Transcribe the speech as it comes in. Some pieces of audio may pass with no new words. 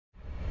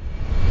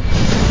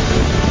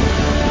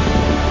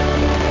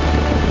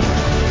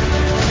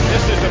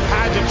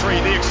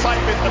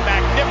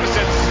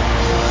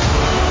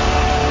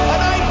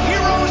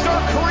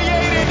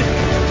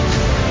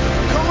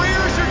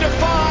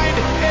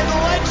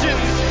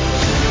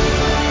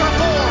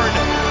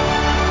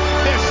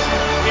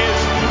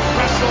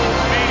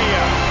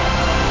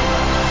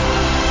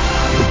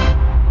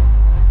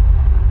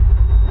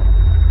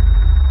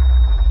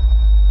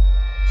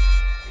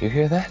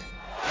hear that?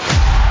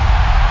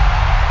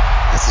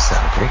 That's the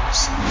sound of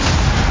greatness.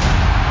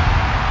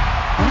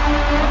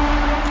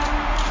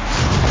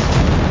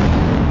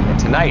 And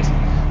tonight,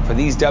 for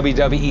these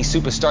WWE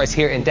superstars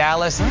here in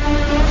Dallas,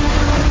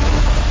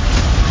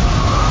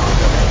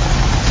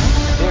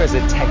 there is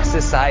a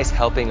Texas-sized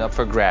helping up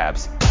for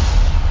grabs,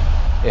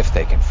 if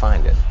they can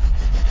find it.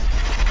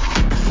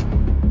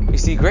 You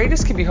see,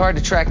 greatness can be hard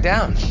to track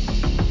down.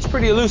 It's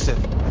pretty elusive,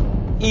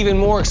 even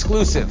more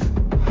exclusive.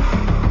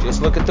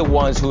 Just look at the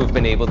ones who have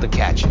been able to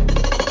catch it. Still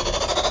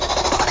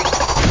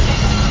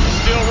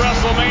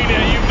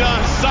WrestleMania, you've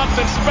done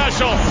something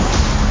special.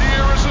 The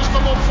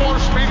irresistible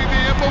force meeting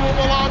the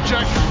immovable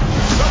object.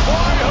 The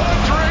boyhood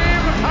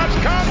dream has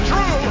come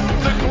true.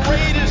 The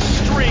greatest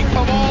streak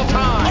of all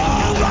time.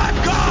 Oh my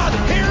God,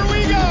 here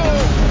we go.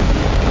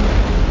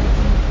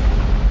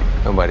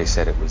 Nobody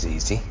said it was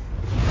easy.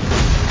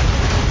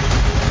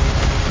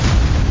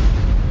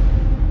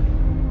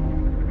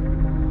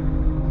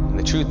 And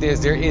the truth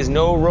is, there is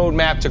no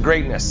roadmap to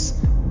greatness.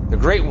 The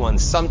great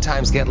ones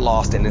sometimes get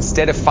lost, and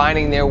instead of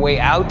finding their way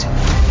out,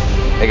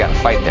 they gotta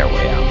fight their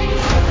way out.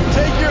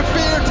 Take your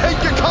fear,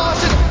 take your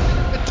caution,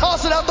 and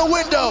toss it out the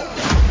window.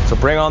 So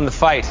bring on the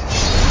fight.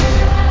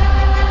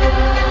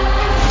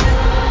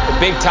 The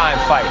big time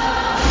fight.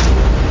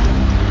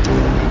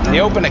 The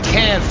open a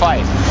can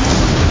fight.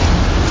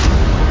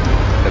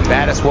 The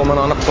baddest woman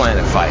on the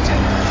planet fight.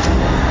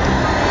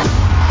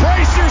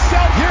 Brace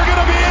yourself, you're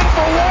gonna be in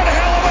for one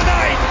hell of a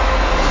night.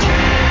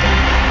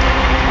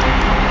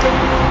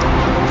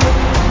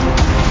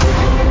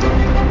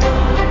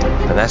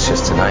 And that's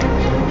just tonight.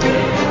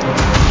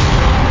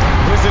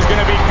 This is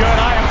gonna be good.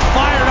 I am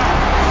fired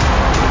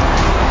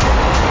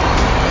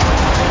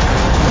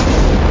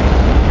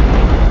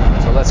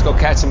up. So let's go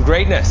catch some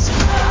greatness.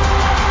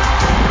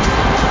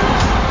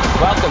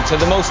 Welcome to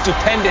the most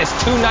stupendous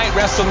two-night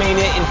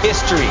WrestleMania in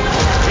history.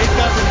 It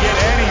doesn't get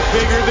any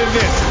bigger than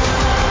this.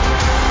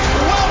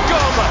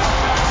 Welcome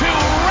to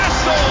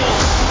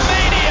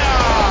WrestleMania.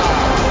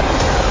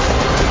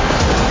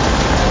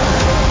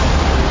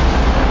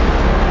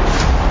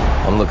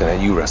 I'm looking at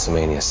you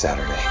WrestleMania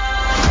Saturday.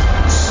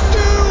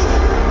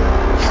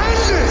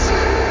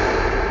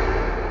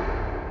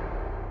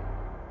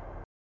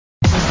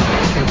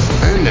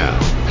 And now,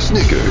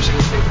 Snickers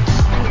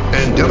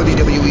and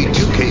WWE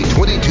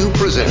 2K22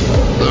 present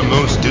the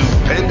most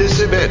stupendous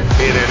event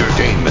in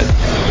entertainment,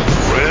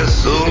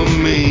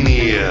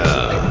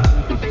 WrestleMania.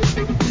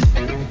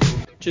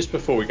 Just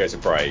before we go to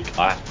break,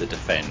 I have to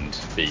defend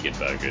vegan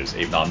burgers,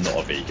 even though I'm not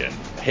a vegan.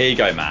 Here you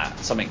go, Matt.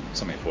 Something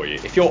for you.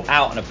 If you're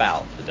out and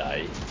about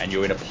today and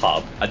you're in a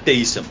pub, a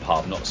decent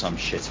pub, not some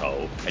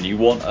shithole, and you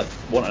want a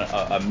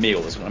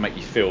meal that's going to make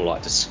you feel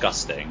like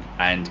disgusting,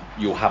 and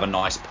you'll have a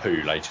nice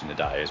poo later in the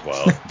day as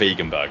well.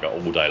 Vegan burger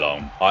all day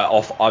long.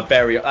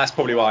 That's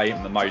probably why I eat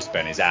them the most,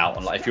 Ben, is out.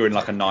 And like if you're in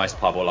like a nice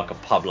pub or like a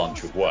pub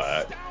lunch with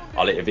work,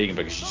 I'll eat a vegan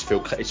burger because you just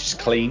feel it's just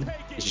clean.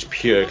 It's just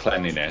pure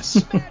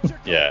cleanliness.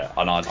 Yeah,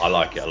 and I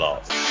like it a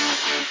lot.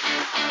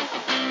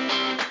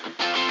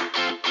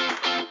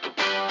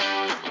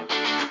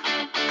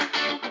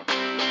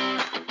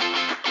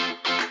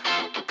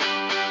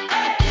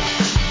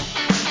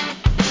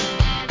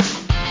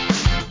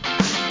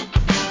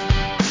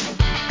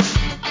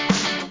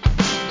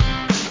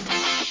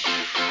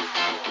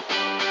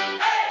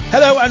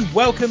 Hello and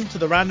welcome to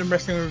the Random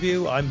Wrestling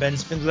Review. I'm Ben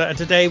Spindler, and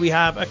today we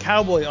have a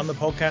cowboy on the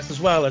podcast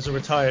as well as a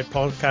retired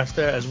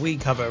podcaster as we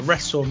cover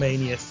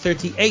WrestleMania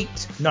 38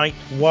 Night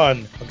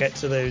 1. I'll get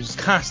to those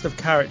cast of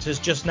characters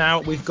just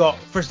now. We've got,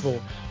 first of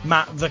all,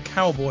 Matt the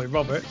Cowboy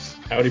Roberts.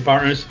 Howdy,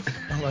 partners.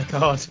 Oh my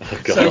God.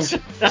 Oh God.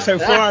 So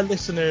for our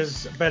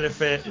listeners'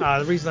 benefit,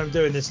 the reason I'm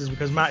doing this is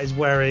because Matt is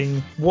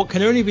wearing what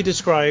can only be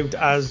described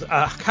as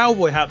a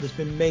cowboy hat that's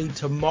been made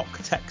to mock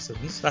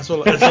Texans. That's the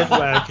only way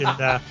I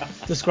can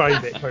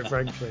describe it, quite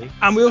frankly.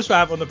 And we also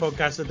have on the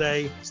podcast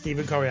today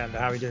Stephen Coriander.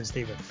 How are you doing,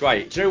 Stephen?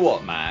 Great. Do you know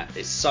what, Matt?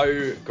 It's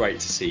so great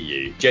to see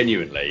you.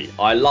 Genuinely,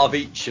 I love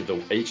each of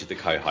the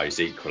co-hosts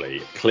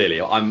equally.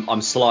 Clearly,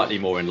 I'm slightly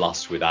more in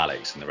lust with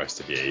Alex than the rest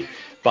of you.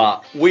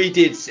 But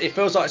it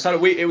feels like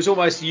it was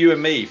almost you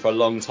and me for a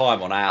long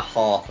time on our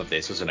half of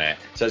this, wasn't it?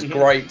 So it's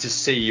great to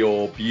see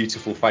your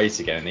beautiful face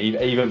again, and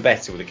even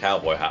better with a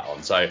cowboy hat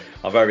on. So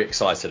I'm very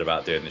excited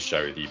about doing the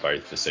show with you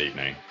both this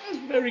evening.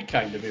 That's very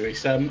kind of you.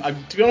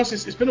 To be honest,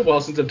 it's been a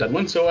while since I've done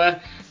one, so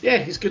yeah,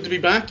 it's good to be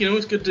back. You know,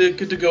 it's good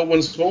to go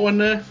once more, and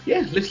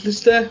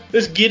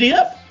let's giddy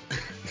up.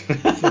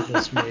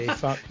 Goodness me,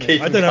 fuck me.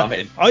 Keep I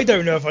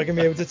don't know if I can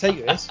be able to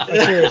take this.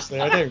 Seriously,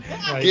 I don't.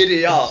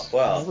 Giddy up.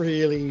 Wow.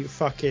 Really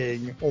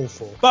fucking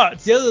awful.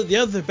 But the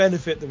other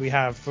benefit that we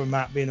have from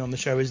Matt being on the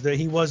show is that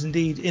he was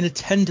indeed in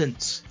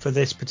attendance for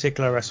this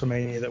particular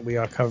WrestleMania that we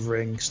are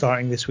covering,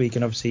 starting this week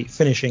and obviously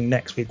finishing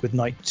next week with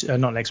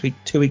not next week,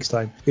 2 weeks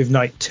time with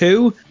night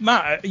 2.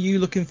 Matt, are you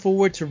looking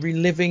forward to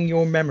reliving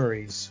your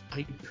memories?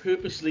 I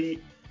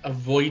purposely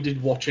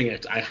avoided watching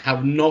it. I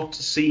have not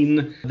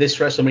seen this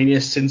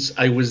WrestleMania since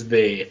I was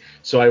there,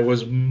 so I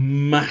was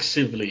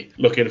massively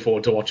looking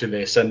forward to watching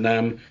this, and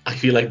I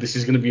feel like this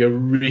is going to be a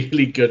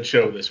really good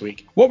show this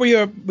week. What were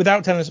your,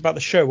 without telling us about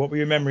the show, what were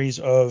your memories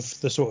of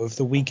the sort of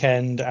the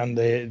weekend and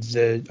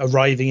the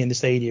arriving in the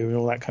stadium and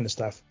all that kind of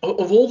stuff?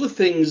 Of all the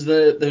things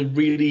that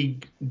really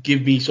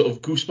give me sort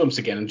of goosebumps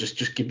again and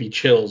just give me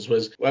chills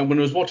was when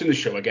I was watching the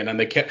show again and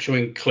they kept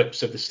showing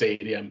clips of the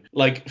stadium.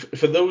 Like,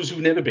 for those who've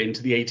never been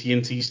to the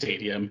AT&T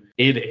Stadium,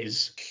 it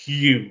is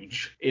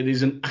huge. It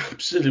is an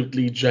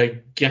absolutely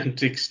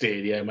gigantic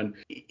stadium, and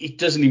it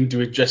doesn't even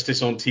do it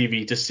justice on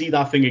TV. To see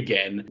that thing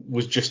again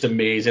was just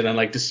amazing, and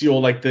like to see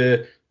all like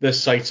the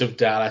sights of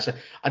Dallas.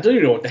 I don't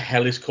even know what the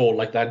hell is called,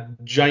 like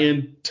that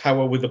giant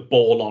tower with a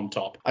ball on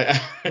top. I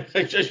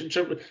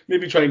should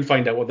maybe try and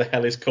find out what the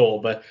hell is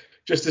called, but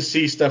just to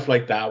see stuff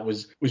like that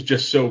was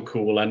just so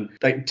cool. And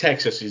like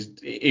Texas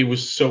it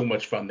was so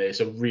much fun there.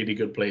 It's a really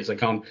good place. I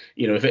can't,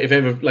 if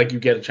ever like you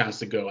get a chance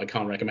to go, I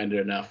can't recommend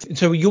it enough.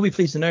 So you'll be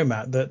pleased to know,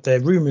 Matt, that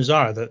the rumours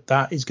are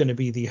that is going to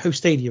be the host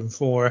stadium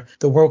for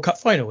the World Cup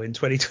final in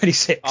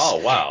 2026. Oh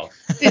wow!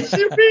 Is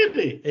it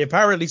really?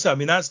 Apparently so. I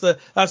mean, that's the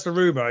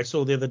rumour I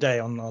saw the other day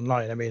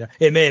online. I mean,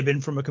 it may have been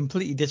from a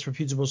completely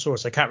disreputable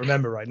source. I can't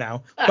remember right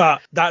now,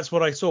 but that's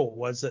what I saw,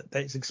 was that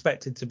it's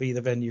expected to be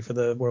the venue for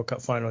the World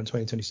Cup final in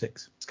 2026.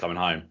 It's coming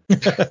home.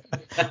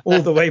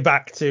 All the way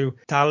back to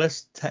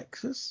Dallas,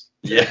 Texas.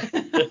 Yeah.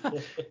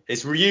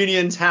 It's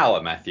Reunion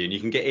Tower, Matthew, and you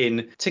can get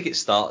in. Tickets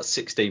start at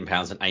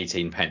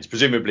 £16.18.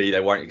 Presumably they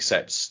won't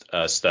accept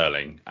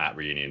sterling at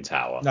Reunion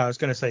Tower. No, I was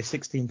going to say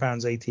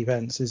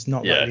 £16.80 is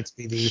not Yeah. likely to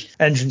be the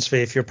entrance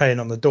fee if you're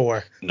paying on the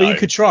door. No. But you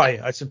could try,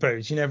 I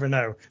suppose. You never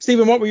know.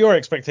 Stephen, what were your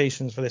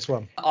expectations for this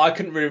one? I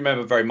couldn't really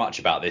remember very much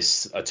about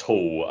this at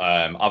all,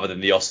 other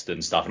than the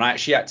Austin stuff. And I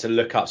actually had to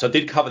look up. So I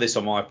did cover this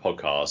on my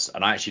podcast,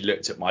 and I actually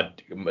looked at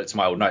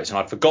my old notes, and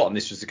I'd forgotten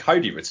this was the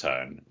Cody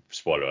return.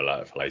 Spoiler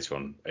alert for later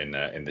on in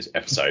this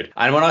episode.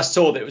 And when I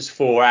saw that it was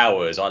 4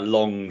 hours, I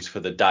longed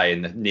for the day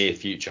in the near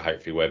future,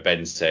 hopefully, where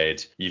Ben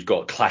said, you've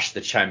got Clash of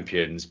the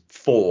Champions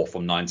 4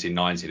 from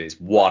 1990, and it's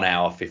 1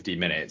 hour 50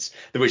 minutes,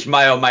 which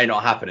may or may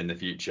not happen in the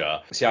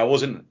future. See, I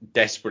wasn't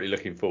desperately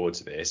looking forward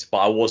to this, but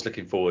I was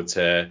looking forward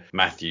to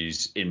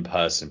Matthew's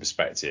in-person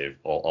perspective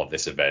of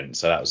this event.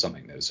 So that was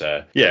something that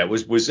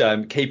was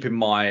keeping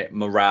my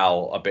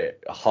morale a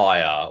bit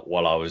higher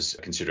while I was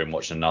considering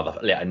watching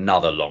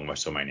another long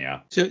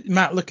WrestleMania. So,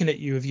 Matt, looking at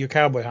you with your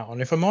cowboy hat on,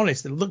 if I'm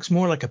honest, it looks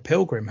more like a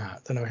pilgrim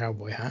hat than a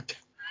cowboy hat.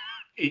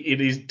 It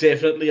is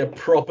definitely a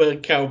proper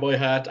cowboy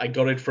hat. I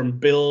got it from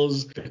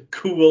Bill's, the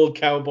Cool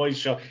Cowboy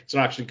Shop. It's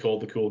not actually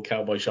called the Cool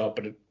Cowboy Shop,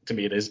 but to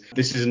me it is.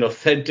 This is an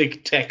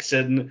authentic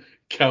Texan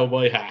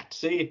cowboy hat.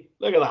 See?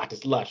 Look at that.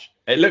 It's lush.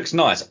 It looks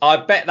nice. I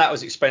bet that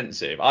was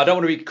expensive. I don't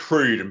want to be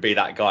crude and be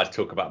that guy to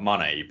talk about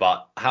money,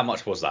 but how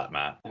much was that,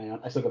 Matt? Hang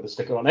on, I still got the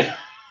sticker on it.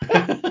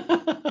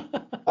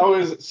 That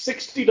was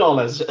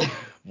 $60.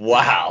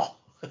 Wow.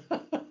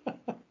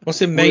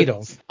 What's it made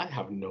of? I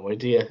have no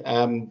idea.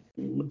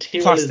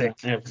 Material Plastic.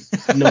 I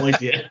have no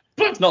idea.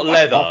 It's not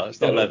leather.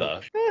 It's not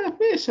leather.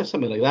 It's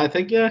something like that, I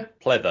think, yeah.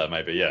 Pleather,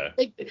 maybe, yeah.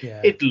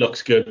 It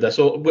looks good. That's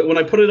all. When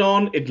I put it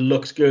on, it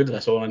looks good.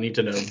 That's all I need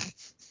to know.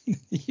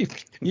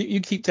 you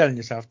keep telling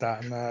yourself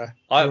that. And,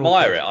 I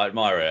admire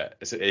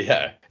it.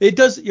 Yeah. It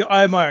does.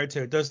 I admire it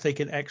too. It does take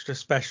an extra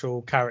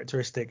special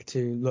characteristic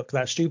to look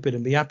that stupid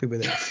and be happy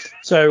with it.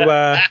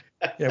 So,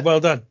 yeah, well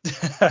done.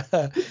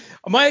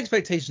 My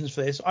expectations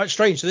for this are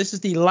strange. So this is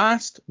the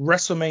last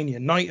WrestleMania,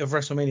 night of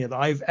WrestleMania that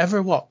I've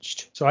ever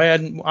watched. So I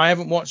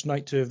haven't watched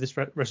night 2 of this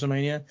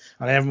WrestleMania,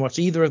 and I haven't watched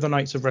either of the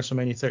nights of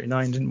WrestleMania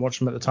 39. Didn't watch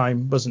them at the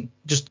time.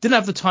 Didn't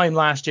have the time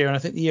last year, and I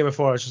think the year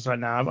before I was just like,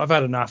 nah, I've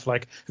had enough.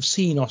 Like, I've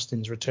seen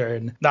Austin's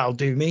return. That'll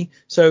do me.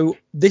 So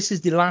this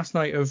is the last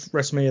night of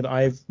WrestleMania that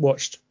I've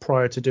watched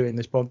prior to doing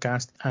this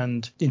podcast,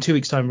 and in 2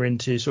 weeks' time we're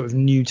into sort of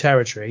new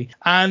territory.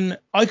 And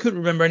I couldn't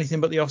remember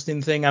anything but the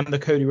Austin thing and the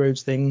Cody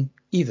Rhodes thing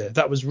either.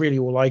 That was really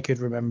all I could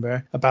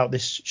remember about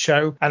this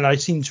show, and I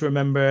seem to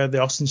remember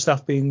the Austin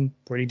stuff being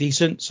pretty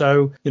decent.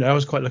 So, I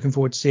was quite looking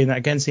forward to seeing that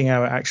again, seeing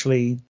how it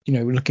actually,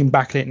 looking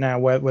back at it now,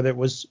 whether it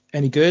was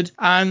any good.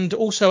 And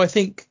also, I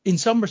think in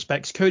some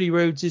respects, Cody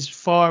Rhodes is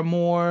far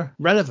more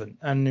relevant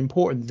and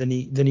important than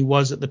he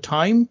was at the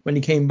time when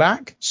he came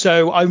back.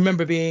 So I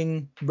remember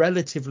being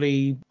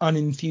relatively not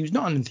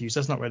unenthused,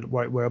 that's not the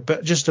right word,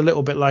 but just a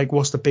little bit like,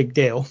 what's the big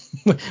deal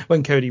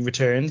when Cody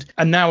returned.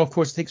 And now, of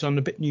course, it takes on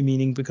a bit new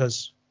meaning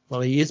because, well,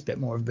 he is a bit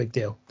more of a big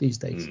deal these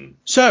days.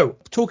 So,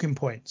 talking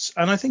points.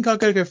 And I think I'll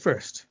go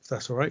first, if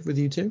that's all right with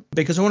you two,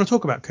 because I want to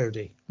talk about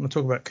Cody. I want to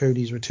talk about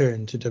Cody's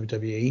return to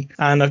WWE.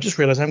 And I've just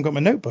realized I haven't got my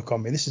notebook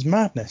on me. This is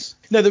madness.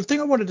 No, the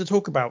thing I wanted to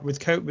talk about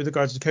with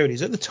regards to Cody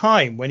is at the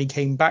time when he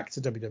came back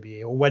to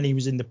WWE, or when he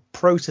was in the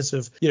process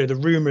of, the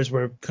rumors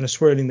were kind of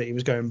swirling that he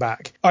was going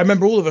back. I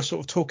remember all of us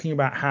sort of talking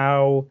about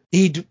how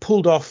he'd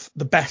pulled off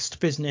the best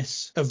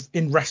business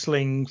in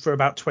wrestling for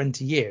about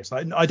 20 years.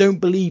 Like, I don't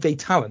believe a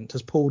talent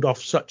has pulled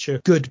off such a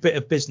good bit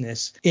of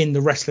business in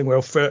the wrestling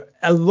world for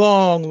a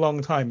long,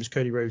 long time as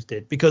Cody Rhodes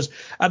did, because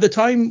because at the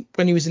time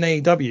when he was in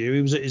AEW,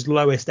 he was at his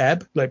lowest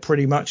ebb, like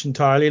pretty much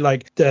entirely.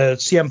 Like the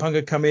CM Punk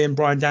had come in,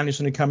 Bryan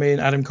Danielson had come in,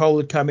 Adam Cole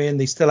had come in.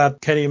 They still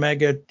had Kenny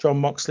Omega, Jon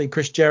Moxley,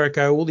 Chris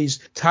Jericho, all these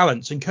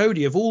talents. And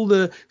Cody, of all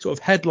the sort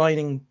of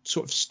headlining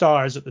sort of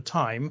stars at the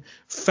time,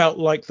 felt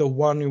like the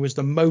one who was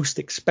the most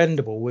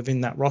expendable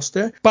within that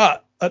roster.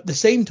 But at the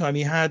same time,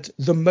 he had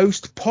the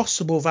most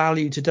possible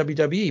value to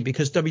WWE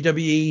because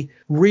WWE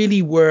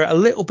really were a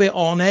little bit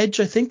on edge,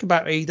 I think,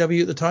 about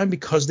AEW at the time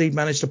because they'd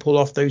managed to pull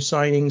off those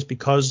signings,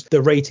 because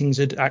the ratings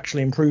had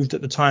actually improved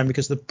at the time,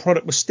 because the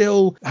product was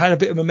still had a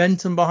bit of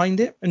momentum behind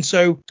it. And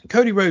so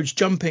Cody Rhodes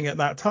jumping at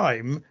that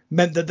time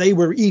meant that they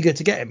were eager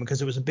to get him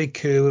because it was a big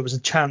coup. It was a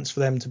chance for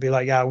them to be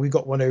like, yeah, we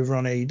got one over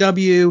on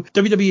AEW.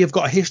 WWE have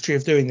got a history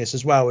of doing this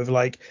as well, with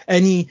like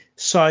any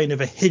sign of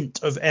a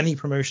hint of any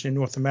promotion in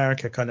North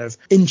America kind of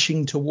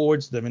inching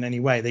towards them in any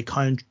way, they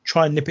kind of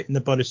try and nip it in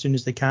the bud as soon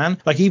as they can.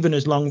 Like even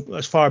as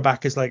far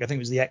back as like I think it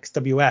was the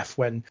XWF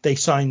when they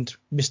signed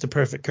Mr.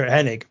 Perfect Kurt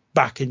Hennig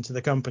back into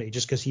the company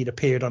just because he'd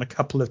appeared on a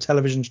couple of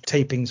television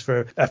tapings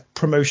for a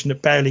promotion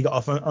that barely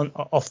got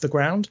off the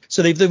ground.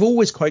 So they've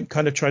always quite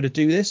kind of tried to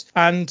do this.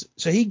 And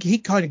so he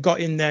kind of got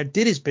in there,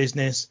 did his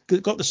business,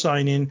 got the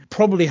sign in,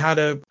 probably had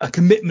a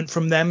commitment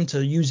from them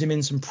to use him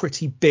in some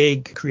pretty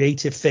big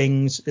creative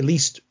things, at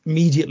least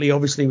immediately,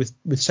 obviously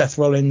with Seth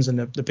Rollins and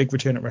the big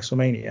return at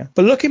WrestleMania.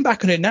 But looking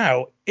back on it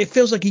now, it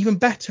feels like even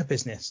better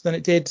business than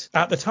it did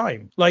at the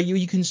time. Like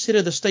you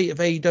consider the state of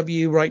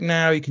AEW right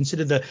now, you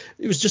consider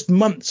it was just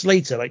months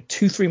later, like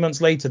 2-3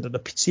 months later, that the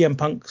CM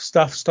Punk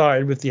stuff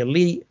started with the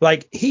Elite.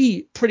 Like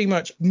he pretty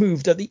much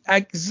moved at the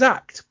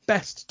exact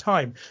best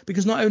time,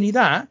 because not only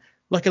that,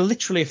 like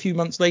literally a few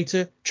months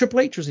later,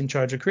 Triple H was in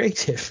charge of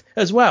creative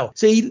as well.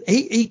 So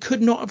he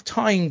could not have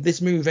timed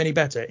this move any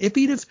better. If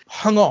he'd have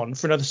hung on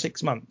for another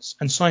 6 months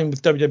and signed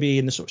with WWE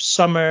in the sort of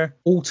summer,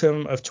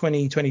 autumn of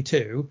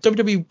 2022,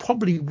 WWE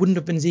probably wouldn't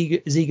have been as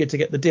eager to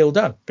get the deal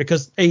done,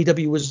 because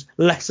AEW was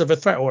less of a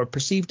threat, or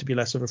perceived to be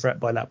less of a threat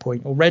by that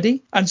point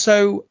already. And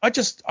so I'm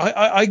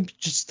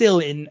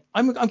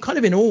kind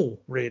of in awe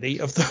really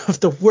of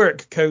the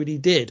work Cody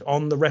did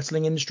on the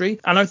wrestling industry.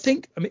 And I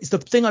think it's the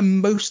thing I'm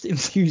most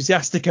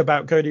enthusiastic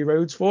about Cody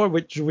Rhodes for,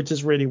 which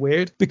is really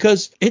weird,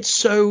 because it's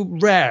so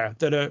rare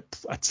that a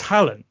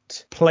talent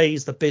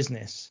plays the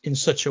business in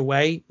such a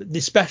way,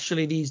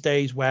 especially these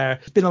days where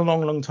it's been a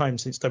long time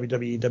since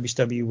WWE and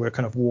WCW were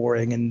kind of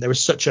warring, and there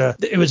was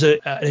an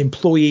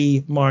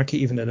employee market,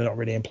 even though they're not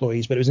really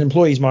employees, but it was an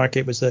employees market.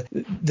 It was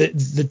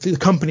the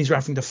companies were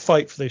having to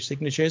fight for those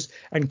signatures,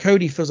 and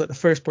Cody feels like the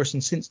first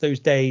person since those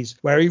days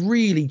where he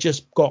really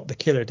just got the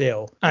killer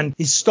deal, and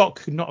his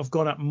stock could not have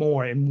gone up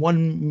more in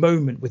one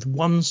moment with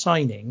one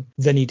signing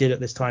than he did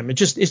at this time. It's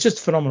just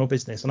phenomenal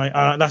business, and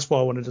I that's what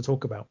I wanted to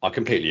talk about. I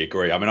completely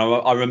agree. I mean,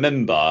 I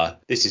remember,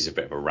 this is a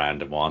bit of a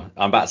random one.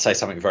 I'm about to say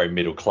something very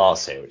middle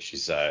class here, which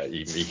is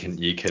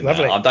you can.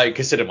 I don't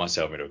consider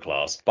myself middle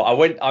class, but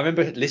I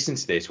remember listening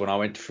to this when I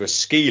went for a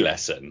ski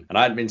lesson, and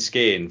I hadn't been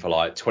skiing for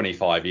like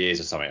 25 years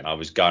or something, and I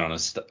was going on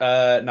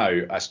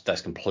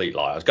that's complete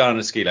lie. I was going on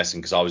a ski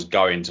lesson because I was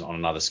going on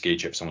another ski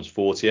trip for someone's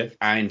 40th,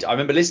 and I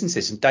remember listening to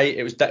this, and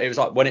it was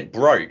like when it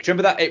broke. Do you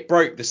remember that it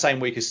broke the same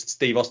week as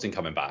Steve Austin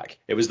coming back?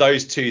 It was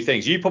those two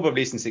things. You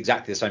probably listened to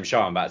exactly the same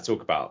show I'm about to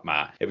talk about,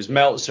 Matt. It was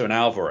Meltzer and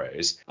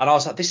Alvarez, and I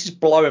was like, this is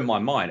blowing my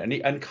mind.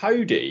 And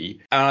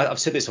Cody, and I've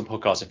said this on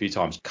podcasts a few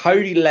times,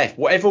 Cody left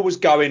whatever was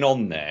going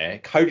on there.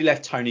 Cody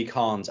left Tony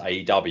Khan's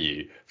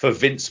AEW for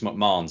Vince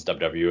McMahon's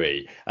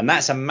WWE, and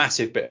that's a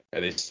massive bit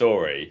of this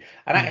story.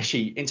 And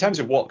actually, in terms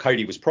of what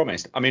Cody was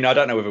promised, I mean, I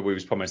don't know whether we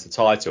was promised the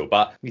title,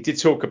 but we did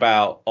talk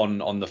about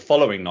on the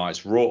following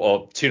night's Raw,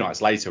 or 2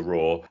 nights later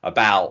Raw,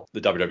 about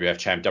the WWE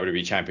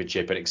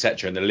Championship and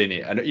etc. and the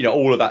lineage, and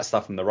all of that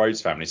stuff from the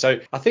Rhodes family. So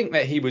I think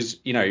that he was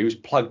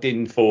plugged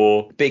in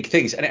for big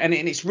things, and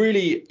it's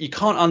really, you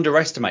can't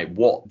underestimate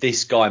what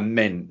this guy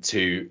meant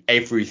to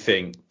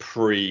everything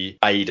pre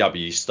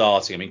AEW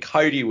starting. I mean,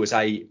 Cody was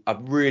a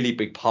really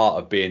big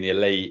part of being the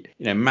Elite,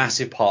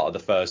 massive part of the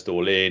first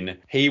All In.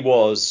 He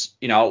was,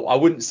 I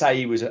wouldn't say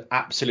he was an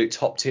absolute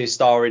top tier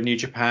star in New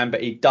Japan,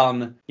 but he'd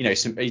done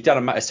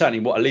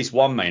certainly at least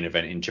one main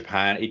event in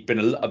Japan. He'd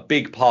been a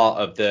big part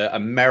of the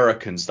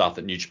American stuff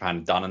that New Japan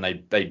had done,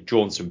 and they'd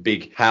drawn some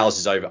big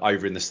houses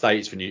over in the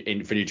States for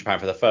New Japan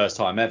for the first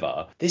time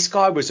ever. This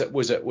guy was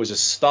a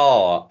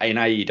star in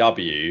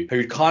AEW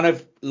who'd kind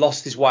of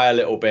lost his way a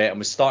little bit and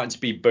was starting to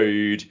be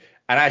booed.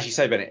 And as you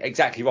say, Bennett,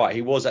 exactly right.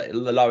 He was at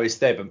the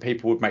lowest ebb, and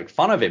people would make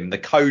fun of him, the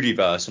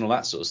Codyverse and all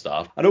that sort of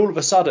stuff. And all of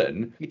a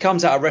sudden, he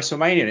comes out of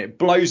WrestleMania and it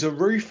blows the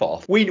roof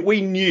off. We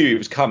knew it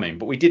was coming,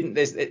 but we didn't.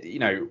 They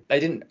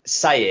didn't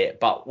say it,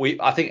 but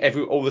I think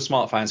all the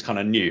smart fans kind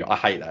of knew. I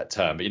hate that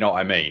term, but you know what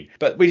I mean.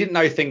 But we didn't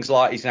know things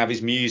like he's gonna have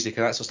his music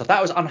and that sort of stuff.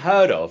 That was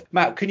unheard of.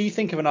 Matt, can you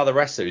think of another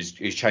wrestler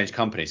who's changed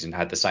companies and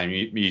had the same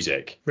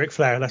music? Ric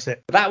Flair, that's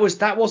it. That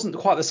wasn't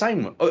quite the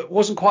same. It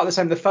wasn't quite the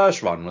same the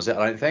first run, was it?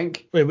 I don't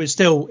think. It was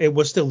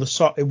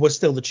was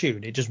still the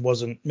tune. It just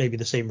wasn't maybe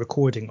the same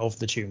recording of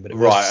the tune, but it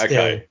was right.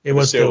 still, Okay. it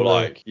was still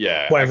like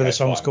whatever okay, the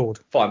song's fine. called.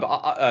 Fine,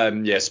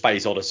 but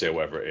Space Odyssey or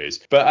whatever it is.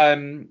 But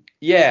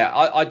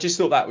I just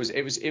thought that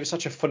it was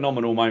such a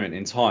phenomenal moment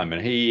in time,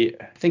 and I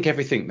think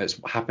everything that's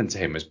happened to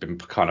him has been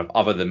kind of,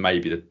 other than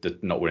maybe the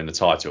not winning the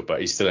title, but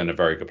he's still in a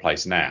very good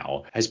place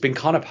now, has been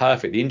kind of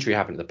perfect. The injury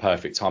happened at the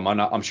perfect time.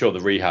 I'm sure the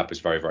rehab was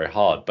very, very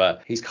hard,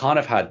 but he's kind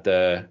of had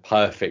the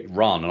perfect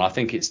run, and I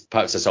think it's,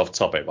 perhaps it's off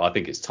topic, but I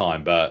think it's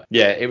time. But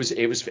yeah, it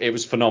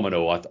was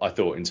phenomenal. I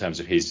thought, in terms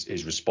of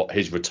his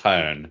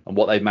return and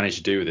what they've managed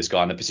to do with this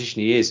guy and the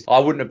position he is. I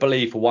wouldn't have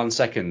believed for 1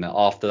 second that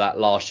after that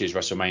last year's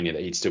WrestleMania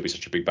that he'd still be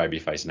such a big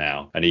babyface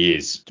now, and he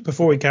is.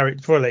 Before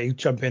I let you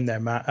jump in there,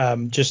 Matt,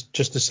 just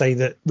to say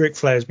that Ric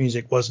Flair's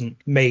music wasn't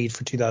made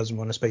for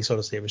 2001: A Space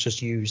Odyssey. It was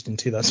just used in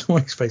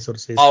 2001: A Space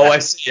Odyssey. Oh, I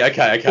see.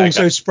 Okay.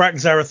 Also, Sprach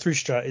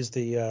Zarathustra is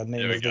the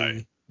name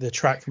of the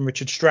track from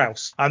Richard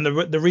Strauss, and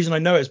the reason I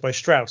know it's by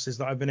Strauss is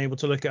that I've been able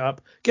to look it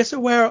up. Guess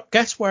where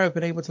I've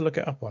been able to look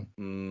it up on?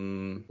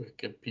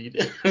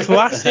 Wikipedia.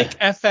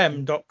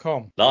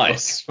 ClassicFM.com.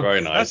 Nice,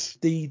 very nice. That's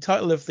the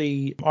title of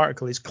the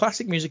article is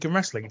Classic Music and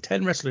Wrestling: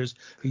 10 Wrestlers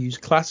Who Use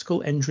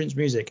Classical Entrance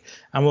Music,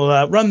 and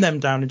we'll run them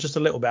down in just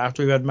a little bit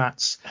after we've had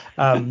Matt's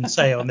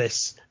say on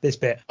this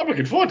bit. I'm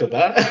looking forward to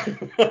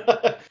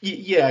that.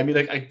 Yeah, I mean,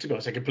 to be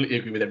honest, I completely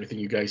agree with everything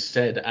you guys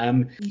said.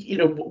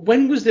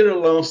 When was there a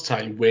last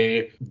time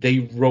where they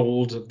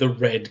rolled the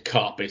red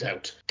carpet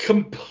out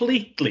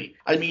completely?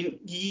 I mean,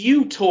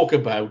 you talk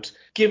about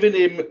giving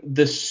him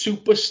the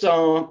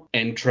superstar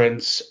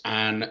entrance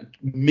and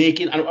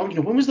making,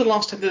 when was the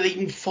last time that they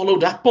even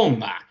followed up on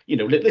that?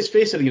 Let's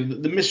face it,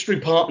 the mystery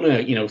partner,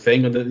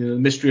 thing, or the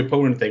mystery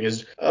opponent thing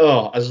has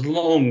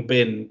long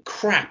been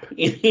crap.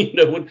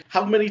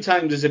 How many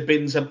times has it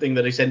been something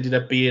that has ended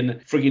up being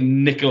frigging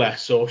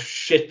Nicholas or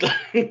shit,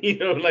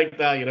 like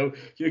that?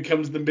 Here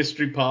comes the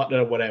mystery partner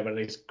or whatever, and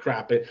it's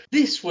crap.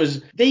 This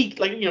was, like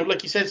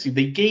you said, Steve,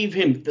 they gave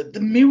him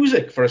the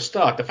music for a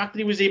start. The fact that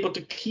he was able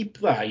to keep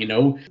that,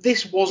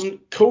 this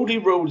wasn't Cody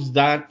Rhodes.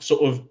 That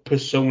sort of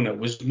persona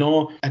was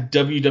not a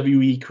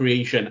WWE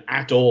creation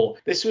at all.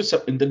 This was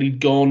something that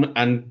he'd gone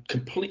and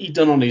completely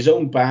done on his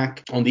own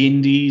back on the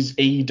indies,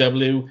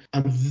 AEW,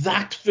 and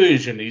that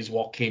version is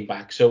what came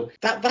back. So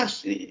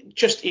that's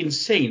just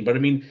insane. But I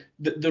mean,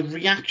 the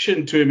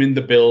reaction to him in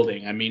the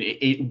building, I mean,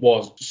 it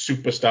was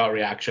superstar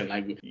reaction.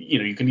 Like,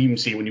 you can even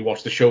see when you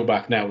watch the show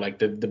back now, like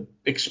the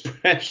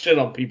expression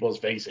on people's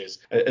faces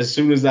as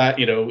soon as that,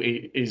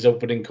 his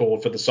opening call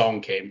for the song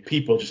came,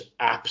 people just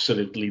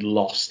absolutely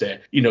lost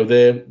it.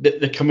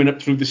 They're coming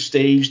up through the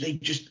stage.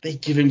 They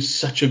give him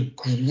such a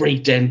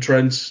great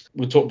entrance.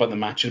 We'll talk about the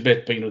match in a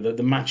bit, but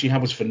the match he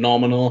had was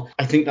phenomenal.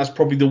 I think that's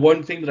probably the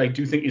one thing that I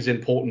do think is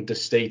important to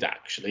state,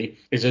 actually,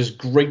 is as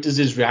great as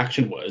his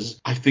reaction was,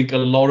 I think a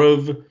lot of,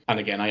 and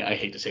again, I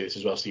hate to say this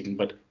as well, Stephen,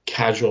 but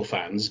casual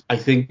fans, I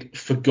think,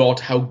 forgot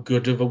how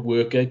good of a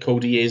worker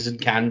Cody is and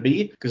can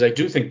be, because I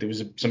do think there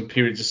was some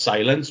periods of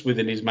silence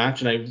within his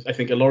match, and I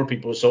think a lot of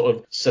people were sort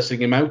of sussing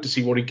him out to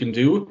see what he can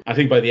do. I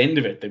think by the end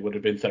of it, they would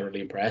have been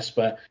thoroughly impressed,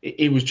 but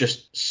it was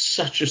just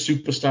such a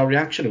superstar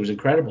reaction. It was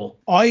incredible.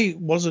 I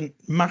wasn't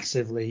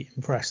massively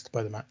impressed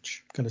by the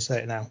match. I'm going to say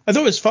it now. I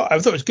thought it was fun. I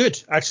thought it was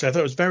good. Actually, I thought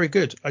it was very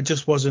good. I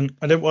just wasn't.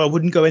 I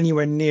wouldn't go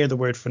anywhere near the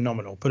word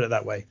phenomenal. Put it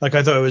that way. Like,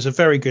 I thought it was a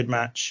very good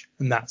match,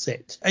 and that's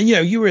it. And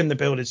you were in the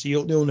building, so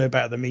you'll know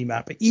better than me,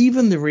 Matt. But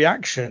even the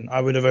reaction,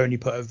 I would have only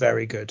put a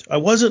very good. I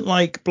wasn't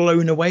like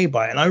blown away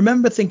by it. And I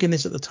remember thinking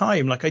this at the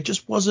time. Like, I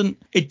just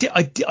wasn't.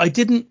 I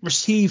didn't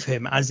receive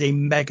him as a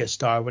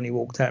megastar when he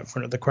walked out in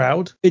front of the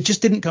crowd. It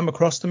just didn't come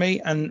across to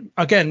me. And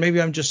again, maybe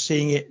I'm just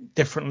seeing it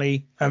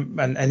differently and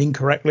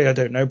incorrectly. I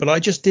don't know, but I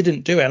just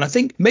didn't do it. And I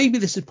think maybe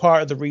this is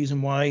part of the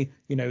reason why,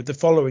 the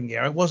following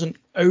year I wasn't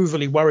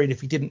overly worried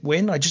if he didn't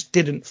win. I just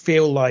didn't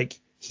feel like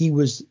he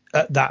was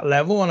at that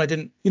level, and I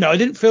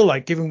didn't feel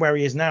like, given where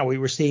he is now, we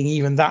were seeing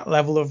even that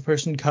level of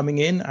person coming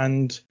in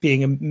and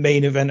being a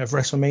main event of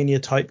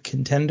WrestleMania type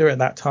contender at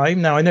that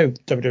time. Now, I know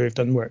WWE have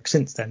done work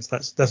since then, so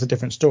that's a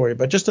different story,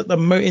 but just at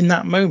in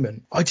that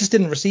moment, I just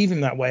didn't receive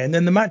him that way. And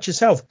then the match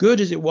itself, good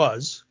as it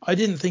was, I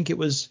didn't think it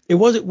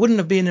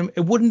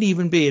wouldn't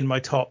even be in my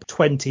top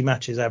 20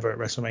 matches ever at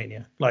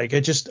WrestleMania. Like, I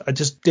just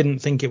didn't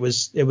think it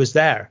was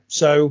there.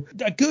 So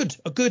a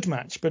good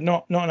match, but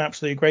not an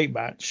absolutely great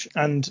match.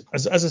 And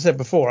as I said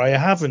before, I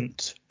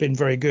haven't been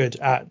very good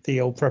at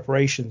the old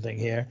preparation thing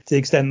here, to the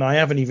extent that I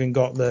haven't even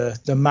got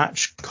the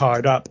match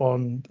card up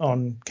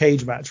on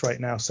Cage Match right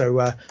now.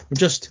 So I'm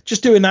just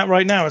doing that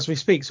right now as we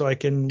speak, so I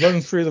can run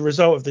through the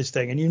result of this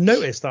thing. And you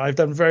notice that I've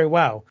done very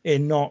well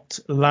in not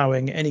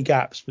allowing any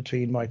gaps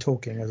between my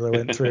talking as I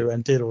went through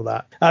and did all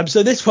that.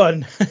 So this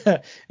one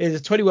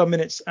is 21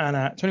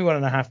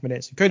 and a half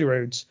minutes. And Cody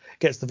Rhodes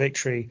gets the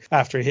victory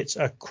after he hits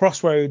a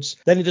crossroads.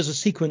 Then he does a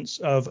sequence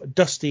of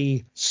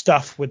dusty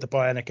stuff with the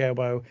bionic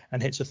elbow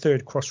and hits a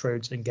third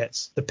Crossroads and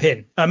gets the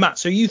pin. Matt,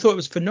 so you thought it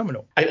was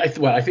phenomenal? I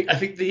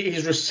think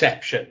his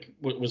reception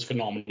was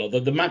phenomenal.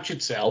 The match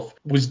itself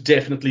was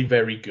definitely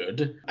very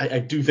good. I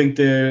do think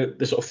the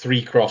sort of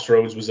 3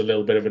 Crossroads was a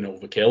little bit of an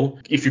overkill.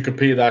 If you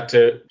compare that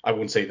to, I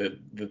wouldn't say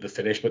the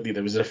finish, but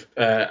there was a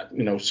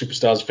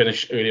Superstars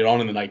finish earlier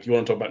on in the night. You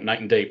want to talk about night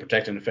and day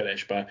protecting the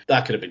finish, but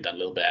that could have been done a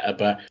little better.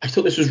 But I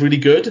thought this was really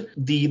good.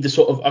 The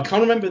sort of, I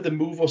can't remember the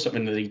move or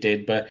something that he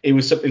did, but it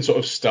was something sort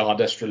of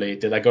Stardust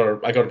related. I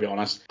gotta be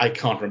honest, I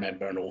can't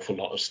remember an awful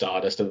lot of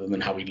Stardust other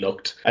than how he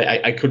looked.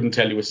 I couldn't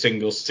tell you a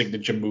single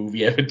signature move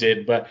he ever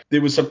did, but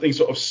there was something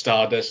sort of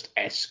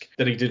Stardust-esque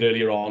that he did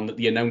earlier on that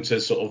the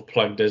announcers sort of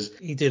plugged as.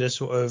 He did a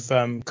sort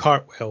of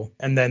cartwheel,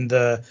 and then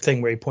the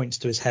thing where he points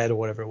to his head or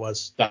whatever it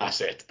was.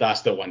 That's it.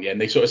 That's the one, yeah.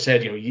 And they sort of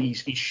said,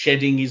 he's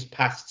shedding his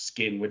past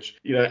skin, which,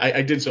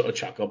 I did sort of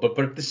chuckle. But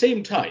at the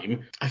same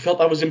time, I felt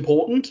that was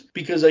important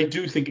because I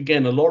do think,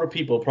 again, a lot of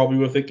people probably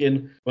were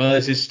thinking, well,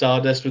 this is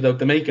Stardust without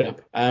the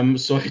makeup.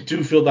 So I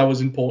do feel that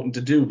was important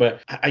to do.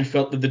 But I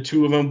felt that the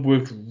two of them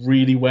worked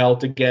really well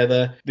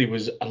together. There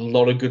was a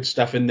lot of good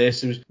stuff in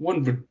this. There was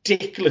one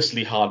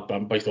ridiculously hard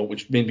bump, I thought,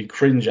 which made me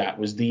cringe at,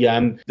 was the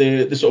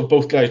sort of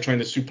both guys trying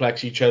to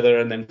suplex each other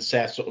and then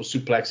Seth sort of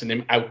suplexing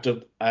him out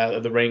of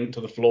the ring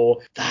to the floor.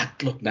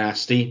 That looked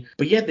nasty.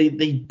 But yeah,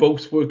 they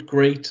both worked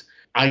great.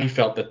 I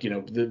felt that,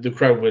 the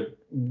crowd were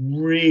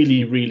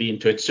really, really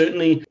into it.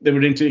 Certainly, they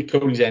were into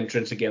Cody's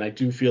entrance again. I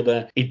do feel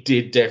that it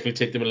did definitely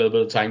take them a little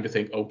bit of time to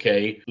think,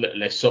 okay,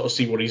 let's sort of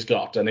see what he's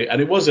got. And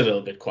it was a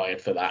little bit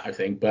quiet for that, I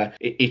think, but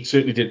it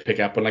certainly did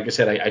pick up. And like I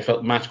said, I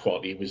felt match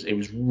quality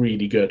was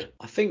really good.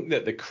 I think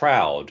that the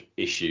crowd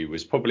issue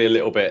was probably a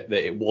little bit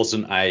that it was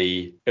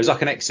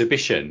like an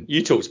exhibition.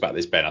 You talked about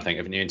this, Ben, I think,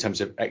 haven't you, in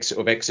terms of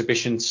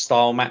exhibition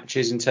style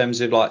matches, in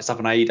terms of like stuff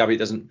on AEW. It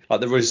doesn't,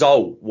 like, the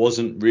result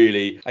wasn't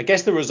really, I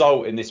guess the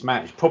result in this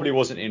match probably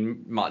wasn't in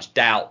much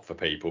doubt for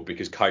people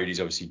because Cody's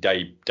obviously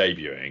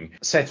debuting.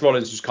 Seth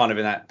Rollins was kind of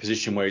in that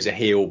position where he's a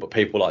heel, but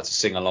people like to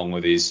sing along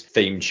with his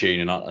theme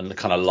tune and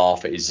kind of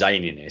laugh at his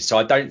zaniness. So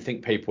I don't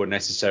think people were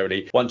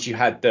necessarily, once you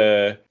had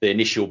the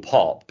initial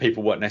pop,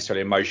 people weren't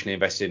necessarily emotionally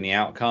invested in the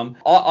outcome.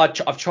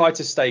 I've tried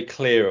to stay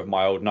clear of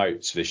my old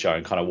notes for this show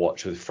and kind of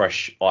watch with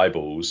fresh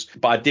eyeballs,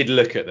 but I did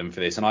look at them for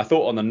this, and I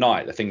thought on the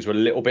night that things were a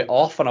little bit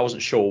off, and I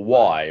wasn't sure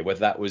why,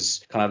 whether that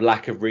was kind of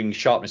lack of ring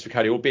sharpness for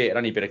Cody, albeit it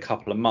only been a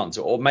couple of months,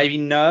 or maybe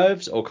nerves,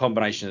 or a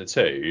combination of the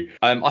two.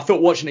 I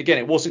thought watching it again,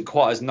 it wasn't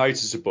quite as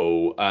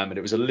noticeable, and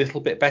it was a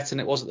little bit better than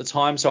it was at the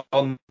time. So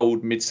on the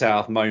old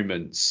Mid-South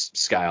moments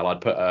scale,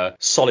 I'd put a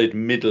solid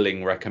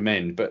middling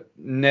recommend, but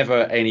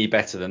never any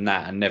better than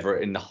that, and never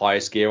in the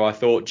highest gear. I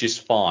thought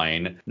just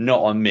fine,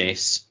 not a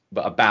miss,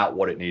 but about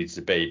what it needs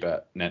to be,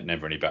 but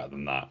never any better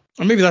than that.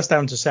 And maybe that's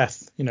down to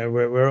Seth.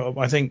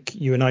 I think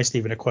you and I,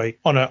 Stephen, are quite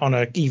on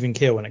a even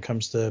keel when it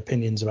comes to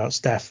opinions about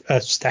Seth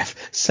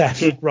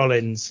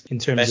Rollins in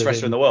terms best of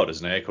wrestler in the world,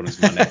 isn't he? According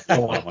to my next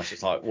one, I was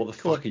just like, what the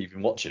fuck have you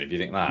been watching if you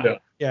think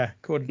that? Yeah,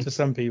 according to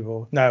some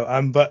people.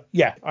 No, but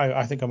yeah,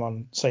 I think I'm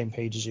on the same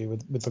page as you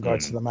with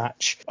regards to the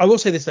match. I will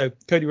say this though,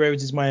 Cody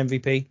Rhodes is my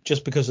MVP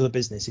just because of the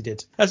business he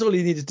did. That's all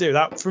he needed to do.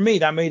 That for me,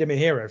 that made him a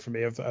hero for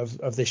me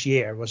of this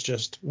year. Was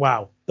just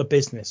wow, the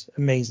business,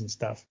 amazing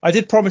stuff. I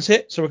did promise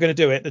it, so we're going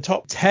to do it. The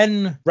top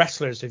 10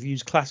 wrestlers who've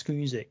used classical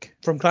music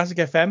from Classic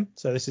FM.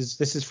 So this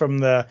is from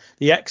the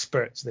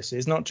experts. This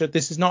is not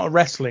a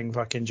wrestling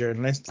fucking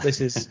journalist. This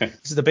is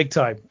the big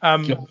time.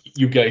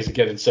 You guys are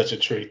getting such a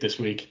treat this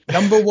week.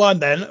 Number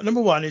one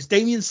is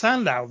Damien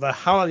Sandow, the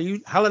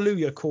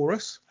Hallelujah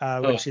chorus,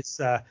 which is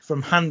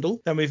from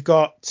Handel. Then we've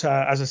got,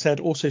 as I said,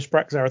 also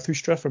Sprach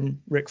Zarathustra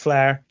from Ric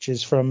Flair, which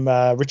is from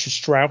Richard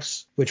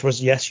Strauss, which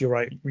was, yes, you're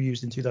right,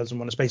 reused in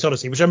 2001: A Space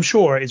Odyssey, which I'm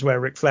sure is where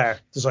Ric Flair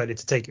decided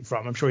to take it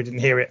from. I'm sure he didn't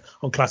hear it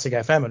on Classic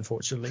FM,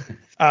 unfortunately.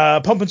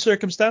 Pomp and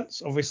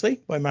Circumstance, obviously,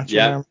 by Macho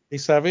Man Randy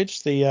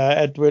Savage, the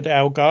Edward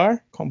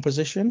Elgar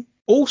composition.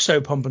 Also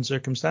Pomp and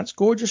Circumstance,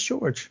 Gorgeous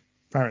George.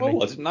 Apparently.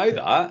 Oh, I didn't know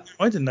that.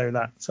 I didn't know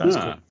that. So that's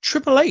cool.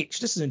 Triple H,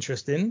 this is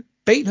interesting.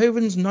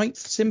 Beethoven's Ninth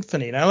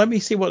Symphony. Now let me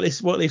see what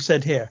they've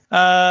said here.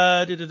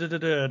 Oh,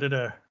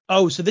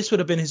 so this would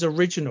have been his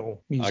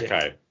original music.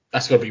 Okay.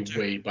 That's got to be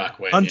way back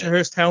when. Hunter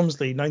Hearst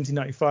Helmsley,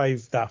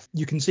 1995 stuff.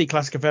 You can see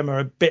Classic FM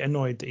are a bit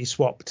annoyed that he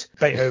swapped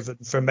Beethoven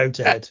for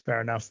Motorhead.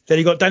 Fair enough. Then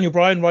you got Daniel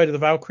Bryan, Ride of the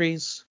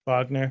Valkyries,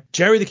 Wagner.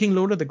 Jerry the King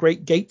Lawler, The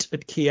Great Gate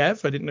at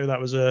Kiev. I didn't know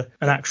that was an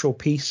actual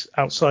piece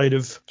outside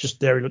of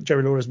just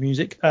Jerry Lawler's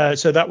music.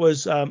 So that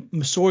was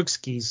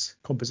Mussorgsky's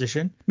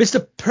composition.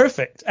 Mr.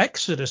 Perfect,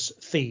 Exodus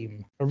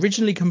theme,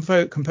 originally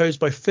composed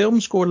by film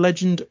score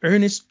legend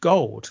Ernest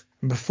Gold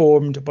and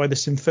performed by the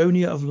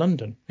Symphonia of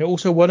London. It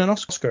also won an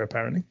Oscar,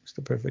 apparently.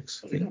 Mr. Perfect's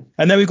theme.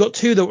 And then we've got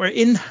two that were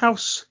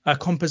in-house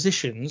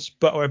compositions,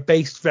 but are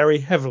based very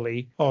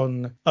heavily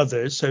on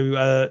others.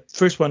 So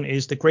first one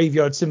is The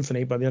Graveyard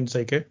Symphony by The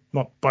Undertaker.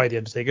 Not by The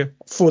Undertaker,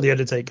 for The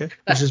Undertaker,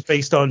 which is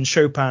based on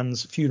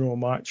Chopin's Funeral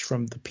March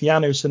from the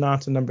Piano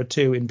Sonata No.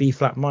 2 in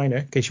B-flat minor,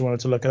 in case you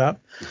wanted to look it up.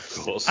 Of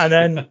course. And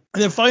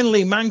then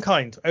finally,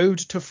 Mankind, Ode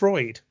to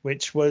Freud,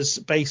 which was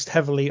based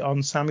heavily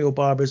on Samuel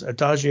Barber's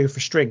Adagio for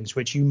Strings,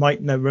 which you might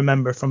might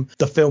remember from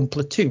the film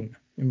Platoon,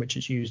 in which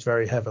it's used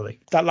very heavily.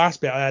 That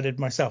last bit I added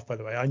myself, by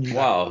the way. I knew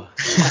Wow.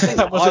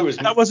 that.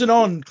 That wasn't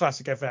on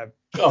Classic FM.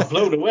 Oh,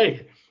 blown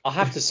away. I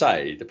have to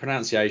say, the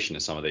pronunciation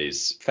of some of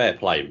these, fair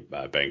play,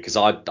 Ben, because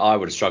I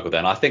would have struggled there.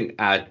 And I think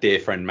our dear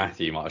friend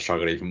Matthew might have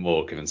struggled even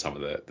more given some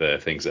of the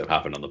things that have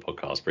happened on the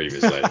podcast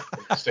previously.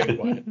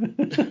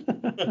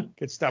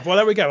 Good stuff. Well,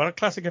 there we go. On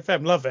Classic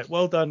FM. Love it.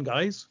 Well done,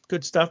 guys.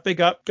 Good stuff. Big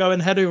up. Go and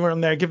head over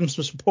on there. Give them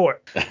some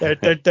support.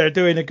 They're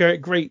doing a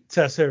great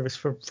service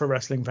for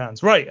wrestling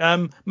fans. Right.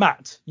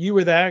 Matt, you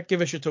were there.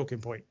 Give us your talking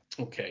point.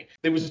 Okay.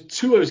 There was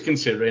two I was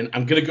considering.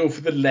 I'm going to go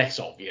for the less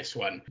obvious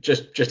one,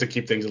 just to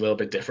keep things a little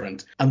bit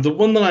different. And the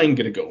one that I'm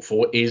going to go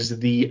for is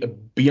the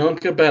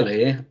Bianca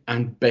Belair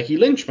and Becky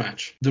Lynch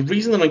match. The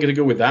reason that I'm going to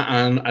go with that,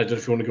 and I don't know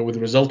if you want to go with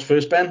the result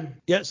first, Ben?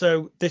 Yeah,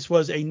 so this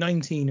was a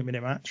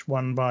 19-minute match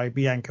won by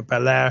Bianca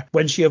Belair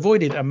when she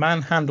avoided a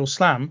manhandle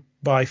slam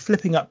by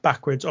flipping up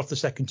backwards off the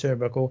second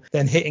turnbuckle,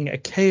 then hitting a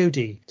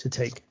KOD to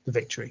take the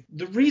victory.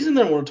 The reason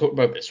that I want to talk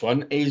about this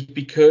one is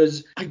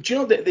because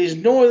there's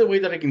no other way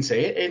that I can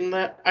say it, in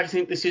that I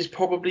think this is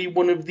probably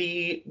one of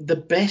the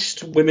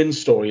best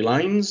women's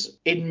storylines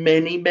in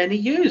many, many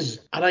years.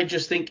 And I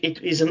just think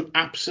it is an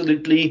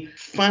absolutely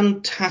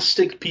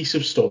fantastic piece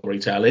of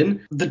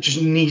storytelling that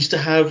just needs to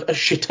have a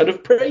shit ton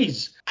of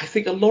praise. I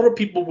think a lot of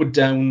people were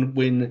down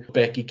when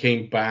Becky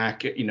came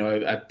back, at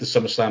the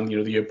SummerSlam,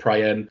 the year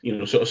prior, and,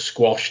 sort of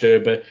squashed her.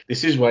 But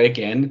this is why,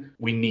 again,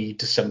 we need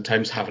to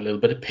sometimes have a little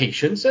bit of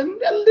patience and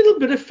a little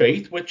bit of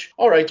faith, which,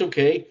 all right,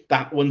 okay,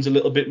 that one's a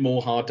little bit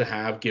more hard to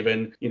have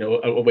given,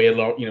 a way a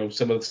lot,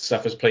 some of the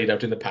stuff has played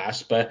out in the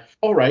past. But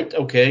all right,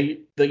 okay,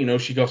 that,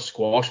 she got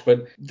squashed.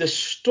 But the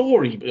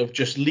story of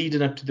just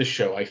leading up to the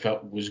show, I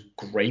felt was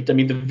great. I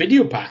mean, the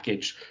video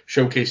package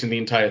showcasing the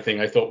entire thing,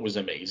 I thought was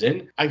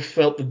amazing. I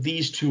felt that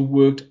these two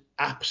worked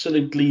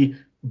absolutely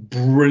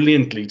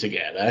brilliantly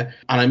together,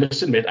 and I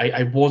must admit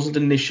I wasn't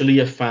initially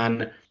a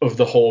fan of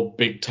the whole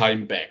big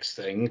time Bex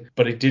thing,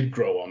 but it did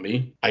grow on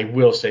me. I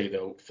will say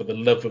though, for the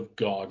love of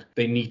God,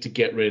 they need to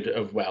get rid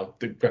of,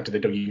 granted they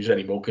don't use it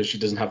anymore because she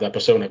doesn't have that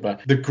persona,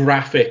 but the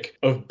graphic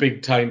of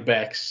big time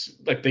Bex,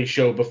 like they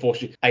showed before,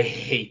 I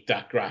hate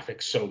that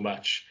graphic so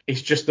much.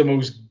 It's just the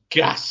most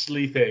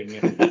ghastly thing.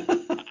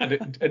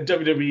 And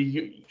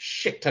WWE,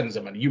 shit tons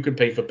of money. You can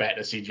pay for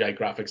better CGI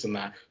graphics than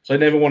that. So I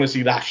never want to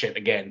see that shit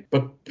again.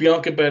 But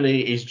Bianca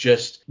Belair is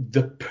just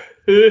the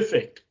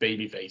perfect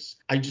babyface.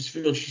 I just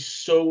feel she's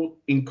so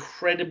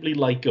incredibly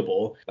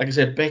likable. Like I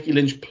said, Becky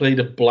Lynch played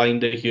a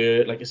blinder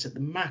here. Like I said,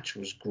 the match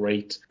was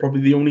great.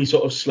 Probably the only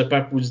sort of slip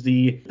up was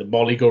the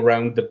Molly go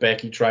round that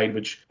Becky tried,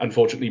 which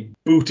unfortunately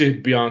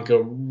booted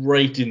Bianca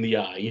right in the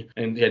eye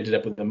and ended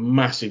up with a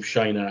massive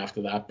shiner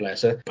after that,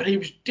 bless her. But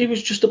it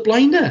was just a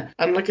blinder.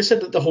 And like I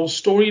said, the whole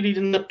story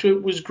leading up to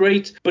it was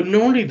great. But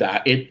not only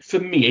that, for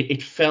me,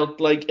 it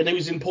felt like, and it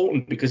was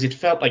important because it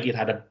felt like it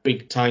had a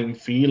big time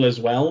feel as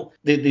well.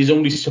 There's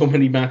only so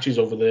many matches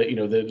over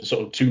the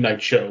sort of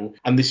 2-night show,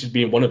 and this has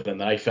been one of them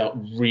that I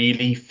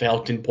really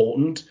felt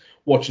important.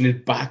 Watching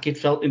it back, it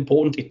felt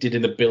important. It did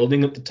in the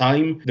building at the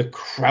time. The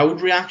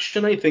crowd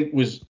reaction, I think,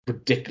 was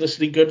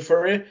ridiculously good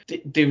for it.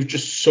 There was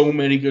just so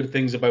many good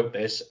things about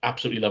this.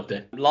 Absolutely loved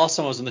it. Last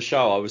time I was on the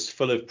show, I was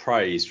full of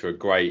praise for a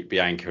great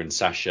Bianca and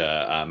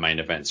Sasha main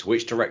event. So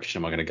which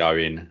direction am I going to go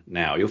in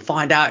now? You'll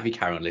find out if you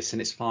carry on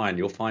listening. It's fine.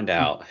 You'll find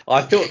out.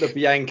 I thought the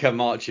Bianca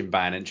marching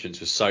band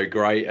entrance was so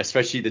great,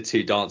 especially the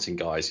two dancing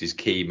guys whose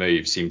key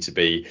moves seemed to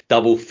be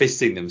double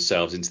fisting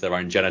themselves into their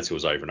own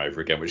genitals over and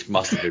over again, which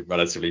must have been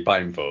relatively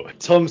painful.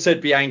 Tom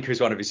said Bianca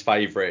is one of his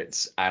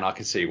favourites, and I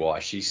can see why.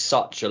 She's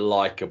such a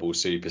likeable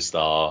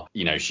superstar.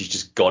 She's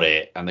just got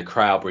it, and the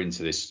crowd were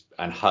into this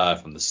and her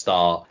from the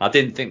start. I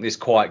didn't think this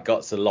quite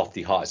got to the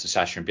lofty heights of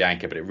Sasha and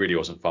Bianca, but it really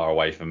wasn't far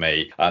away from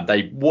me.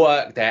 They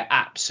worked their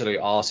absolute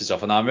asses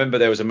off, and I remember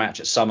there was a match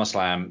at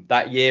SummerSlam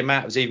that year,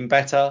 Matt, was even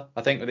better,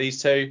 I think, with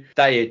these two.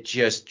 They had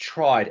just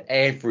tried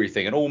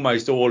everything, and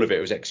almost all of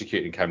it was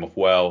executed and came off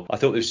well. I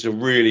thought this was a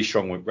really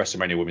strong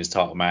WrestleMania women's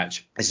title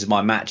match. This is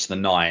my match of the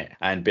night,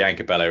 and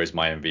Bianca Belair is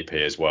my MVP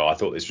as well. I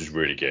thought this was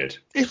really good.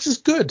 It was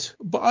good,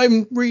 but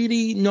I'm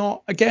really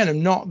not, again,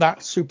 I'm not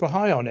that super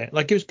high on it.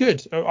 Like, it was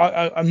good.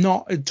 I'm not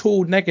at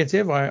all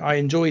negative. I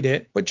enjoyed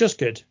it, but just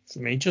good for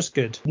me, just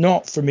good.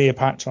 Not for me a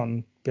patch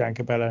on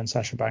Bianca Belair and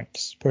Sasha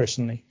Banks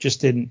personally.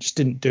 Just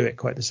didn't do it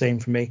quite the same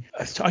for me.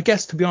 I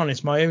guess, to be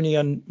honest, my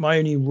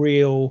only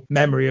real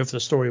memory of the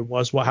story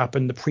was what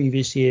happened the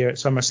previous year at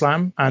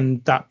SummerSlam,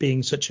 and that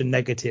being such a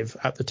negative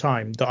at the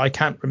time that I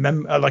can't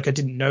remember. Like, I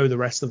didn't know the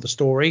rest of the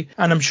story.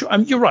 And I'm sure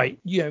you're right.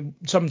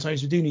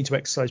 Sometimes we do need to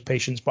exercise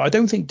patience, but I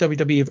don't think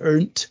WWE have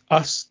earned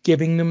us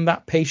giving them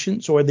that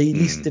patience, or they at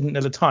least didn't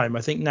at the time.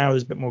 I think now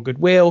there's a bit more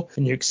goodwill,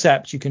 and you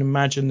can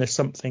imagine there's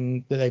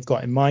something that they've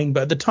got in mind.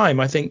 But at the time,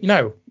 I think,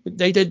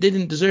 they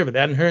didn't deserve it. They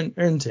hadn't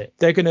earned it.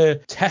 They're going to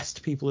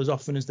test people as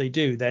often as they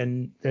do,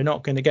 then they're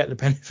not going to get the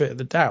benefit of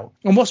the doubt.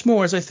 And what's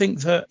more is I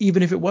think that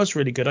even if it was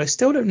really good, I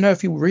still don't know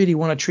if you really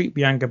want to treat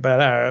Bianca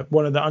Belair,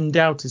 one of the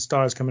undoubted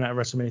stars coming out of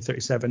WrestleMania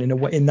 37,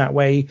 in that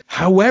way.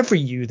 However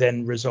you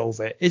then resolve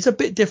it, it's a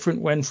bit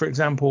different when, for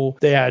example,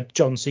 they had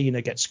John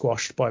Cena get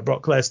squashed by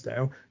Brock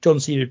Lesnar. John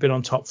Cena had been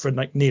on top for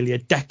like nearly a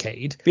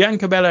decade.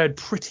 Bianca Belair had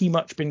pretty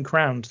much been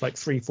crowned like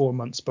 3-4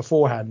 months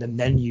beforehand, and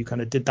then you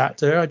kind of did that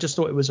to her. I just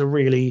thought it was a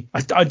really,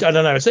 I don't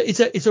know,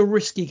 it's a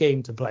risky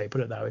game to play,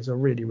 put it that way. It's a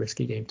really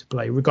risky game to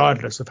play,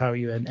 regardless of how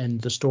you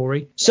end the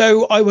story.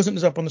 So I wasn't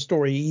as up on the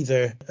story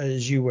either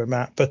as you were,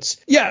 Matt, but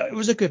yeah, it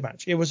was a good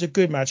match. It was a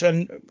good match,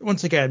 and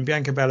once again,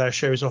 Bianca Belair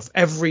shows off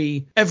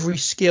every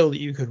skill that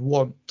you could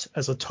want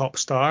as a top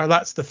star.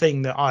 That's the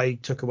thing that I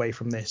took away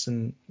from this,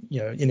 and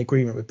in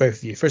agreement with both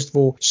of you. First of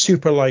all,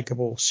 super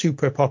likable,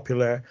 super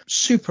popular,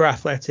 super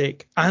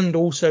athletic, and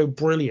also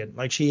brilliant.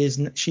 Like she's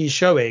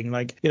showing,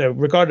 like,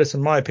 regardless of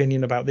my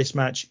opinion about this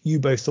match, you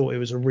both thought it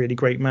was a really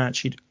great match.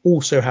 She'd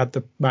also had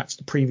the match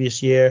the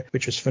previous year,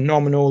 which was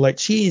phenomenal. Like,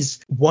 she's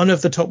one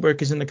of the top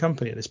workers in the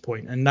company at this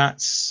point, and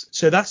that's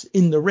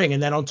in the ring.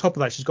 And then on top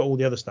of that, she's got all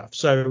the other stuff.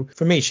 So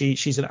for me,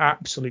 she's an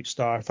absolute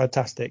star,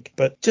 fantastic.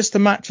 But just the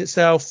match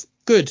itself,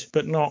 good,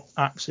 but not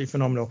absolutely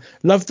phenomenal.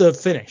 Love the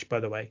finish, by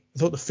the way. I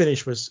thought the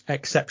finish was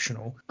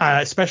exceptional,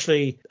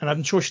 especially, and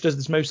I'm sure she does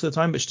this most of the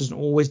time, but she doesn't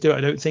always do it,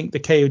 I don't think. The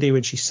KOD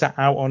when she sat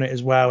out on it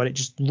as well, and it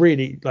just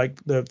really,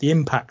 like, the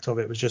impact of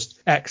it was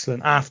just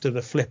excellent after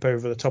the flip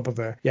over the top of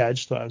her. Yeah, I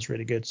just thought it was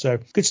really good. So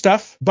good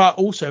stuff. But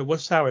also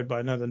was soured by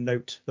another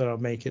note that I'll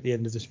make at the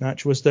end of this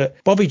match, was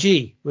that Bobby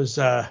G was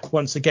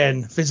once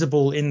again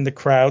visible in the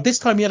crowd. This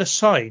time he had a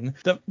sign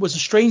that was a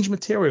strange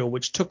material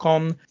which took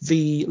on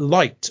the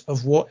light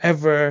of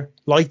whatever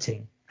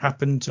lighting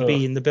happened to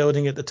be in the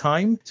building at the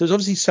time. So it was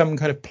obviously some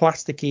kind of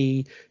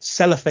plasticky,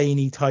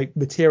 cellophane-y type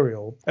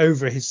material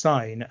over his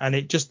sign, and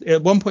it just,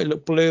 at one point it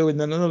looked blue, and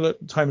then another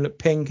time it looked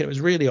pink, and it was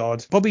really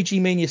odd. Bobby G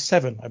Mania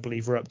 7, I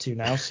believe we're up to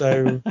now,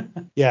 so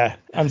yeah,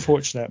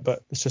 unfortunate,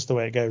 but it's just the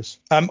way it goes.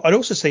 I'd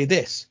also say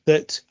this,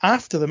 that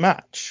after the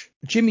match,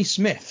 Jimmy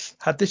Smith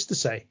had this to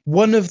say: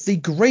 one of the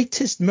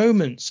greatest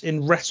moments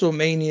in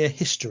WrestleMania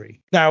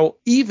history. Now,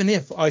 even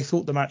if I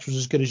thought the match was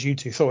as good as you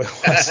two thought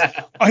it was,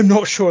 I'm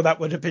not sure that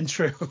would have been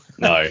true.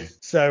 No.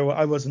 So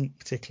I wasn't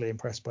particularly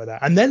impressed by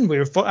that. And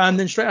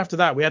then straight after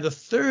that, we had a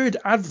third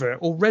advert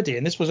already,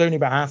 and this was only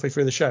about halfway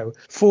through the show,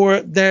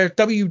 for their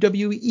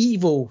WWE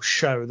Evil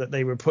show that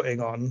they were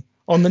putting on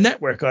the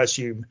network, I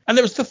assume. And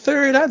it was the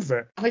third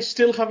advert. I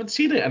still haven't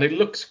seen it, and it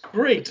looks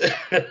great.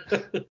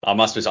 I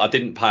must admit, I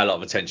didn't pay a lot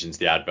of attention to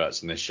the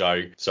adverts in this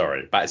show.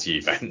 Sorry, back to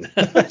you, Ben.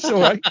 That's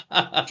all right.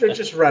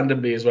 Just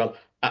randomly as well.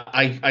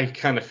 I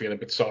kind of feel a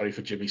bit sorry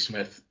for Jimmy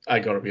Smith. I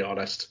got to be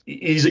honest.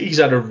 He's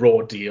had a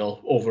raw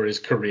deal over his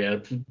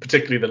career,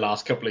 particularly the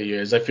last couple of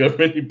years. I feel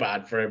really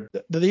bad for him.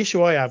 The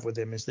issue I have with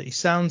him is that he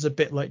sounds a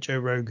bit like Joe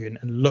Rogan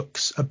and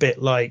looks a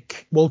bit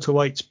like Walter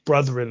White's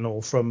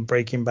brother-in-law from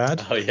Breaking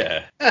Bad. Oh,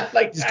 yeah.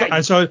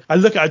 And so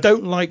I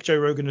don't like Joe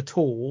Rogan at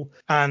all.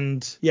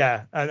 And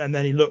yeah, and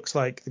then he looks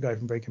like the guy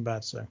from Breaking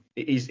Bad. So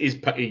his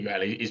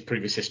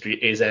previous history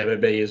is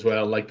MMA as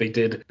well. Like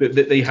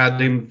they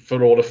had him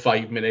for all of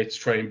 5 minutes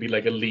trying to be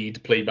like a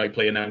lead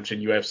play-by-play announcer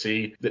in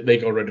UFC. They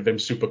got rid of him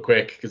super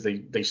quick because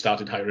they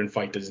started hiring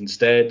fighters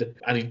instead.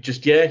 And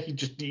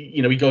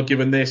he got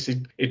given this.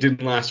 It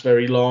didn't last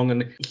very long,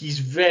 and he's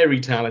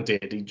very talented.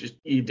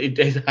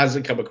 It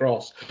hasn't come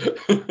across.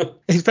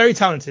 He's very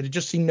talented. I've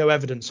just seen no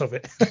evidence of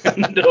it.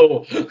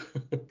 No.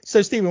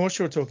 So Stephen, what's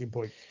your talking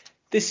point?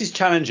 This is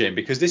challenging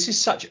because this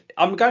is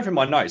I'm going through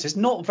my notes. There's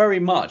not very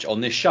much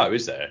on this show,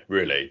 is there?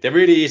 Really? There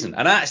really isn't.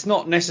 And that's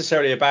not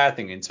necessarily a bad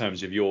thing in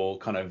terms of your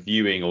kind of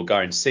viewing or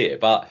going to see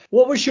it. But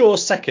what was your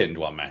second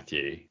one,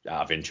 Matthew,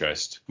 out of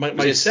interest?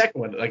 My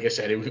second one, like I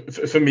said,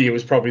 for me, it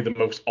was probably the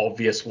most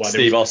obvious one.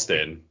 Steve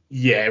Austin.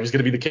 Yeah, it was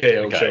going to be the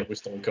KO show with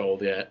Stone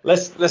Cold, yeah.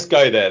 Let's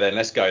go there then.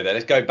 Let's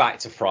go back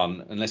to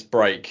front and let's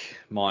break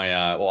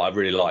my what I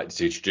really like to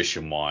do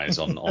tradition-wise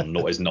on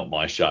what is not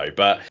my show.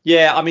 But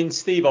yeah, I mean,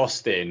 Steve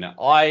Austin,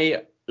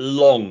 I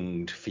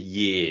longed for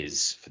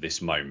years for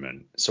this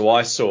moment. So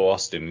I saw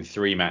Austin in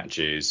 3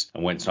 matches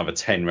and went to another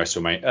 10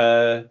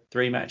 WrestleMania.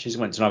 3 matches,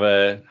 went to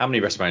another, how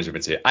many WrestleManias have we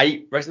been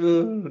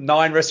to?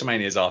 9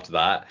 WrestleManias after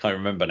that. I can't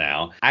remember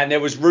now. And there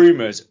was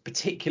rumours,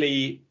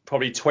 particularly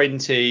probably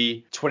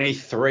 20,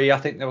 23, I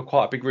think there were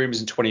quite big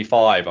rumours, in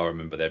 25 I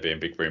remember there being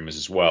big rumours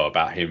as well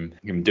about him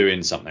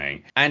doing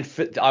something. And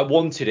I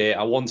wanted it.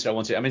 I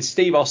mean,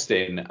 Steve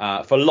Austin,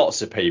 for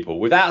lots of people,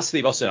 without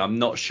Steve Austin, I'm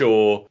not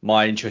sure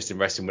my interest in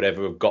wrestling would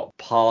ever have got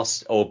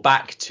past or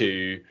back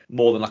to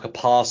more than like a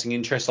passing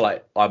interest.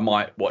 Like I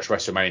might watch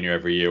WrestleMania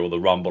every year or the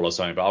Rumble or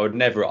something, but I don't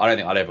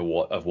think I'd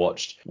ever have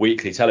watched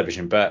weekly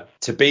television. But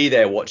to be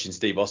there watching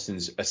Steve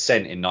Austin's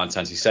ascent in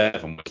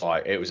 1997 was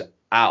like, it was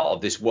out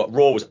of this. What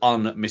Raw was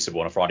unmissable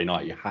on a Friday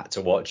night. You had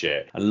to watch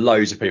it, and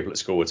loads of people at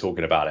school were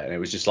talking about it, and it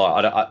was just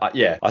like,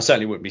 I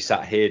certainly wouldn't be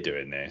sat here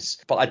doing this.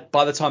 But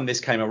by the time this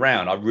came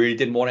around, I really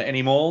didn't want it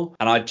anymore,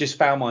 and I just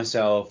found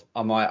myself.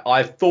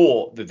 I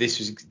thought that this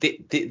was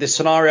the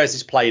scenario as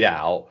this played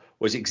out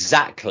was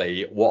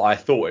exactly what I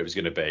thought it was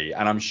going to be.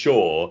 And I'm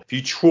sure if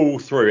you trawl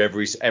through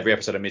every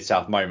episode of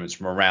Mid-South Moments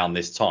from around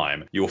this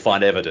time, you'll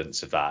find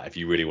evidence of that if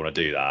you really want to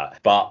do that.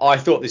 But I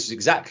thought this would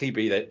exactly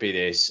be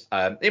this.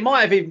 It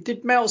might have even,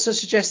 did Meltzer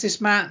suggest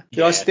this, Matt?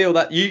 Did I steal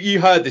that?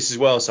 You heard this as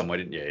well somewhere,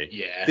 didn't you?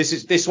 Yeah. This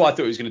is what I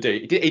thought he was going to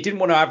do. He didn't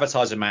want to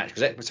advertise a match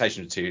because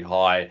expectations were too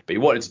high, but he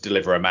wanted to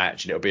deliver a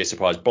match and it would be a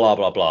surprise, blah,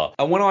 blah, blah.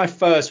 And when I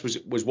first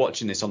was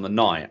watching this on the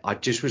night, I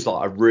just was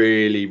like, I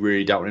really,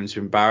 really don't want him to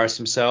embarrass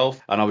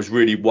himself. And I was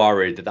really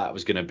worried that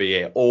was going to be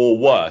it, or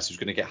worse, he was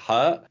going to get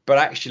hurt. But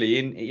actually,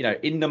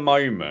 in the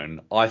moment,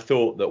 I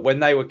thought that when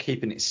they were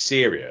keeping it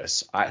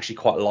serious, I actually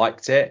quite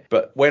liked it.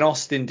 But when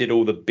Austin did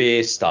all the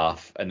beer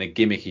stuff and the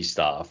gimmicky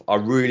stuff, I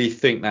really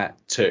think that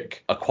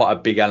took quite a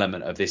big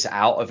element of this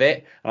out of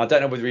it. And I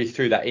don't know whether he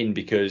threw that in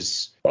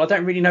because, well, I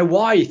don't really know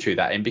why he threw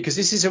that in, because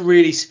this is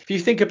if you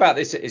think about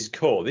this at its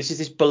core, this is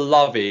this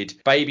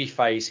beloved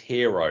babyface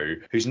hero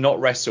who's not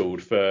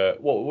wrestled for,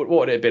 what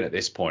would it have been at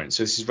this point?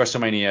 So this is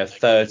WrestleMania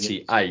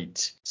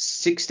 38,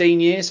 16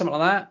 years, something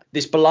like that.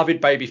 This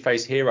beloved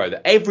babyface hero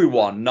that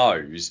everyone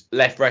knows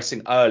left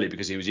wrestling early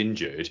because he was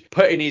injured,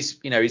 putting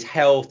his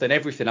health and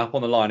everything up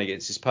on the line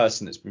against this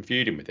person that's been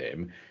feuding with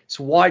him.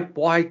 So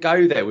why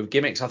go there with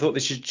gimmicks? I thought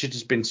this should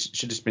just been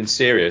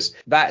serious.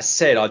 That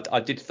said, I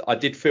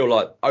did feel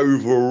like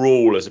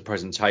overall as a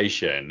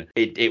presentation,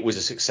 it was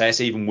a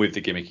success, even with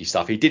the gimmicky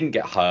stuff. He didn't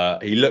get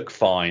hurt. He looked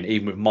fine,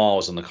 even with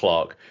miles on the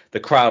clock. The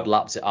crowd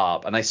lapped it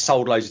up, and they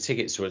sold loads of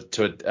tickets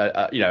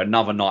to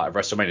another night of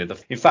WrestleMania.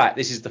 In fact,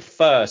 this is the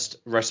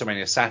first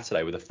WrestleMania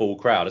Saturday with a full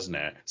crowd, isn't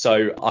it?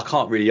 So I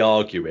can't really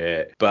argue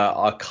it, but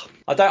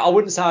I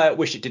wouldn't say I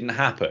wish it didn't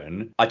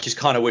happen. I just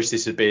kind of wish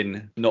this had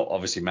been, not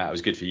obviously, Matt, it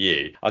was good for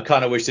you. I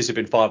kind of wish this had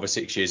been 5 or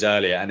 6 years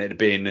earlier and it had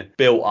been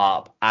built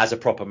up as a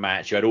proper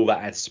match. You had all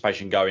that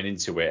anticipation going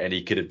into it, and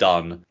he could have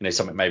done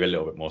something maybe a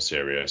little bit more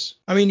serious.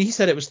 I mean, he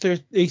said it was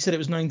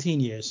 19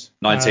 years.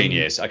 19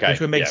 years, okay.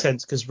 Which would make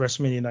sense because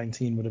WrestleMania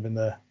 19 would have been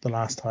the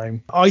last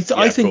time. I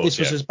think this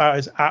was about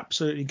as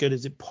absolutely good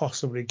as it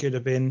possibly could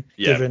have been,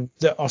 given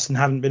that Austin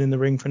hadn't been in the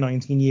ring for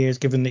 19 years,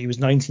 given that he was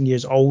 19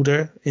 years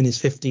older, in his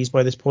 50s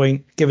by this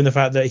point, given the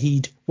fact that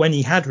when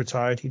he had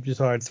retired, he'd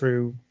retired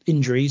through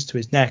injuries to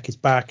his neck, his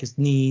back, his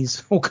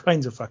knees, all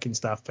kinds of fucking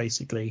stuff,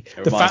 basically.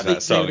 It the fact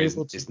that song,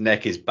 his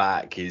neck, his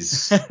back,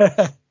 his...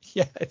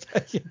 Yeah.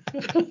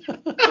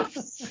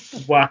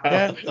 Wow.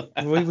 Yeah.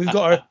 We've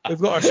got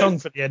our song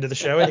for the end of the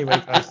show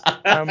anyway, guys.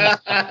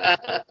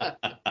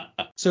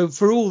 So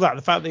for all that,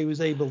 the fact that he was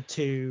able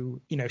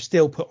to,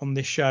 still put on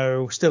this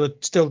show, still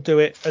do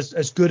it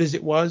as good as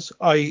it was,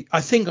 I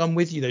think I'm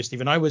with you though,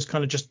 Stephen. I was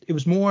kind of it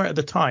was more at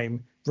the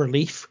time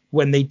relief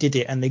when they did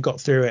it and they got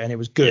through it and it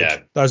was good. Yeah.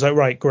 I was like,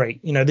 right,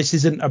 great. This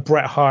isn't a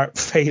Bret Hart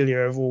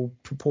failure of all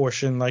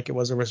proportion like it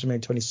was at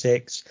WrestleMania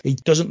 26. He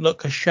doesn't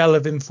look a shell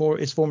of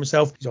his former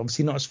self. He's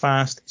obviously not as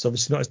fast. He's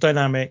obviously not as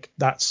dynamic.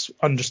 That's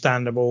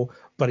understandable.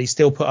 But he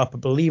still put up a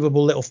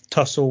believable little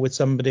tussle with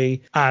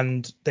somebody,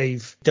 and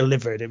they've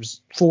delivered. It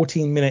was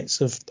 14 minutes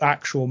of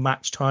actual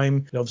match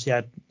time. It obviously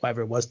had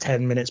whatever it was,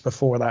 10 minutes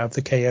before that of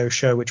the KO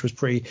show, which was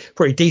pretty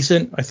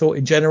decent, I thought,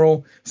 in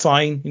general.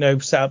 Fine,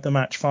 set up the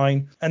match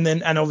fine. And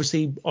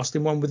obviously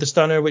Austin won with the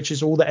stunner, which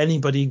is all that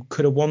anybody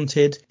could have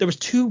wanted. There was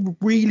two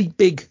really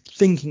big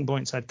thinking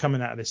points I had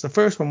coming out of this. The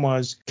first one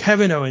was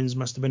Kevin Owens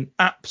must have been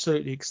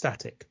absolutely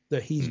ecstatic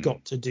that he's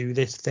got to do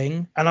this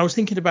thing. And I was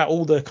thinking about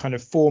all the kind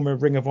of former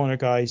Ring of Honor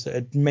guys that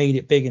had made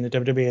it big in the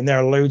WWE, and there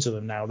are loads of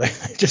them now. They're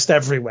just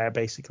everywhere,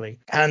 basically.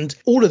 And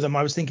all of them,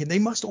 I was thinking, they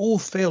must all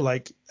feel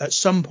like at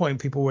some point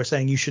people were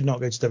saying you should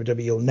not go to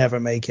WWE, you'll never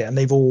make it. And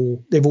they've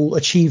all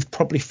achieved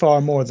probably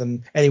far more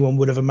than anyone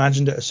would have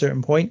imagined at a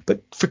certain point.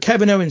 But for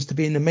Kevin Owens to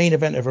be in the main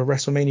event of a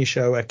WrestleMania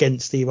show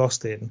against Steve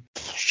Austin,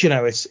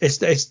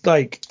 it's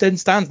like then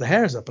stands the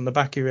hairs up on the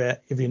back of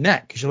your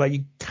neck, because you're like,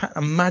 you can't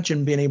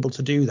imagine being able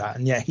to do that,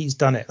 and yet he's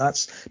done it.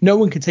 No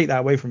one can take that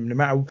away from him, no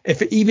matter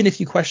even if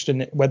you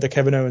question whether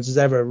Kevin Owens is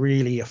ever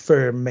really a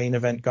firm main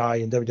event guy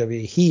in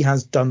WWE. He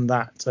has done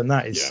that, and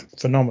that is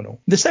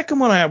phenomenal. The second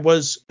one I had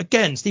was,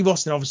 again, Steve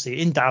Austin,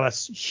 obviously in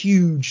Dallas,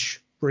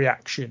 huge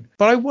reaction,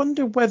 but I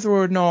wonder whether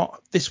or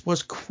not this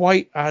was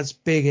quite as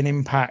big an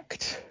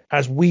impact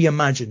as we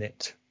imagine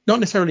it. Not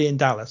necessarily in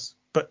Dallas,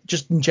 but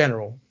just in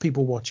general,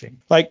 people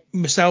watching. Like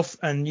myself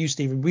and you,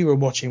 Stephen, we were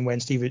watching when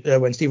Steve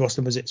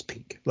Austin was at its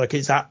peak, like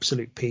its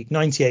absolute peak.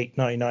 98,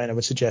 99, I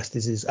would suggest,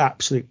 is his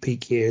absolute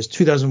peak years.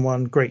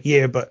 2001, great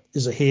year, but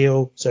is a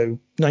heel. So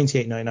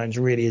 98, 99 is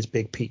really his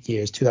big peak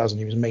years. 2000,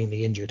 he was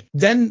mainly injured.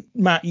 Then,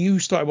 Matt, you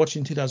started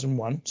watching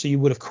 2001, so you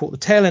would have caught the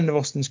tail end of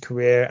Austin's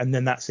career, and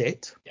then that's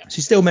it. Yeah. So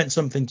he still meant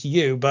something to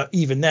you, but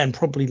even then,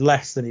 probably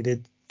less than he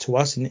did to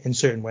us in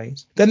certain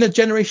ways. Then the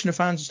generation of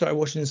fans who started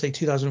watching in, say,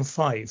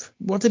 2005,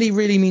 what did he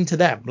really mean to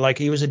them? Like,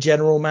 he was a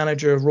general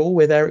manager of Raw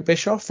with Eric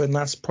Bischoff, and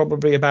that's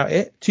probably about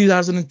it.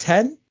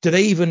 2010,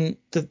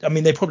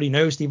 they probably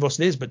know who Steve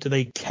Austin is, but do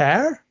they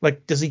care?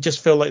 Like, does he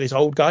just feel like this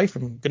old guy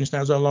from goodness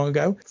knows how long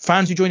ago?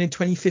 Fans who joined in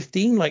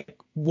 2015, like,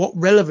 what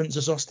relevance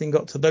has Austin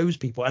got to those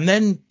people? And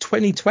then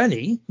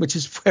 2020, which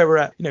is where we're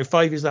at,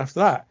 5 years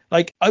after that.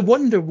 Like, I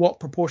wonder what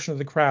proportion of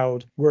the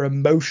crowd were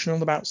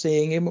emotional about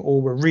seeing him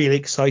or were really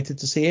excited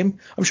to see him.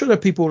 I'm sure there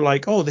are people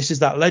like, oh, this is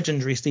that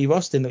legendary Steve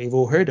Austin that we've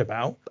all heard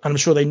about. And I'm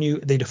sure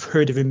they'd have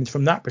heard of him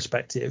from that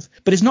perspective.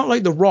 But it's not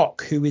like The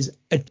Rock, who is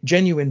a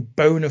genuine,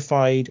 bona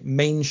fide,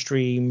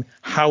 mainstream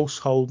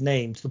household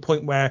name, to the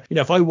point where,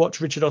 if I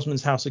watch Richard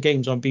Osman's House of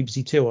Games on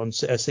BBC Two on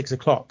 6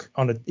 o'clock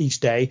each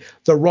day,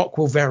 The Rock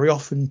will very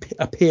often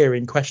appear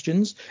in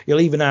questions. You'll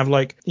even have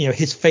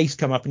his face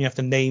come up and you have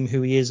to name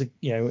who he is,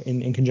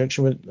 in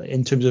conjunction with,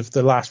 in terms of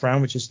the last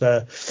round, which is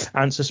the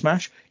answer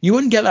smash. You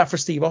wouldn't get that for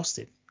Steve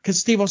Austin, because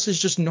Steve Austin is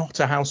just not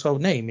a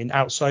household name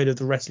outside of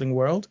the wrestling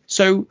world.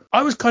 So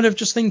I was kind of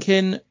just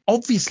thinking,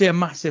 obviously a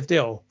massive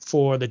deal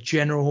for the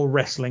general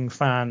wrestling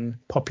fan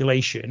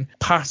population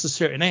past a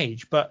certain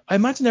age. But I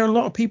imagine there are a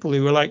lot of people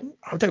who are like,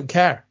 I don't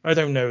care. I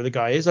don't know who the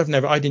guy is. I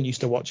didn't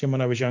used to watch him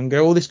when I was younger,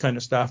 all this kind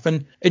of stuff.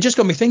 And it just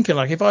got me thinking,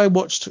 like, if I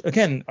watched,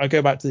 again, I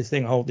go back to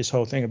this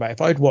whole thing about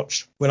if I'd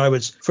watched when I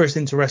was first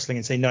into wrestling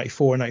in, say,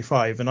 94 or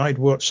 95, and I'd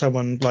watch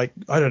someone like,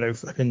 I don't know,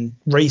 fucking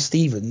Ray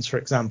Stevens, for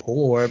example,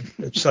 or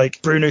it's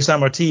like Bruno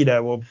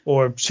Sammartino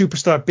or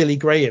superstar Billy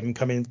Graham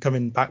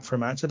coming back for a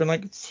match, I've been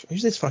like,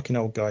 who's this fucking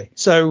old guy?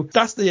 So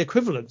that's the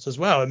equivalence as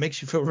well. It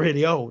makes you feel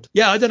really old.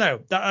 Yeah, I don't know.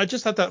 I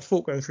just had that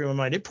thought going through my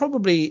mind. It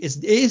probably is.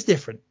 It is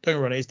different. Don't get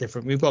me wrong, it is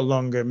different. We've got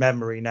longer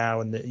memory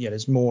now, and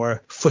there's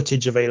more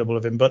footage available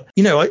of him. But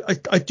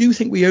I do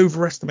think we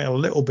overestimate a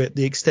little bit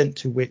the extent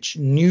to which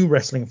new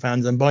wrestling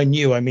fans, and by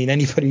new I mean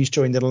anybody who's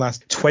joined in the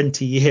last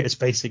 20 years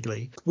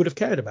basically, would have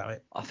cared about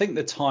it. I think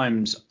the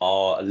times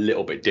are a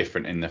little bit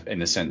different in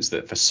the sense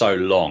that for so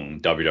long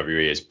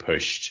WWE has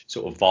pushed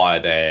sort of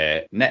via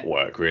their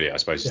network, really, I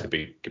suppose, is the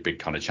big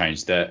kind of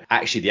change, that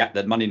actually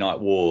the Monday Night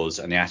Wars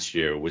and the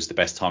Attitude Era was the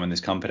best time in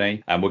this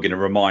company. And we're going to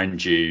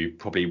remind you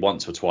probably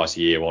once or twice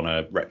a year on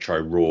a retro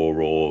Raw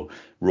or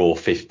Raw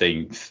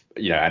 15th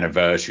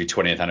anniversary,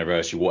 20th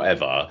anniversary,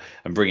 whatever,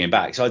 and bring him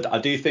back. So I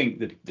do think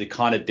that the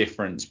kind of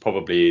difference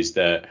probably is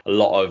that a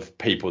lot of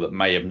people that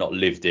may have not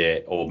lived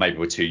it or maybe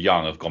were too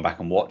young have gone back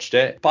and watched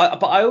it.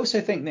 But I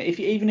also think that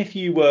even if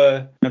you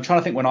were, I'm trying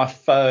to think when my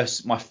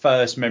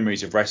first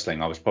memories of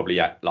wrestling, I was probably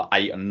at like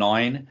 8 and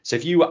 9. So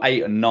if you were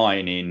 8 and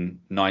 9 in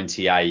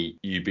 98,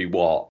 you'd be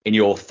what, in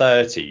your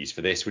 30s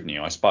for this, wouldn't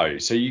you? I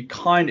suppose. So you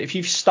if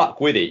you've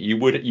stuck with it, you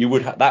would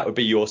that would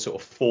be your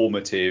sort of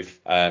formative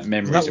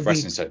memories of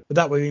wrestling. So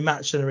that would be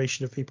match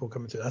generation of people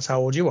coming through. That's how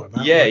old you are,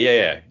 man.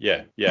 Yeah,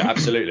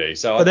 absolutely.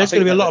 So but there's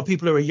going to be a lot of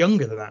people who are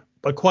younger than that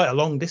by quite a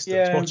long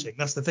distance watching.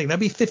 That's the thing. There'll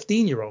be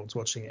 15-year-olds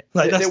watching it.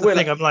 Like, that's the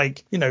thing. I'm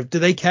like, do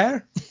they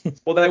care?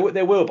 Well,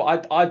 they will,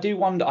 but I do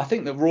wonder. I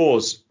think that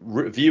Raw's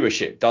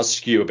viewership does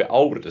skew a bit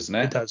older, doesn't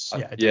it? It does.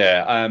 Yeah.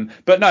 Yeah.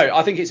 But no,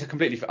 I think it's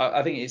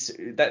I think it's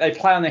they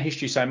play on their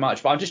history so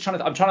much. But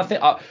I'm trying to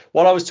think.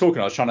 While I was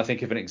talking, I was trying to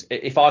think of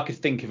if I could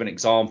think of an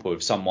example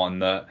of someone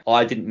that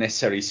I didn't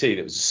necessarily see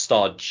that was a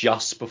star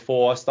just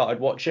before I started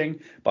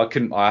watching, but I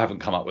couldn't. I haven't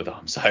come up with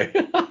them. So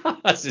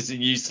that's just a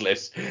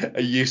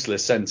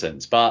useless sentence.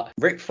 But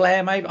Ric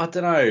Flair, maybe, I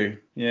don't know.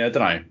 Yeah, I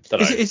don't know.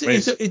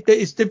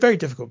 It's very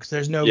difficult because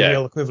there's no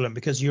real equivalent,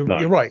 because you're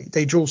right.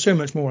 They draw so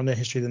much more on their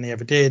history than they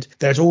ever did.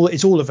 It's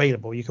all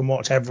available. You can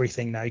watch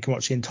everything now. You can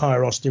watch the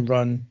entire Austin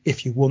run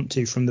if you want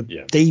to, from the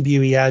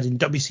debut he had in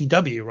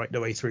WCW right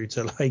the way through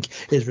to like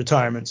his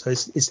retirement. So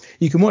it's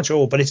you can watch it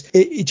all. But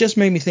it just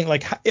made me think,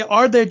 like,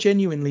 are there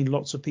genuinely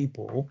lots of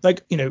people,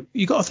 like,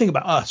 you got to think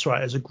about us,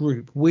 right? As a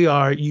group, we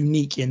are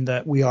unique in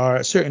that we are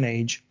at a certain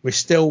age. We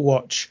still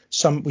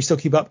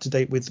keep up to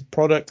date with the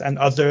product and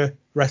other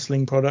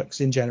wrestling products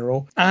in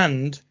general,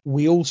 and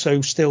we also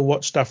still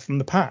watch stuff from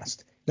the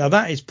past. Now,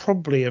 that is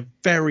probably a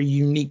very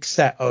unique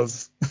set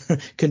of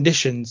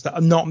conditions that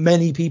are not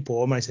many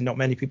people, I might say not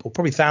many people,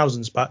 probably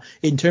thousands, but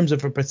in terms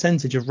of a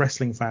percentage of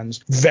wrestling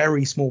fans,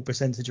 very small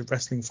percentage of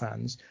wrestling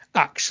fans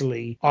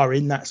actually are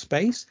in that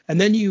space.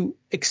 And then you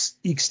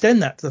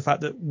extend that to the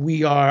fact that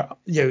we are,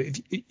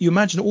 if you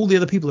imagine all the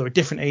other people who are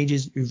different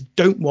ages who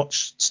don't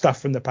watch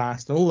stuff from the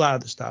past and all that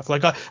other stuff.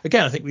 Like, I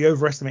think we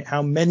overestimate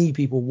how many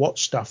people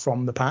watch stuff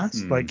from the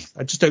past. Like,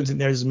 I just don't think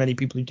there's as many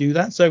people who do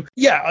that. So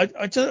yeah,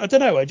 I don't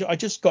know. I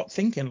just got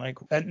thinking, like,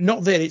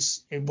 not that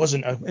it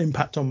wasn't an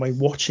impact on my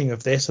watching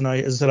of this, and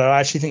I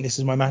actually think this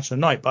is my match of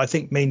the night, but I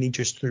think mainly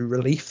just through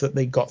relief that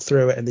they got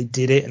through it and they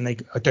did it, and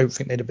I don't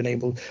think they'd have been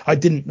able. I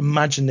didn't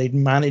imagine they'd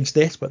manage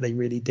this, but they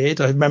really did.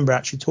 I remember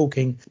actually talking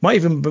talking, might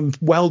even been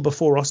well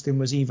before Austin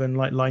was even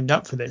like lined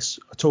up for this,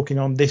 talking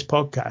on this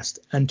podcast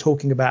and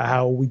talking about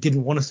how we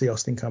didn't want to see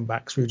Austin come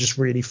back because we were just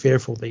really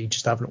fearful that he'd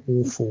just have an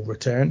awful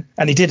return,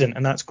 and he didn't,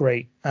 and that's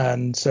great.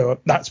 And so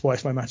that's why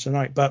it's my match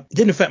tonight. But it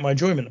didn't affect my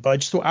enjoyment. But I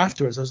just thought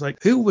afterwards, I was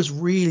like, who was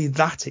really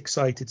that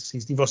excited to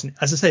see Steve Austin?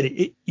 As I said,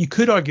 you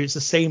could argue it's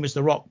the same as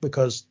The Rock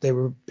because they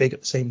were big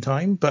at the same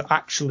time, but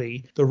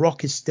actually The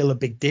Rock is still a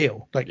big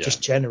deal,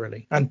 just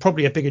generally, and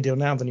probably a bigger deal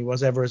now than he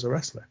was ever as a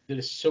wrestler.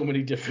 There's so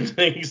many different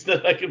things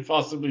that I can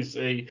possibly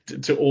say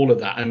to all of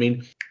that. I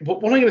mean, what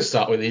I'm going to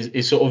start with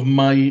is sort of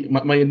my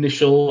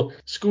initial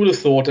school of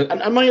thought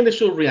and my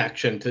initial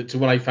reaction to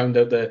when I found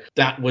out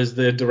that was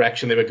the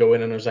direction they were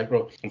going, and I was like,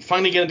 bro, I'm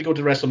finally getting to go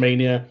to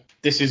WrestleMania.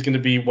 This is going to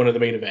be one of the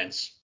main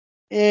events.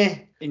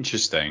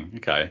 Interesting.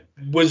 Okay.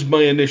 Was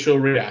my initial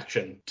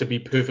reaction, to be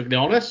perfectly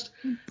honest.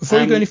 Before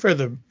you go any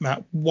further,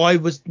 Matt, why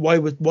was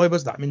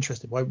that? I'm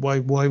interested. Why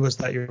was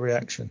that your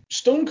reaction?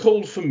 Stone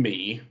Cold for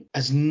me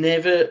I've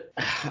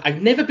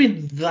never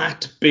been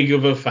that big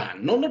of a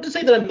fan. Not to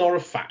say that I'm not a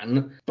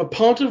fan, but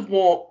part of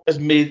what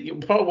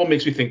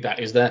makes me think that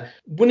is that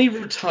when he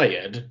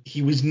retired,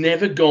 he was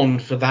never gone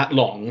for that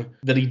long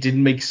that he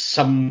didn't make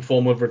some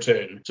form of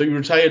return. So he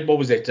retired, what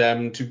was it?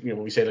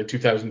 We say like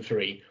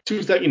 2003.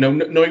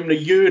 Not even a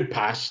year had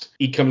passed,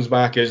 he comes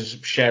back as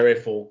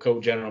sheriff or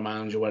co-general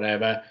manager,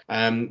 whatever.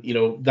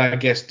 That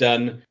gets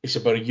done. It's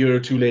about a year or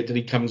two later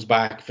he comes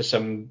back for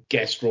some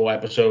guest Raw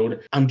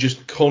episode, and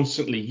just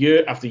constantly,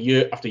 year after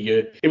year after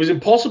year, it was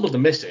impossible to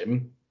miss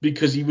him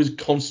because he was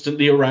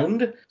constantly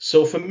around.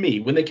 So for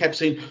me, when they kept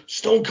saying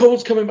Stone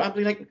Cold's coming back, I'd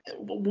be like,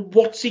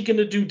 what's he going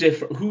to do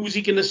different? Who's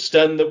he going to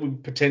stun that we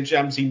potentially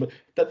haven't seen?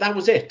 But that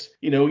was it.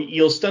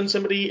 He'll stun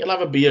somebody, he'll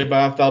have a beer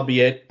bath, that'll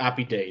be it.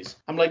 Happy days.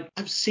 I'm like,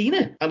 I've seen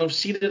it, and I've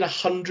seen it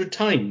 100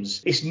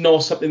 times. It's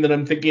not something that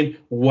I'm thinking,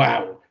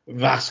 wow,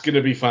 that's going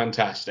to be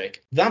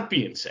fantastic. That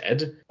being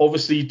said,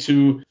 obviously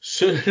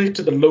certainly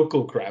to the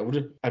local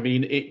crowd, I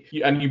mean,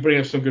 and you bring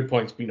up some good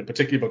points,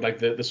 particularly about like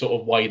the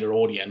sort of wider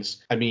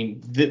audience. I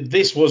mean,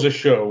 this was a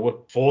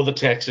show for the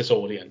Texas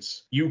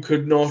audience. You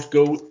could not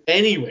go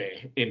anywhere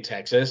in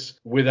Texas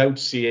without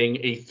seeing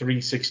a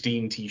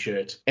 316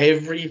 t-shirt.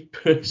 Every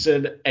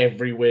person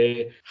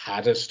everywhere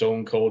had a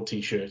Stone Cold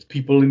t-shirt.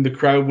 People in the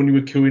crowd when you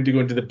were queuing to go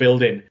into the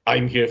building,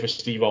 I'm here for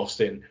Steve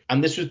Austin.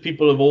 And this was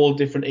people of all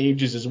different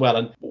ages as well.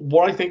 And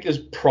what I think has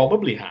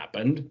probably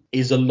happened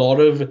is a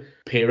lot of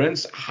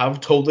parents have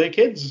told their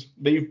kids,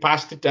 they've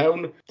passed it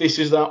down, this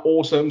is that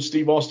awesome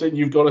Steve Austin,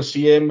 you've got to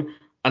see him.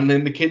 And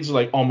then the kids are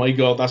like, oh my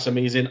God, that's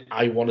amazing,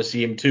 I want to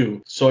see him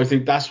too. So I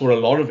think that's what a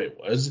lot of it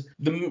was.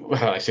 The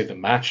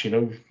match,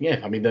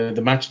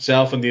 the match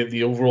itself and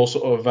the overall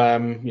sort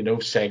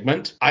of,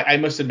 segment. I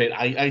must admit,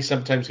 I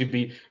sometimes can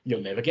be, you'll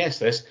never guess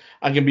this,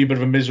 I can be a bit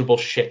of a miserable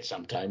shit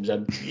sometimes.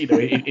 And,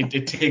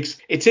 it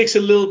takes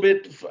a little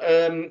bit,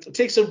 it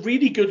takes a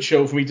really good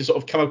show for me to sort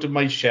of come out of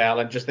my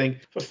shell and just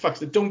think, for fuck's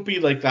sake, don't be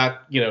like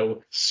that,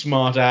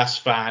 smart ass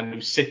fan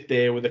who sit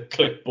there with a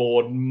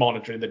clipboard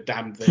monitoring the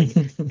damn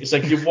thing. It's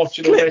like you're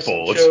watching a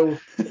wrestling show,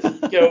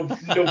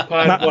 notepad,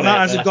 whatever. Matt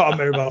hasn't got a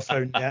mobile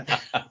phone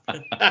yet.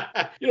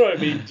 You know what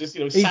I mean? Just,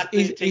 sat there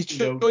he's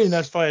taking joining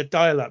notes. us via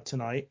dial-up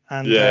tonight,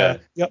 and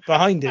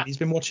behind him, he's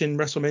been watching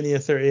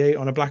WrestleMania 38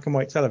 on a black and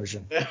white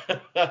television.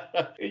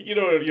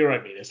 You're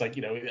right, I mean. It's like,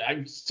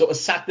 I'm sort of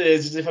sat there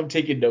as if I'm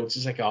taking notes.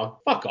 It's like, oh,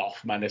 fuck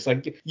off, man. It's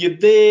like you're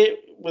there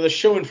with a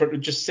show in front of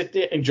you, just sit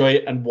there, enjoy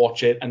it, and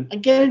watch it, and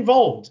get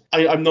involved.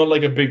 I'm not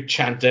like a big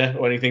chanter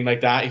or anything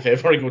like that if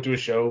ever I go to a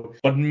show,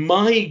 but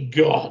my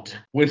God,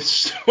 when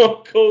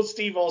Stone Cold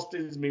Steve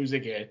Austin's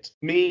music hit,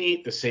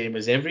 me, the same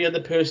as every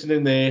other person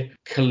in there,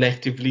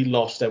 collectively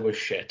lost our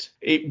shit.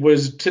 It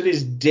was, to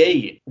this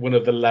day, one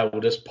of the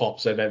loudest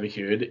pops I've ever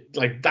heard.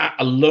 Like, that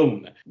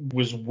alone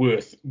was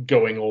worth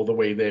going all the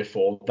way there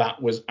for.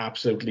 That was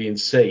absolutely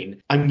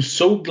insane. I'm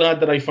so glad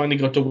that I finally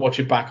got to watch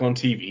it back on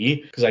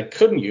TV, because I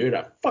couldn't hear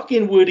a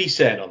fucking word he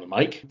said on the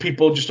mic.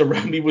 People just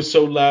around me were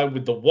so loud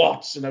with the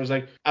whats, and I was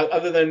like,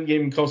 other than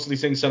him constantly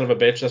saying son of a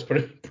bitch, that's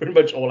pretty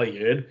much all I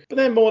heard. But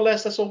then more or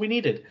less that's all we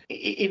needed.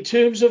 In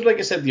terms of, like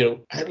I said,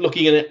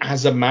 looking at it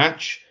as a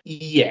match,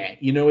 yeah,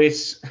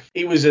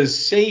 it was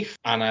as safe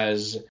and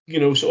as,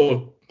 sort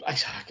of, I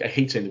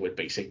hate saying the word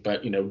basic,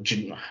 but,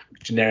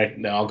 generic.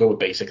 No, I'll go with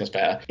basic. That's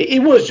better.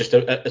 It was just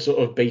a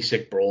sort of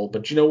basic brawl,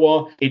 but you know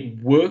what? It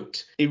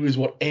worked. It was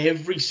what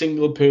every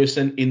single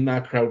person in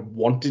that crowd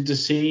wanted to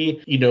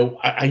see.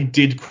 I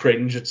did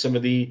cringe at some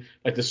of the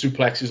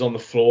suplexes on the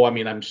floor. I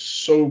mean, I'm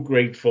so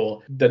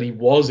grateful that he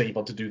was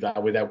able to do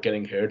that without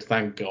getting hurt.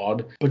 Thank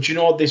God. But you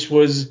know what? This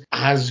was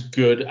as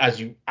good as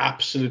you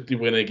absolutely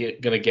were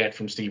gonna get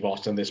from Steve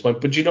Austin this one.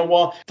 But you know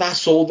what?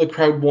 That's all the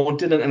crowd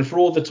wanted. And for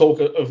all the talk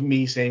of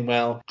me saying, saying,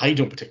 well, I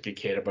don't particularly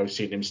care about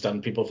seeing him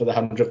stun people for the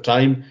 100th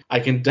time. I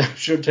can damn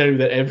sure tell you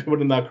that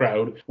everyone in that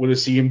crowd would have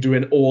seen him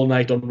doing all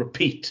night on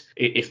repeat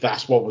if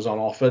that's what was on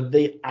offer.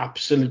 They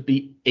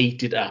absolutely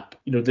ate it up.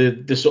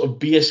 The sort of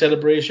beer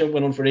celebration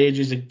went on for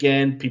ages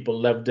again. People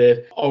loved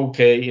it.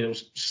 Okay,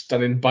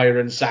 stunning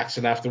Byron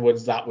Saxon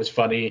afterwards. That was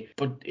funny.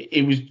 But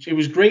it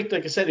was great.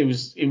 Like I said, it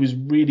was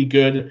really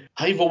good.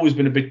 I've always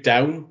been a bit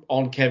down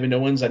on Kevin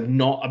Owens. I'm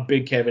not a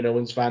big Kevin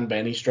Owens fan by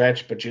any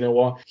stretch, but you know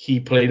what? He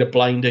played a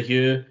blinder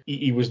here.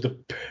 He was the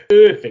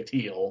perfect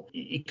heel.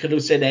 He could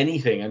have said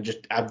anything and just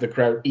had the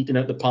crowd eating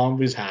out the palm of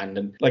his hand.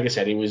 And like I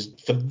said, it was,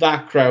 for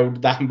that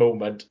crowd, that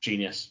moment,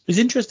 genius. It's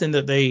interesting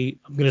that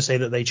I'm going to say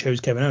that they chose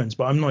Kevin Owens,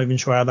 but I'm not even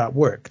sure how that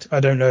worked. I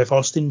don't know if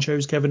Austin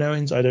chose Kevin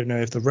Owens. I don't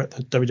know if the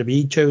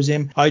WWE chose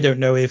him. I don't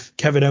know if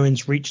Kevin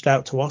Owens reached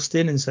out to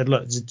Austin and said,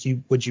 look,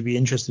 would you be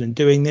interested in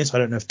doing this? I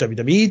don't know if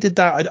WWE did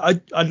that.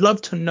 I'd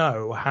love to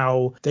know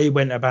how they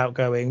went about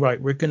going,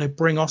 right, we're going to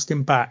bring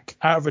Austin back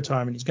out of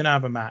retirement. He's going to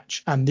have a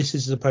match, and this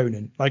is his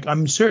opponent. Like,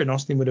 I'm certain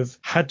Austin would have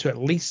had to, at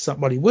least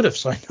somebody would have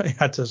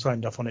had to have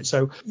signed off on it.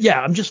 So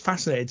yeah, I'm just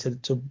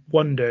fascinated to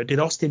wonder, did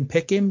Austin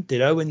pick him?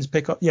 Did Owens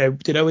pick up?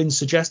 Did Owens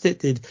suggest it?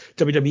 Did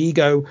WWE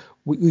go,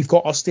 we've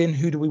got Austin,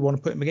 who do we want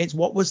to put him against?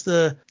 What was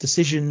the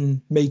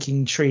decision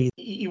making tree?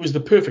 He was the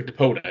perfect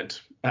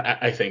opponent,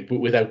 I think, but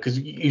because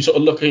you sort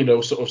of look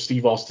at sort of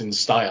Steve Austin's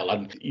style,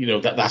 and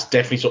that's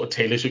definitely sort of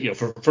tailored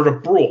for a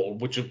brawl,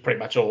 which is pretty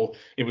much all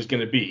it was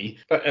going to be.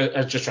 I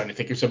was just trying to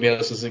think of somebody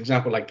else as an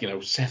example, like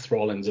Seth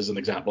Rollins as an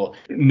example.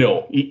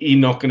 No, he's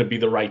not going to be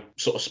the right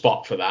sort of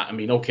spot for that. I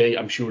mean, okay,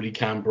 I'm sure he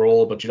can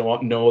brawl, but you know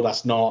what? No,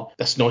 that's not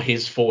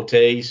his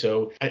forte.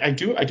 So I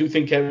do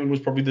think Kevin was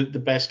probably the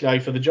best guy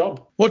for the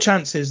job. What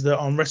chance is that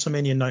on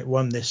WrestleMania Night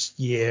 1 this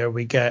year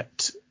we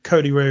get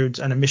Cody Rhodes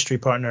and a mystery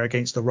partner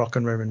against The Rock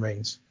and Roman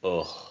Reigns?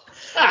 Oh.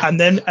 And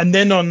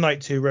then on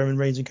night 2, Roman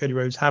Reigns and Cody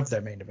Rhodes have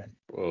their main event.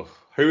 Oh.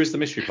 Who is the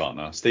mystery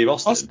partner? Steve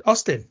Austin?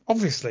 Austin,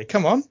 obviously.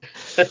 Come on.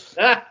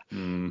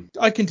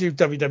 I can do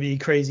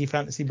WWE crazy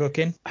fantasy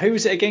booking. Who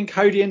was it again?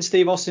 Cody and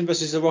Steve Austin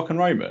versus The Rock and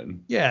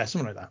Roman? Yeah,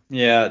 something like that.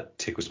 Yeah, it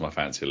tickles my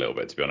fancy a little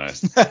bit, to be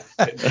honest. You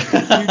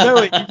know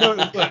it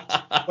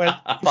would.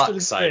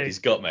 Fuck's sake, he's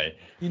got me.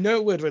 You know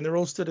it would when they're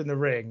all stood in the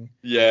ring.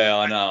 Yeah,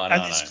 I know.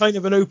 And it's kind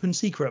of an open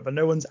secret, but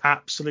no one's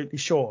absolutely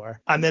sure.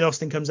 And then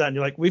Austin comes out and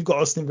you're like, we've got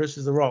Austin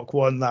versus The Rock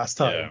one last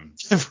time.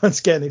 Yeah.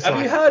 Everyone's getting excited.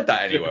 Have you heard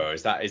that anywhere? Or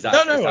is that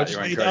your own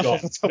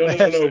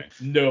creation?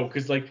 No,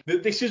 because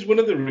this is one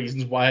of the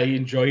reasons why I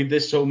enjoyed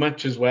this so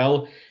much as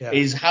well,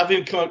 is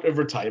having come out of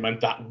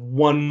retirement that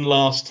one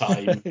last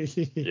time.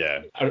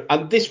 Yeah.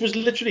 And this was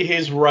literally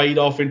his ride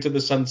off into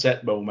the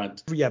sunset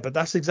moment. Yeah, but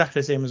that's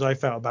exactly the same as I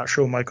felt about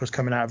Shawn Michaels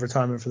coming out of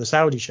retirement for the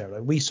Saudi show.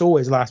 Like, we saw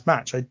his last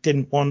match. I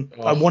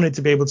wanted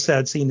to be able to say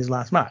I'd seen his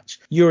last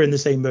match. You're in the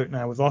same boat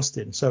now with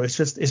Austin. So it's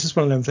just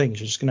one of them things.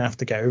 You're just going to have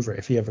to get over it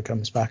if he ever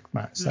comes back,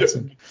 Matt.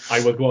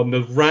 I will go on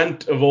the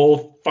rant of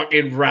all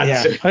fucking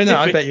rants. Yeah, I know.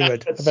 I bet you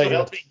would.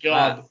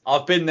 God.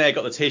 I've been there,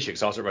 got the t-shirt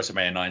because I was at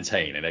WrestleMania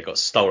 19 and it got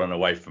stolen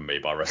away from me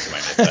by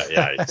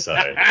WrestleMania 38. So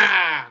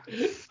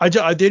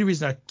the only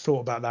reason I thought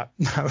about that,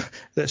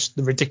 that's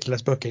the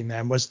ridiculous booking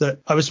then, was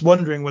that I was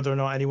wondering whether or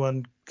not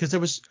anyone, because there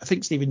was, I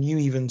think, Stephen, you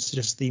even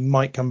suggested he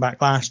might come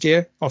back last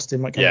year.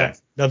 Austin might come back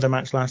another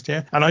match last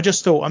year. And I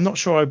just thought, I'm not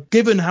sure,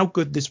 given how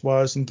good this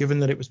was and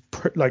given that it was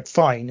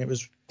fine, it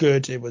was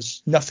good, it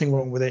was nothing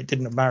wrong with it,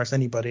 didn't embarrass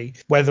anybody,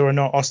 whether or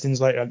not Austin's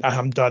like,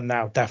 I'm done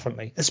now,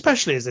 definitely.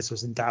 Especially as this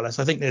was in Dallas.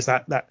 I think there's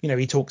that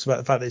he talks about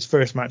the fact that his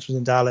first match was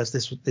in Dallas,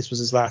 this was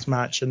his last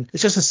match, and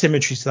it's just a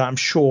symmetry to that. I'm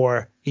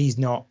sure he's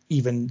not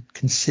even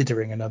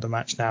considering another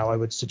match now, I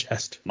would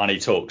suggest. Money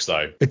talks,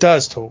 though. It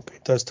does talk.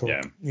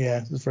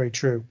 Yeah, it's very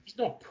true. He's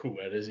not poor,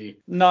 is he?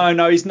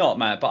 No, he's not,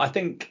 Matt. But I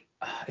think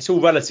it's all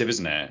relative,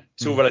 isn't it?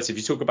 It's all relative.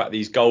 You talk about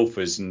these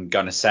golfers and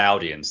going to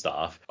Saudi and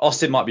stuff.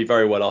 Austin might be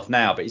very well off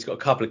now, but he's got a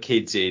couple of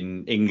kids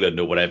in England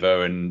or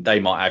whatever, and they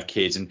might have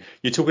kids. And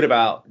you're talking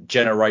about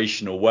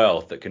generational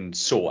wealth that can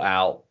sort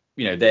out,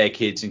 their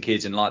kids,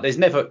 and like, there's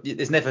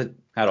never.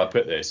 How do I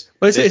put this?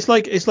 Well, it's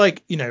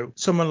like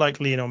someone like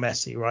Lionel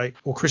Messi, right,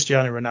 or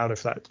Cristiano Ronaldo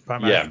for that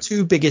matter. Yeah.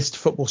 Two biggest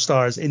football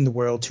stars in the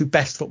world, two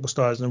best football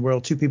stars in the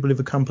world, two people who've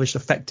accomplished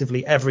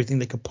effectively everything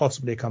they could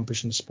possibly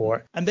accomplish in the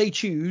sport, and they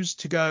choose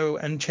to go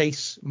and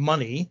chase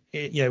money.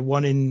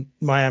 One in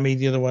Miami,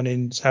 the other one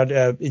in Saudi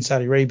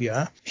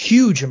Arabia.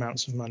 Huge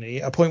amounts of money,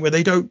 a point where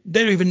they don't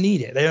even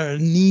need it. They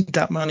don't need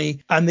that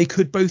money, and they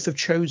could both have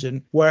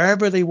chosen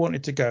wherever they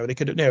wanted to go. They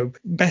could,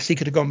 Messi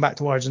could have gone back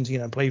to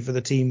Argentina and played for the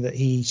team that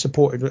he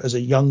supported as a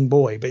young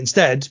boy, but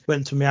instead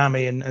went to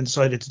Miami and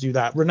decided to do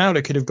that.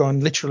 Ronaldo could have gone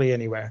literally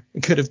anywhere.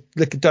 He could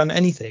have done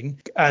anything,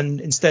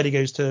 and instead he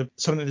goes to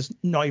something that's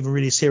not even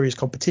really a serious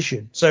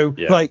competition. So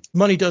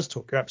money does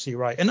talk. You're absolutely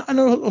right. And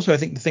also I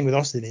think the thing with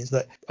Austin is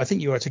that, I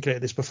think you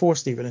articulated this before,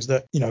 Stephen, is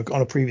that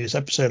on a previous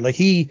episode, like,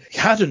 he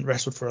hadn't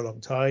wrestled for a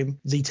long time.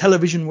 The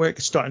television work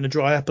is starting to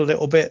dry up a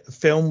little bit. The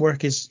film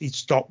work he's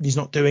stopped. He's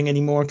not doing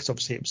anymore because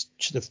obviously it was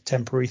just a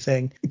temporary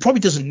thing. He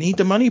probably doesn't need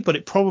the money, but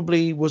it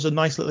probably was a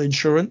nice little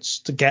insurance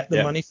costs to get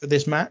the money for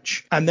this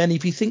match. And then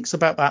if he thinks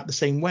about that the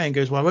same way and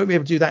goes, well, I won't be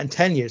able to do that in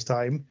 10 years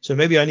time, so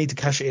maybe I need to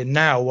cash it in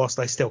now whilst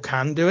I still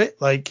can do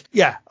it. Like,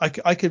 yeah,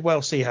 I could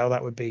well see how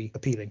that would be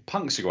appealing.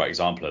 Punk's a great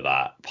example of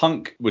that.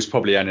 Punk was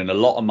probably earning a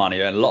lot of money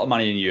in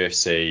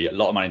UFC, a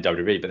lot of money in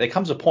WWE, but there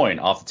comes a point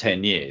after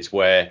 10 years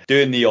where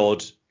doing the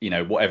odd,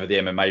 whatever the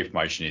MMA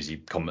promotion is, you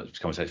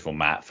commentate for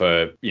Matt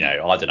for,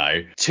 I don't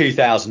know,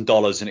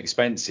 $2,000 in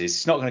expenses.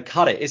 It's not going to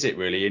cut it, is it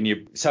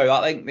really? So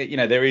I think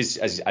that, there is,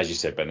 as you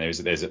said, Ben,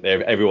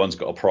 everyone's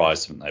got a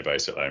prize, haven't they,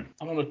 basically?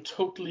 And on a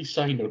totally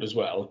side note as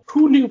well,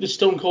 who knew that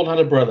Stone Cold had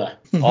a brother?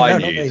 I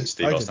knew that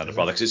Steve Austin had a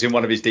brother because it's in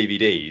one of his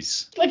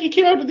DVDs. Like, he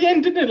came out at the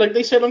end, didn't it? Like,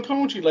 they said on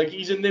commentary, like,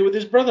 he's in there with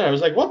his brother. I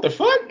was like, what the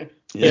fuck?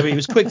 Yeah, but he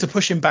was quick to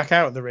push him back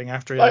out of the ring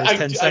after his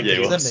 10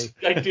 seconds, didn't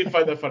he? I did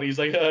find that funny. He's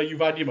like, you've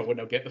had your moment,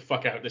 now get the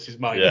fuck out. This is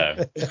mine.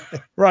 Yeah.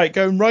 Right,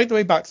 going right the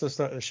way back to the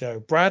start of the show.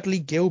 Bradley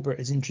Gilbert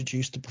is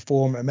introduced to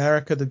perform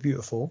America the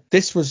Beautiful.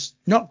 This was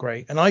not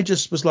great, and I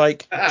just was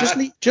like,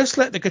 just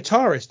let the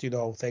guitarist do the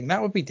whole thing.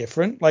 That would be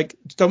different. Like,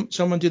 don't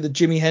someone do the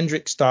Jimi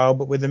Hendrix style,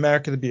 but with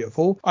America the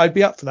Beautiful. I'd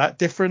be up for that.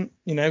 Different,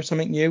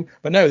 something new.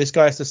 But no, this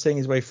guy has to sing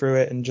his way through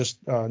it, and just,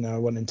 I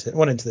wasn't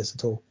into this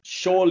at all.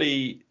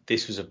 Surely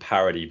this was a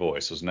parody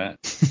voice, wasn't it?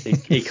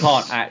 He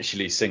can't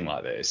actually sing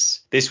like this.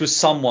 This was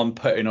someone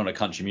putting on a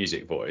country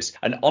music voice.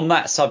 And on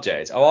that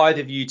subject, are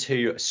either of you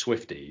two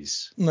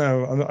Swifties?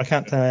 No, I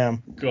can't say I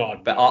am.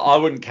 God. But I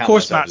wouldn't count Of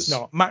course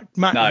myself Matt's as...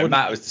 not.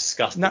 Matt was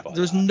disgusted by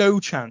there was that. no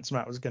chance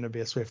Matt was going to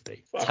be a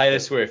Swiftie. Taylor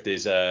Swift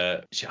is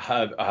her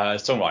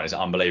songwriting is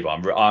unbelievable.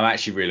 I'm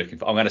actually really looking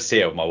for. I'm going to see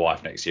her with my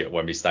wife next year at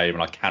Wembley Stadium,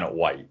 and I cannot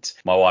wait.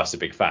 My wife's a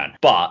big fan,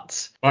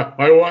 but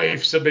my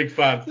wife's a big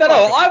fan. No,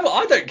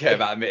 I don't care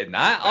about admitting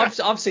that.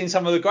 I've seen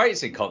some of the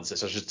greats in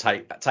concerts. I should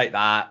take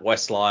that.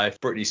 Westlife,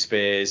 Britney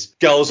Spears,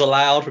 Girls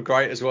Aloud were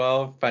great as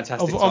well.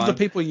 Fantastic. Of the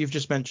people you've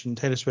just mentioned,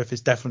 Taylor Swift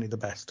is definitely the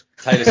best.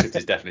 Taylor Swift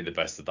is definitely the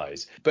best of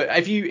those. But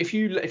if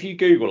you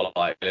Google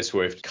like Taylor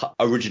Swift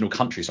original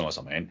country song or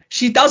something,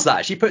 she does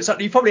that. She puts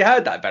up. You probably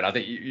heard that, Ben. I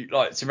think you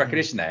like some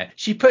recognition there.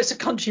 She puts a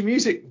country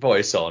music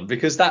voice on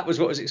because that was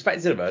what was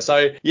expected of her.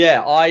 So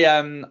yeah,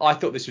 I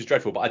thought this was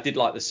dreadful, but I did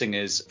like the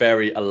singer's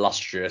very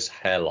illustrious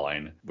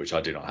hairline, which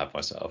I do not have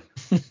myself.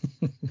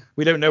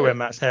 We don't know where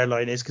Matt's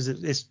hairline is because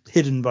it's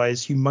hidden by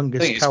his humongous. I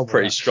think it's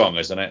pretty strong,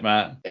 isn't it,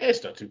 Matt?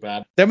 It's not too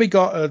bad. Then we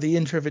got the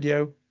intro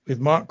video with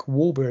Mark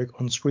Wahlberg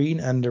on screen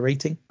and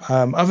narrating.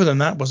 Other than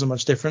that, wasn't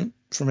much different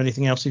from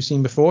anything else you've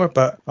seen before,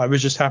 but I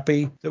was just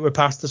happy that we're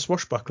past the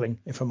swashbuckling,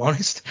 if I'm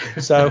honest.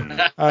 So,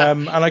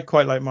 and I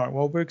quite like Mark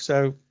Wahlberg,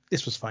 so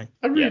this was fine.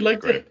 I really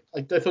liked it.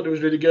 I thought it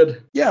was really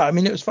good. Yeah, I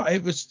mean, it was fine.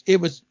 It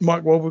was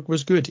Mark Wahlberg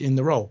was good in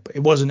the role, but it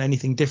wasn't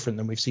anything different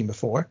than we've seen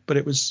before. But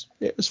it was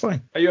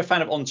fine. Are you a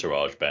fan of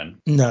Entourage, Ben?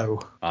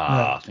 No.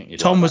 I think you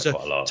Tom like that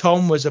quite a lot.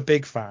 Tom was a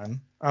big fan.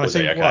 And Was I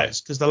think he? it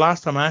was because the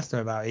last time I asked him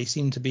about it, he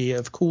seemed to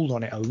have cooled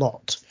on it a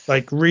lot,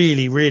 like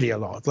really, really a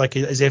lot, like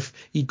as if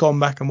he'd gone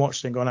back and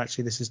watched it and gone,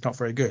 actually, this is not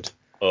very good.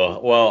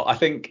 Well, I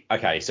think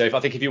so.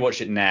 If you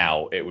watch it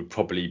now, it would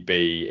probably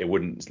be it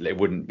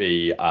wouldn't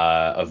be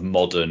of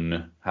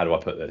modern. How do I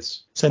put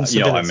this? Sensibilities.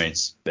 You know what I mean?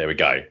 There we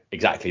go.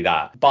 Exactly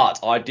that.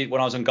 But I did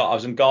when I was on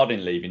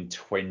gardening leave in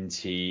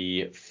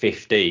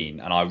 2015,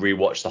 and I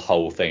rewatched the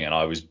whole thing, and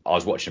I was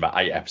watching about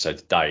 8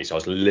 episodes a day, so I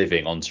was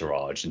living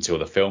Entourage until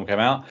the film came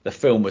out. The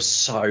film was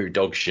so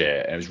dog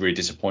shit, and it was really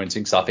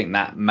disappointing. So I think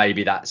that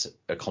maybe that's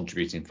a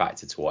contributing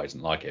factor to why I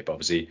didn't like it. But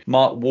obviously,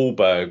 Mark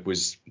Wahlberg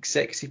was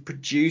executive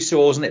producer,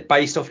 wasn't it?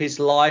 Based off his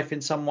life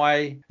in some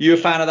way. You a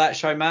fan of that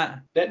show,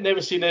 Matt?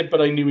 Never seen it,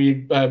 but I knew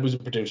he was a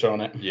producer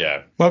on it.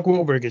 Yeah. Mark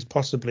Wahlberg is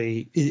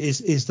possibly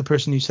is the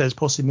person who says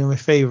possibly my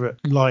favorite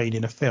line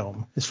in a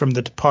film is from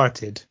The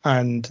Departed,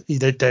 and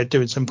they're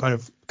doing some kind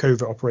of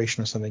covert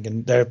operation or something,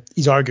 and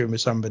he's arguing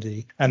with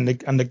somebody, and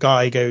the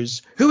guy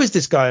goes, "Who is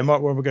this guy?" And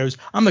Mark Wahlberg goes,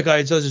 "I'm the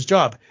guy who does his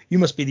job. You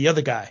must be the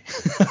other guy."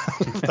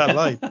 That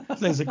line.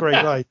 That's a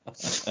great line.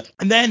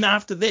 And then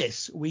after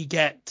this, we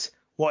get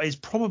what is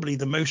probably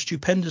the most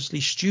stupendously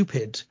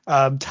stupid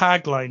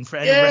tagline for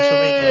any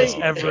WrestleMania that's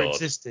ever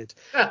existed.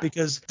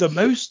 Because the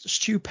most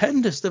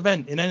stupendous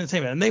event in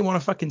entertainment, and they want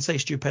to fucking say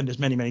stupendous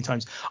many, many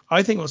times.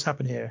 I think what's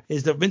happened here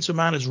is that Vince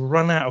McMahon has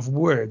run out of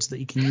words that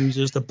he can use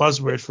as the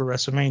buzzword for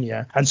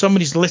WrestleMania. And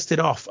somebody's listed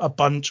off a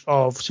bunch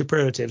of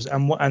superlatives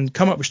and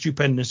come up with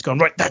stupendous, gone,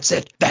 right, that's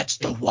it. That's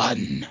the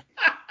one.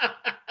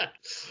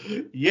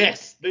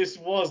 Yes, this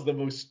was the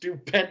most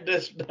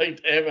stupendous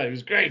night ever. It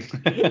was great.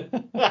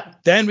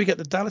 Then we get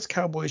the Dallas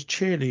Cowboys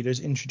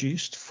cheerleaders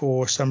introduced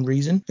for some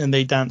reason, and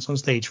they dance on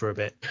stage for a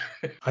bit.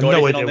 I Got no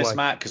anything idea on this, why.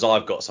 Matt? Because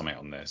I've got something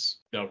on this.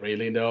 Not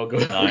really, no.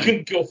 We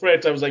can go for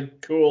it. I was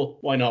like, cool,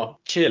 why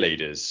not?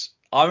 Cheerleaders.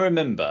 I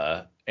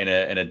remember in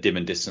a dim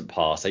and distant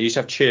past, they used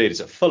to have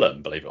cheerleaders at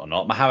Fulham, believe it or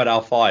not. Mohammed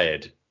Al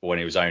Fayed when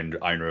he was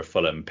owner of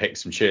Fulham, picked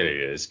some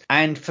cheerleaders.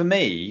 And for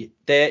me,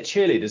 their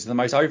cheerleaders are the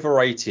most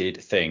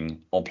overrated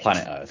thing on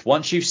planet Earth.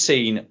 Once you've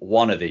seen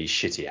one of these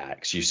shitty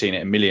acts, you've seen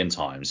it a million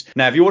times.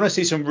 Now, if you want to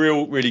see some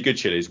really good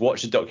cheerleaders,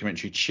 watch the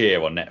documentary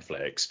Cheer on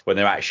Netflix, when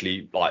they're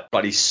actually like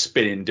bloody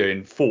spinning,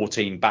 doing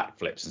 14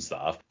 backflips and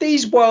stuff.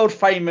 These world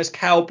famous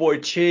cowboy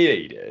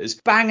cheerleaders,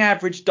 bang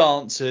average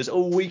dancers,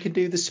 we can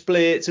do the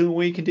splits,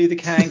 we can do the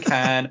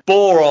can.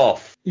 Bore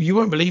off. You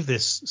won't believe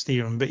this,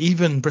 Stephen, but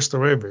even Bristol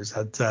Rovers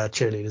had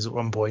cheerleaders at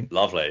one point.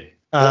 Lovely.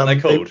 What are they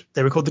called?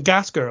 They were called the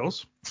Gas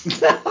Girls.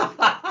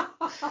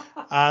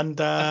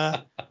 And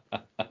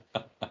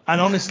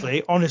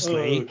honestly,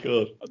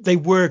 they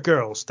were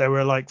girls. They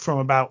were like from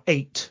about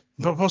 8,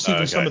 but possibly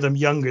even some of them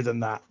younger than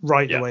that,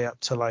 the way up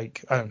to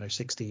like, I don't know,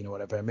 16 or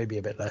whatever, maybe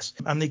a bit less.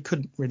 And they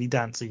couldn't really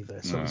dance either.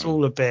 So it's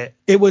all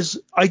it was,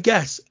 I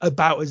guess,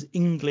 about as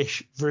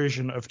English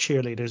version of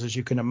cheerleaders as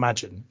you can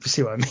imagine. You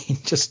see what I mean?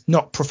 Just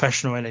not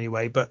professional in any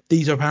way, but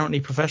these are apparently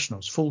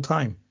professionals full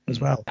time as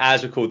well.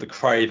 As we're called, the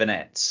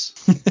Cravenettes.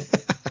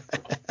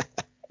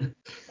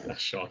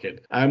 That's shocking.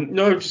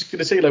 No, I was just going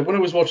to say, like, when I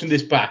was watching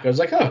this back, I was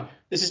like,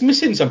 this is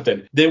missing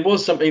something. There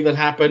was something that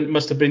happened,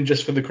 must have been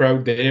just for the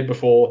crowd there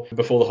before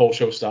the whole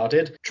show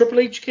started. Triple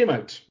H came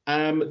out.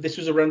 This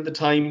was around the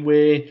time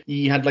where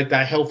he had like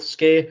that health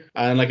scare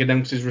and like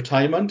announced his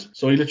retirement.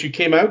 So he literally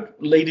came out,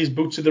 laid his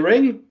boots in the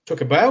ring,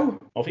 took a bow,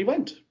 off he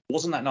went.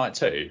 Wasn't that night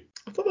too?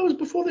 I thought that was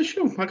before the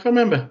show. I can't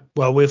remember.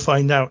 Well, we'll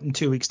find out in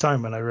 2 weeks'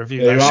 time when I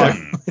review that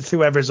show. If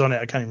whoever's on it,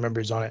 I can't even remember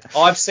who's on it.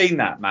 I've seen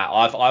that, Matt.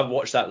 I've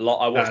watched that lot.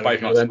 I watched both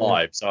nights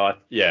live. So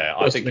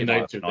I think you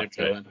might have night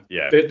too.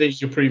 Yeah.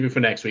 There's your preview for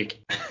next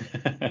week.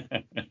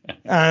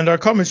 And our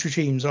commentary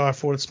teams are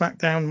for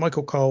SmackDown,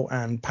 Michael Cole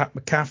and Pat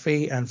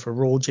McAfee, and for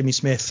Raw, Jimmy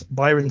Smith,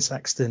 Byron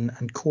Saxton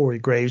and Corey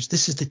Graves.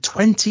 This is the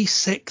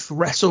 26th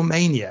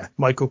WrestleMania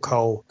Michael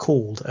Cole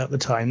called at the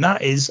time.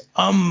 That is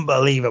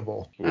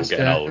unbelievable. We're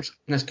getting old.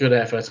 That's good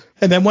effort.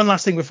 And then one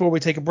last thing before we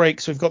take a break.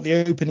 So we've got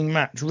the opening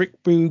match.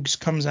 Rick Boogs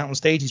comes out on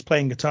stage. He's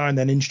playing guitar and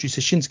then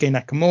introduces Shinsuke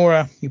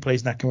Nakamura. He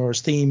plays Nakamura's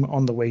theme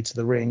on the way to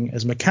the ring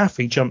as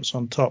McAfee jumps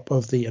on top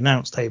of the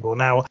announce table.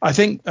 Now, I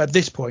think at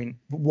this point,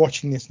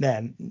 watching this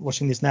now,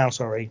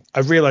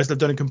 I've realized I've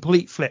done a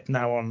complete flip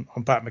now on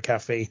Pat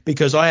McAfee,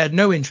 because I had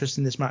no interest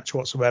in this match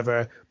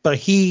whatsoever, but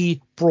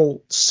he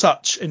brought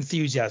such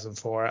enthusiasm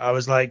for it. I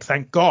was like,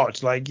 thank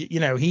God, like,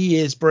 he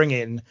is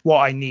bringing what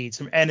I need,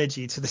 some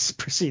energy to this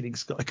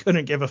proceedings. I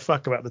couldn't give a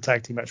fuck about the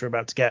tag team match we're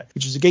about to get,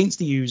 which was against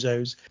the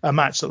Usos, a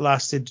match that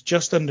lasted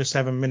just under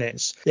 7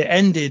 minutes. It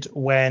ended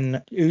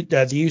when the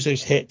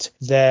Usos hit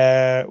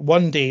their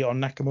 1D on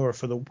Nakamura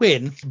for the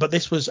win, but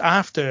this was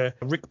after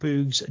Rick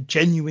Boogs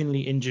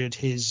genuinely injured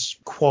his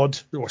quad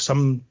or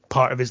some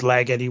part of his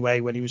leg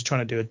anyway when he was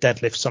trying to do a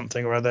deadlift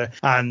something or other,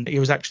 and he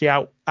was actually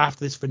out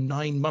after this for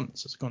 9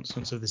 months as a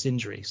consequence of this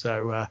injury.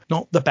 So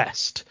not the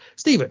best.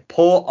 Stephen.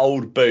 Poor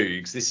old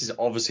Boogs. This is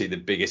obviously the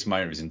biggest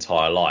moment of his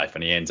entire life,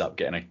 and he ends up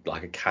getting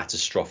a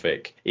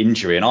catastrophic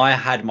injury. And I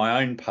had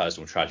my own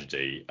personal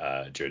tragedy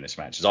during this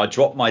match, as I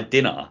dropped my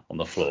dinner on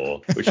the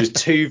floor, which was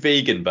 2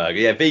 vegan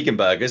burgers. Yeah, vegan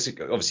burgers.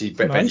 Obviously,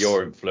 nice.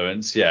 Your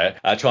influence. Yeah,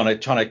 trying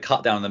to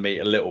cut down the meat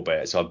a little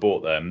bit, so I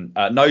bought them.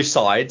 No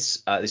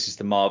sides. This is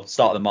the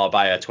start of the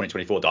Marbella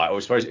 2024 diet.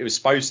 It was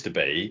supposed to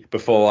be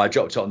before I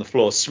dropped it on the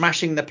floor,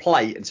 smashing the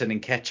plate and sending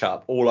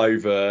ketchup all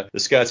over the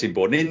skirting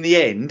board. And in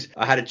the end,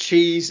 I had a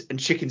cheese and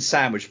chicken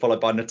sandwich followed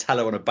by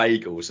Nutella on a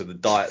bagel, so the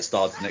diet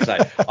started the next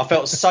day. I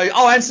felt so...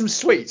 and some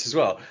sweets as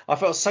well. I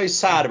felt so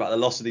sad about the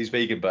loss of these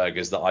vegan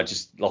burgers that I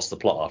just lost the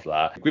plot after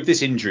that. With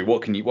this injury,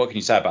 what can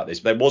you say about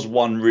this? There was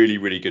one really,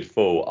 really good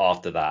fall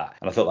after that,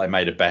 and I thought they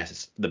made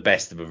the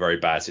best of a very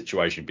bad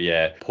situation. But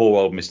yeah,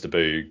 poor old Mr.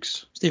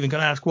 Boogs. Stephen,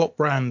 can I ask what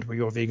brand were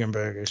your vegan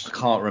burgers? I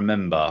can't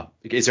remember.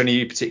 Is there any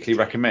you particularly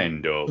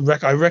recommend? Or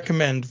I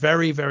recommend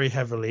very, very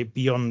heavily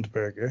Beyond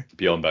Burger.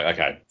 Beyond Burger,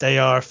 okay. They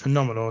are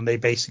phenomenal, and they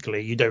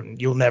basically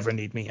you'll never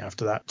need meat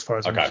after that, as far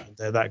as I'm concerned.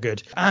 They're that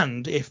good.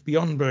 And if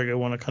Beyond Burger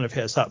want to kind of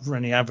hit us up for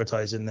any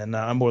advertising, then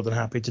I'm more than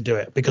happy to do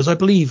it, because I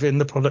believe in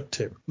the product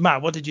too.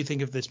 Matt, what did you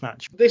think of this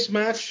match? This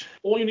match,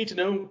 all you need to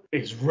know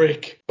is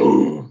Rick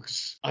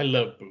Boogs. I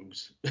love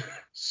Boogs.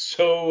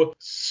 so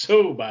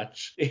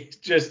much.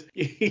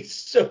 He's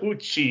so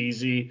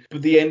cheesy,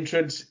 but the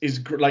entrance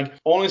is like,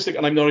 honestly,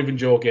 and I'm not even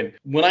joking,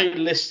 when I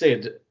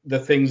listed the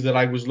things that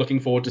I was looking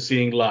forward to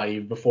seeing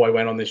live before I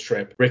went on this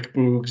trip, Rick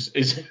Boogs'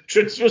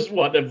 entrance was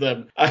one of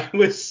them. I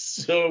was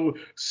so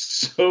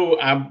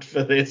amped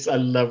for this. I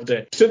loved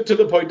it to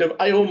the point of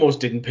I almost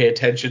didn't pay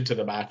attention to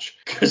the match,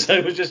 because I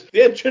was just,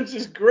 the entrance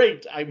is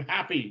great, I'm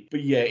happy.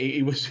 But yeah,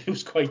 it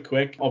was quite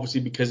quick,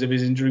 obviously because of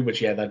his injury,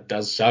 which that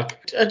does suck.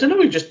 I don't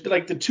know, he just,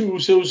 like, the two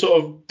so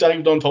sort of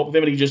dived on top of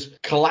him and he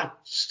just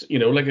collapsed,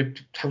 like a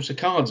house of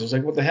cards. I was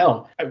like, what the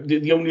hell?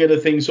 The only other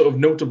thing, sort of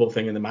notable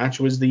thing in the match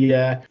was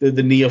the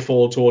near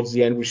fall towards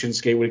the end with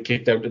Shinsuke, where he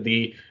kicked out of I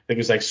think it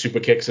was like super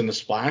kicks and the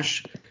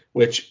splash.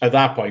 which at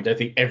that point, I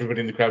think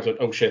everybody in the crowd thought,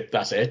 oh shit,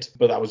 that's it.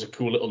 But that was a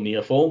cool little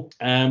near fall.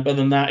 But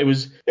than that, it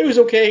was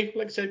okay.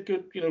 Like I said,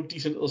 good,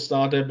 decent little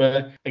starter.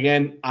 But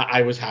again,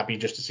 I was happy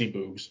just to see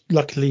boobs.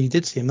 Luckily, you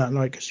did see him that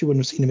night because you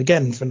wouldn't have seen him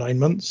again for 9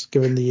 months,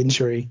 given the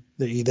injury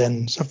that he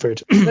then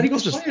suffered. Then he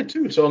got fired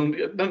too, so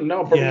now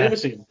I'll probably never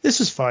see him. This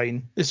was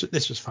fine. This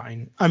was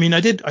fine. I mean,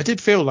 I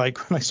did feel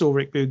like when I saw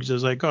Rick Boogs, I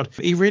was like, God,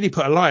 he really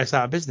put Elias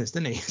out of business,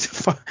 didn't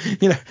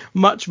he?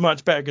 Much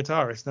better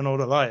guitarist than old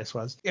Elias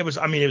was. It was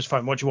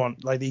fine. What do you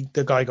want? Like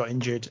the guy got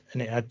injured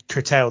and it had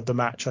curtailed the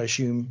match. I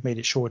assume made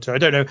it shorter. I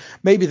don't know.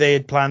 Maybe they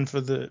had planned for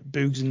the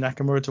Boogs and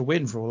Nakamura to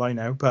win for all I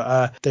know,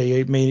 but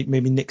they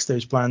maybe nixed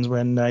those plans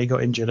when he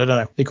got injured. I don't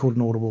know. They called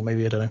an audible.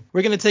 Maybe I don't know.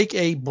 We're going to take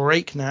a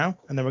break now,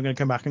 and then we're going to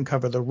come back and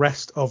cover the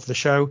rest of the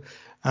show.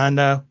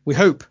 And we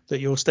hope that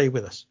you'll stay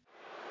with us.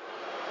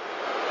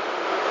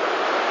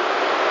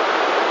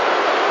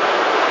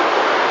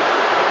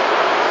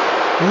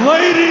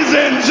 Ladies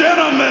and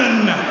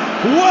gentlemen,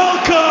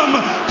 welcome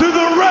to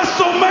the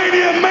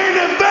WrestleMania main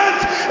event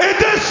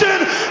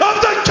edition of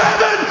the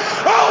Kevin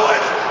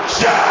Owens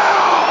Show!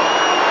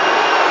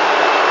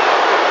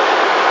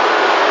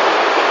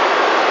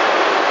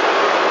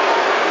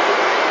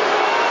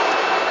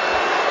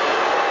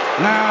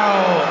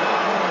 Now,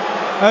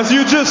 as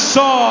you just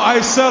saw, I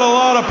said a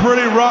lot of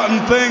pretty rotten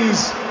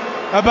things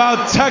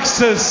about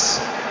Texas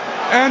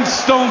and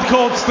Stone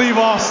Cold Steve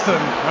Austin,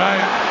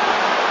 right?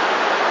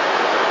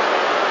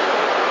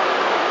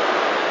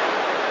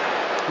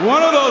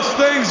 One of those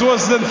things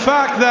was the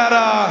fact that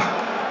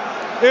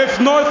if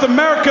North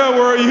America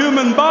were a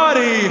human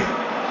body,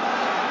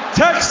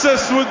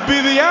 Texas would be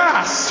the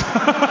ass.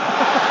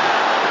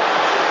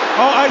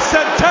 Oh, I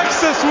said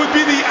Texas would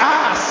be the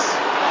ass.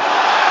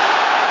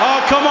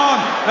 Oh, come on.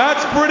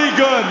 That's pretty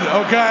good,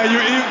 okay?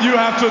 You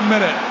have to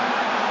admit it.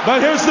 But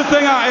here's the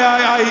thing.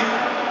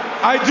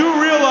 I do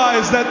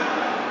realize that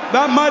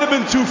might have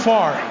been too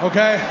far,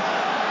 okay?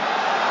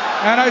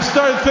 And I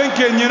started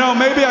thinking,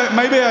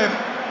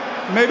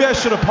 maybe I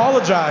should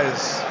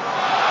apologize.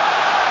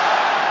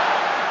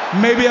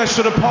 Maybe I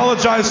should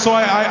apologize. So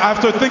I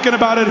after thinking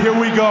about it, here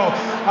we go.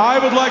 I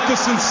would like to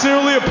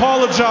sincerely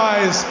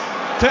apologize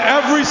to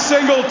every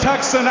single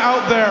Texan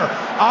out there.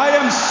 I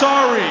am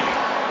sorry.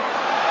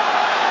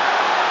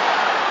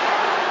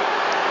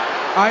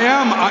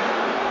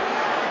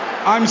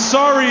 I'm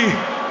sorry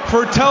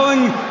for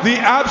telling the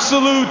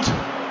absolute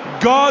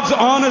God's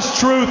honest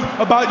truth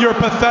about your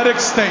pathetic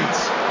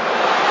state.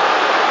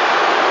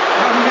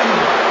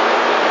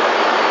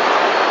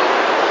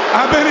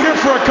 I've been here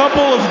for a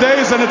couple of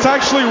days and it's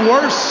actually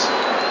worse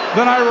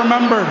than I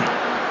remembered.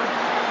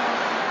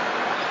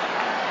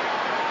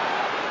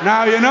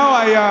 Now,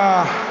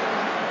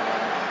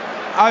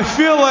 I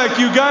feel like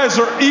you guys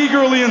are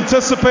eagerly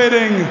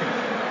anticipating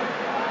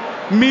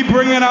me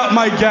bringing out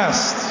my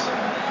guest.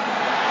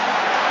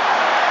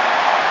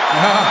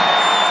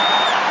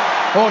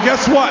 Well,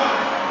 guess what?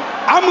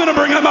 I'm going to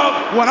bring him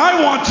out when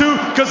I want to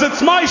because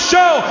it's my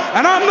show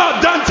and I'm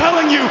not done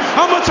telling you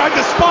how much I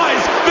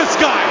despise this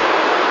guy.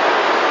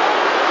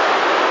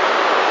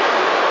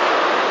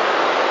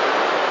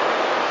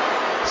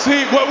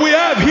 See, what we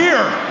have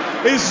here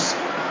is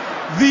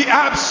the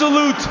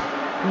absolute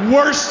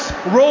worst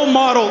role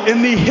model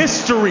in the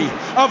history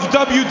of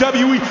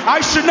WWE.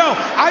 I should know.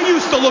 I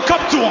used to look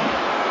up to him.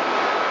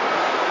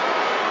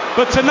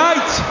 But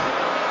tonight,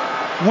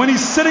 when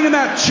he's sitting in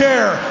that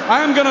chair,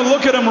 I am going to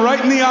look at him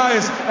right in the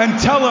eyes and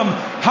tell him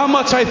how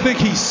much I think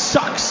he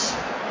sucks.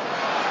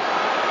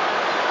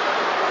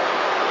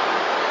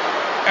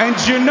 And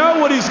you know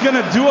what he's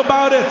going to do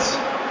about it?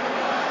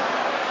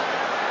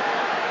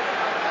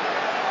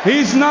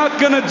 He's not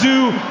going to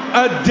do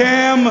a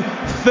damn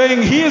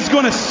thing. He is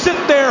going to sit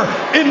there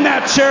in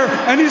that chair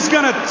and he's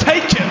going to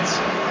take it.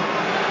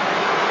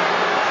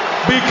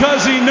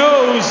 Because he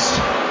knows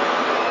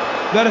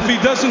that if he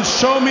doesn't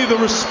show me the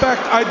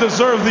respect I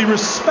deserve, the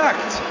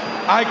respect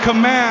I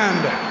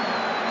command,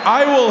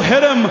 I will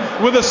hit him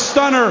with a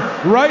stunner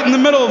right in the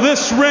middle of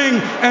this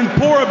ring and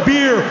pour a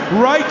beer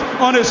right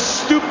on his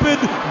stupid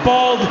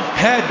bald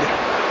head.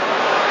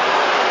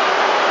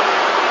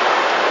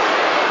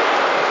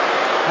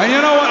 And you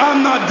know what?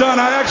 I'm not done.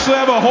 I actually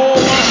have a whole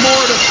lot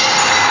more to...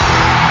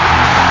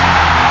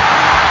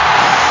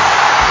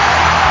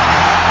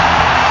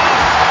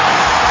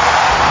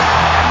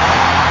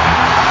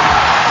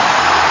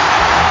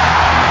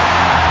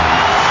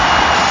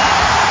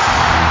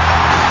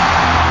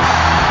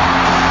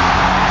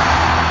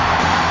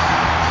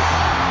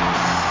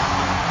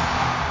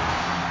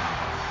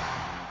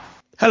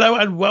 Hello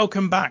and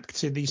welcome back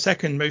to the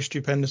second most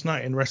stupendous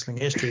night in wrestling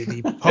history,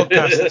 the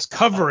podcast that's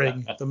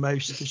covering the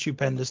most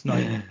stupendous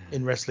night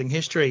in wrestling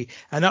history.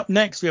 And up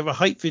next, we have a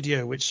hype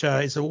video, which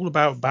is all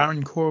about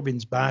Baron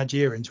Corbin's bad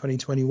year in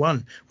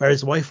 2021, where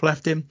his wife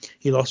left him.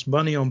 He lost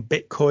money on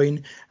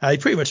Bitcoin. He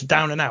pretty much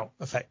down and out,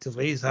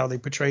 effectively, is how they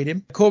portrayed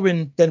him.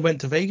 Corbin then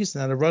went to Vegas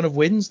and had a run of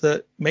wins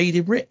that made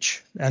him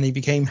rich, and he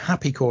became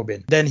Happy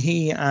Corbin. Then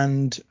he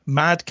and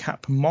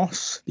Madcap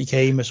Moss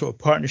became a sort of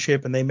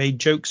partnership, and they made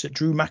jokes at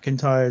Drew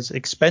McIntyre McIntyre's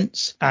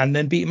expense and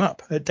then beat him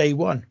up at day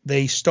one.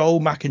 They stole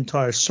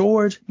McIntyre's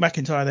sword.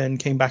 McIntyre then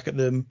came back at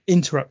them,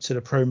 interrupted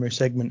a promo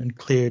segment and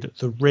cleared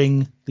the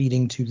ring,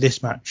 leading to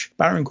this match.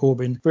 Baron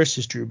Corbin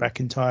versus Drew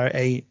McIntyre,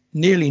 a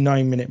nearly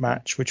 9-minute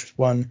match, which was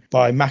won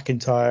by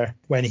McIntyre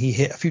when he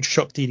hit a Future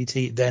Shock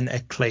DDT, then a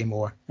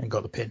Claymore, and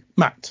got the pin.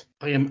 Matt.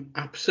 I am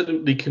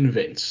absolutely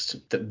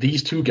convinced that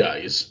these two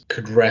guys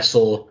could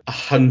wrestle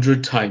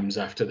 100 times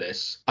after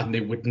this, and they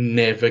would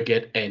never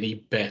get any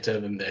better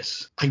than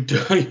this. I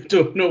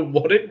don't know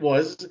what it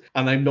was,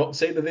 and I'm not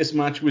saying that this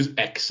match was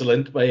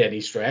excellent by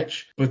any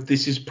stretch, but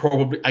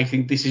I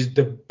think this is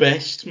the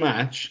best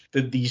match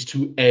that these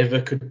two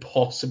ever could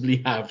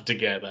possibly have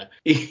together.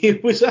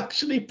 It was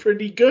actually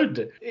pretty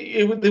good.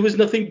 There was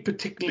nothing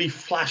particularly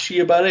flashy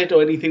about it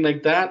or anything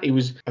like that. It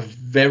was a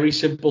very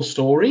simple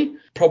story.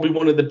 Probably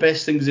one of the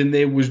best things in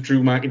there was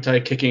Drew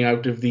McIntyre kicking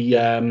out of the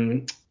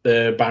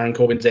Baron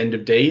Corbin's End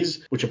of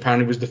Days, which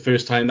apparently was the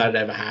first time that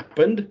ever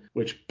happened,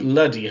 which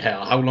bloody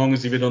hell, how long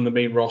has he been on the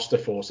main roster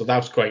for? So that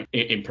was quite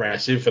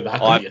impressive for that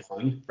to be a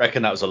thing.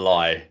 Reckon that was a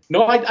lie.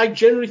 No, I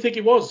genuinely think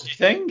it was. You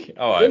think?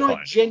 Oh, right,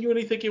 I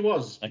genuinely think it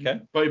was. Okay.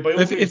 By all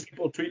means,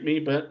 people treat me,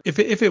 but... If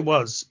it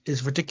was,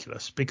 it's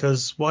ridiculous,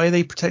 because why are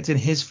they protecting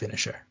his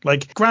finisher?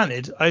 Like,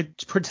 granted, I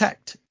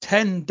protect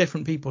 10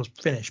 different people's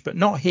finish, but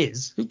not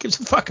his. Who gives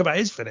a fuck about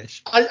his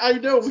finish? I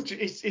know, which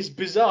is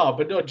bizarre,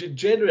 but no,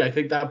 generally, I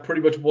think that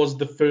pretty much was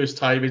the first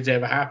time it's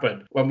ever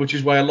happened, which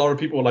is why a lot of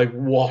people were like,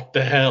 what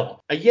the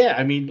hell? Yeah,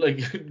 I mean,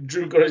 like,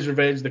 Drew got his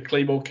revenge, the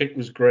Claymore kick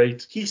was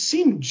great. He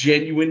seemed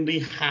genuinely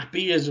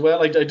happy as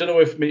well. I don't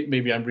know if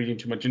maybe I'm reading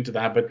too much into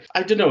that, but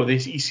I don't know,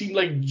 he seemed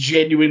like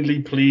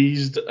genuinely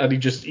pleased, and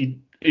he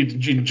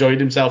enjoyed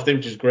himself there,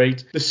 which is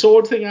great. The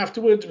sword thing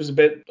afterwards was a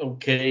bit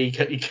okay.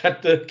 He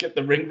got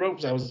the ring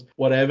ropes. I was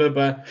whatever,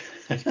 but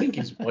I think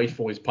his wife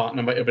or his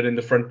partner might have been in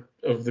the front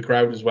of the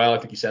crowd as well. I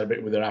think he said a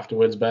bit with her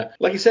afterwards. But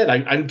like I said,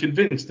 I'm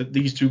convinced that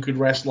these two could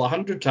wrestle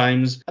 100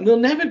 times, and they'll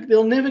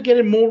never get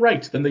it more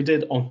right than they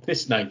did on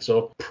this night.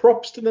 So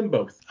props to them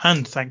both.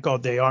 And thank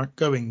God they aren't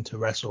going to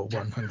wrestle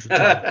 100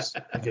 times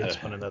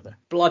against one another.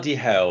 Bloody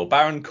hell,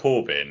 Baron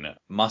Corbin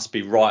must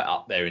be right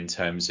up there in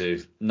terms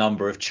of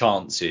number of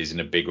chances in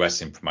a big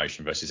wrestling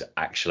promotion versus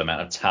actual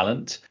amount of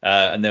talent.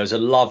 And there was a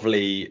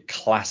lovely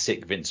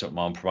classic Vince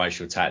McMahon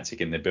promotional tactic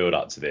in the build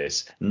up to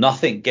this.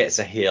 Nothing gets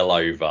a heel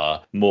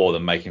over more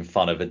than making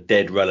fun of a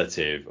dead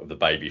relative of the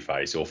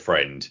babyface or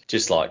friend.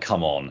 Just like,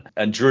 come on.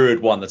 And Drew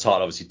had won the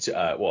title obviously 2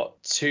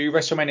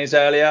 WrestleManias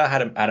earlier,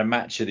 had a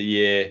match of the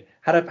year.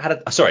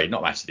 Sorry,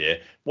 not match of the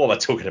year. What am I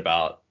talking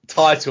about?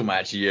 Title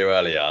match a year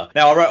earlier.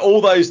 Now, I wrote all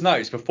those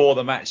notes before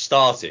the match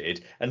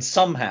started, and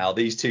somehow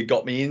these two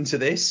got me into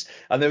this.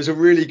 And there was a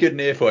really good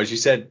near fall, as you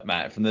said,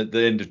 Matt, from the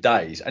end of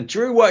days. And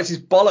Drew works his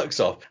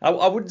bollocks off.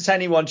 I wouldn't say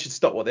anyone should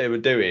stop what they were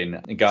doing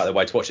and go out their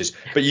way to watch this,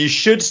 but you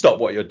should stop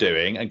what you're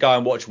doing and go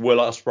and watch Will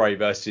Ospreay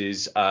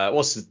versus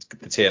what's the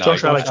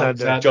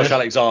TNA? Josh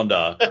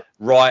Alexander.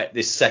 Right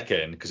this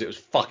second, because it was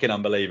fucking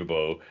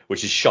unbelievable,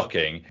 which is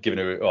shocking given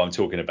who I'm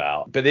talking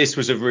about. But this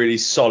was a really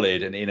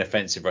solid and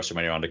inoffensive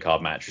WrestleMania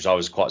undercard match, which I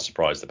was quite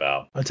surprised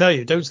about. I tell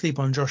you, don't sleep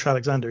on Josh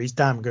Alexander. He's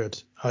damn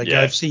good.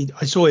 I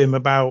saw him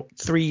about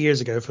 3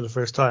 years ago for the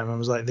first time. I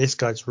was like, this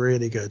guy's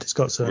really good. He's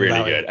got some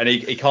really good. And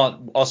he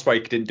can't.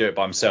 Ospreay didn't do it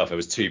by himself. There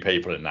was 2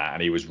 people in that,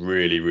 and he was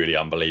really, really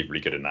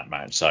unbelievably good in that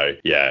match. So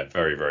yeah,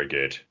 very, very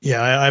good.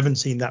 Yeah, I haven't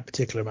seen that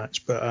particular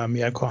match, but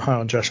quite high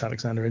on Josh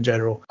Alexander in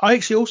general. I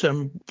actually also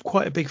am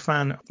quite a big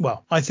fan.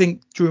 Well, I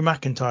think Drew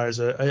McIntyre is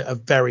a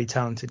very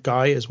talented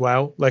guy as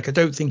well. Like, I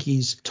don't think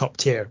he's top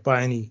tier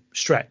by any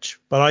stretch,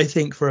 but I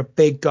think for a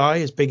big guy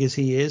as big as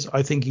he is,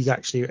 I think he's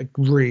actually a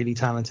really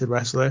talented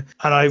wrestler.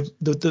 And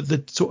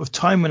the sort of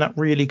time when that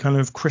really kind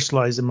of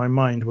crystallized in my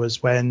mind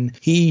was when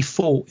he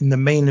fought in the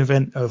main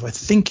event of, I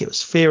think it was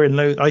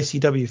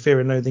ICW Fear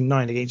and Loathing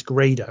 9 against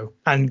Grado,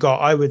 and got,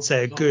 I would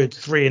say, a good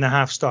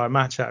 3.5-star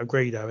match out of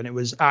Grado, and it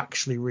was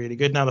actually really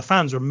good. Now the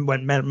fans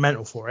went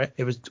mental for it.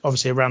 It was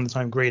obviously around the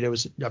time Grado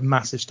was a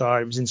massive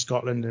star. It was in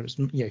Scotland, and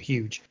it was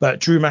huge. But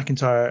Drew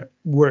McIntyre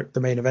worked the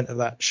main event of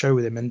that show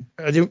with him, and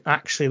I don't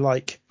actually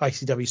like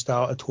ICW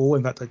style at all.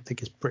 In fact, I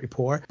think it's pretty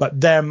poor. But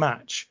their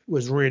match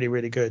was really,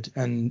 really good,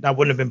 and that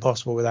wouldn't have been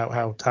possible without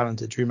how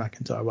talented Drew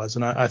McIntyre was.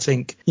 And I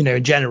think,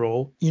 in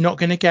general, you're not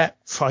going to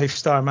get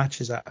 5-star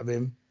matches out of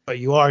him, but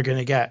you are going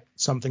to get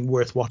something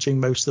worth watching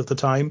most of the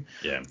time.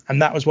 Yeah.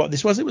 And that was what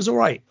this was. It was all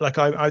right. Like,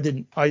 I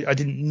didn't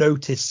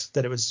notice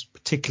that it was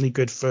particularly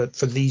good for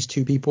these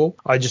two people.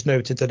 I just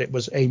noted that it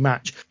was a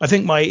match. I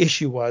think my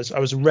issue was I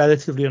was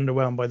relatively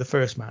underwhelmed by the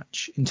first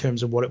match in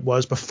terms of what it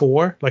was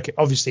before. Like,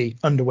 obviously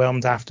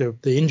underwhelmed after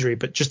the injury,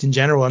 but just in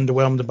general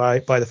underwhelmed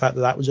by the fact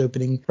that was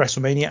opening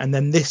WrestleMania. And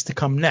then this to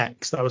come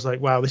next, I was like,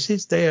 wow, this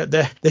is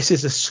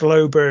a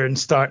slow burn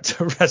start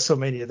to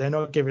WrestleMania. They're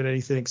not giving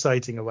anything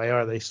exciting away,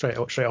 are they? Straight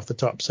off the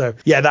top. So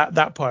yeah,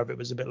 that part of it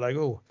was a bit like,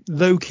 oh,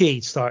 low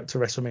key start to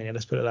WrestleMania.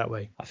 Let's put it that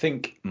way. I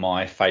think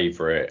my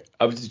favourite.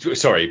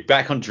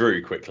 Back on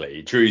Drew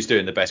quickly. Drew's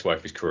doing the best work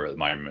of his career at the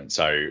moment.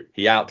 So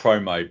he out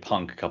promoed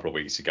Punk a couple of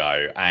weeks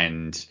ago,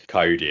 and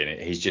Cody,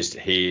 and he's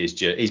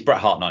Bret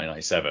Hart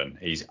 1997.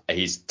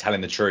 He's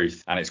telling the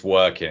truth, and it's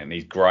working, and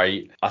he's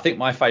great. I think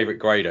my favourite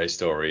Grado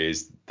story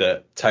is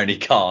that Tony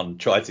Khan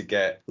tried to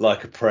get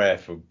like a prayer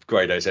for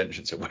Grado's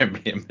entrance at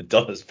Wembley, and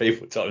Madonna's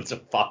people told him to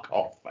fuck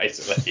off,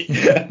 basically.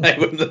 They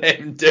wouldn't let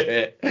him do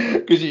it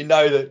because you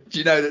know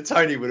that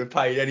Tony would have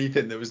paid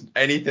anything that was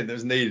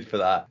needed for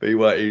that, but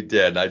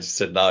they just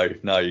said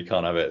no, you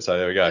can't have it. So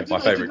there we go. My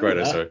favourite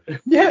Grado story.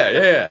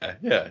 Yeah.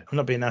 I'm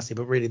not being nasty,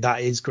 but really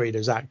that is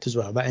Grado's act as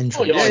well. That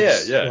entrance.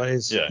 Oh, yeah. What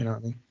is, you know what I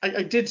mean?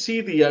 I did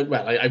see the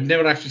I've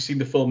never actually seen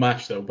the full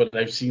match though, but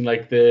I've seen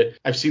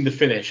the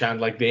finish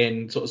and like the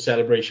end sort of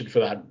celebration for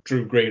that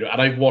Drew Grado,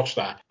 and I've watched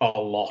that a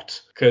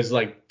lot because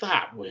like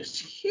that was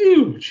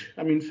huge.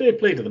 I mean, fair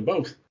play to them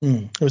both.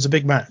 It was a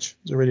big match. It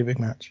was a really big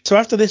match. So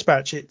after this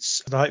match,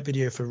 it's the hype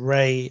video for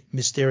Rey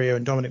Mysterio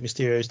and Dominic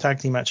Mysterio's tag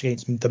team match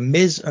against The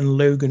Miz and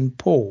Logan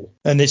Paul.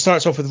 And it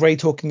starts off with Rey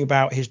talking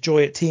about his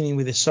joy at teaming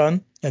with his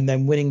son and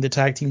then winning the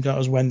tag team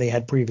titles when they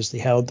had previously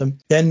held them.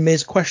 Then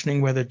Miz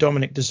questioning whether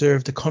Dominic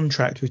deserved a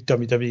contract with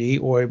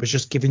WWE or it was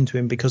just given to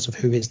him because of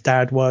who his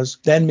dad was.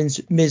 Then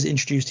Miz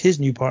introduced his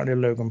new partner,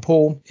 Logan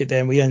Paul. We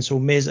then saw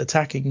Miz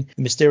attacking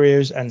the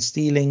Mysterios and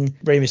stealing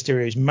Rey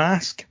Mysterio's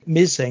mask.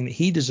 Miz saying that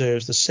he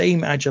deserves the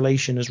same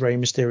adulation as Rey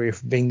Mysterio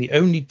for being the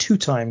only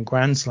two-time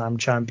Grand Slam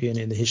champion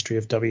in the history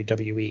of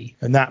WWE.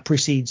 And that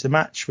precedes the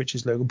match, which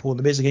is Logan Paul and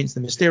The Miz against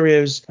the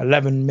Mysterios.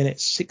 11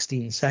 minutes,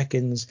 16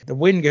 seconds. The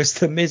win goes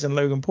to Miz and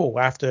Logan Paul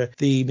after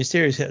the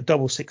Mysterios hit a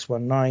double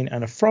 619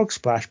 and a frog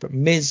splash, but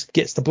Miz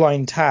gets the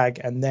blind tag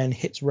and then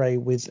hits Rey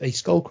with a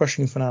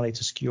skull-crushing finale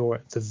to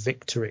secure the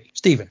victory.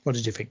 Stephen, what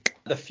did you think?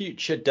 The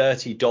future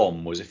Dirty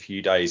Dom was a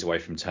few days away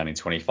from turning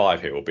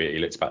 25 here, albeit he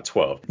looks about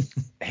 12.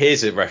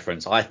 Here's a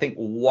reference I think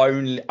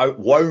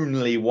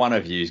only one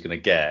of you is going to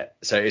get.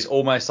 So it's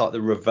almost like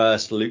the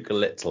reverse Luke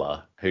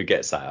Littler. Who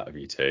gets that out of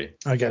you two?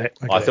 I get it.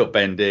 I thought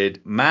Ben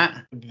did.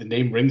 Matt? The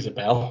name rings a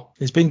bell.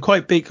 It's been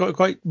quite big,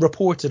 quite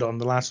reported on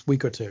the last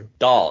week or two.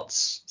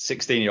 Darts.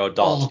 16-year-old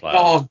darts player.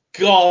 Oh,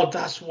 God,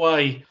 that's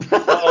why.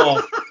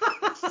 Oh,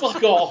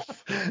 fuck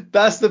off.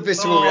 That's the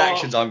visceral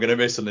reactions I'm going to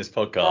miss on this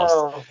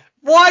podcast.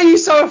 Why are you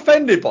so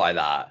offended by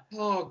that?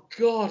 Oh,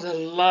 God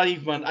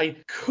alive, man. I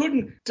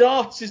couldn't.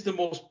 Darts is the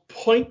most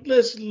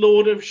pointless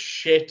load of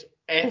shit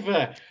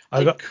ever.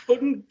 I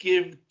couldn't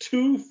give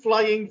two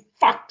flying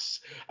fucks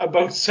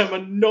about some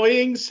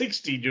annoying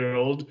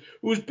 16-year-old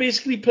who's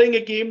basically playing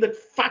a game that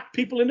fat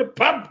people in a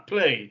pub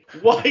play.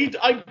 Why?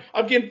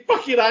 I'm getting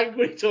fucking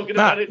angry talking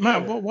about it.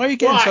 Matt, why are you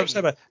getting so upset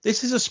about it?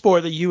 This is a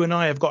sport that you and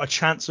I have got a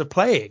chance of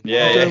playing.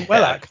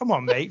 Come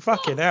on, mate.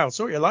 Fucking hell.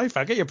 Sort your life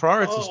out. Get your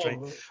priorities straight.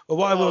 Well,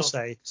 what I will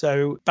say,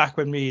 so back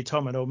when me,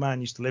 Tom and Old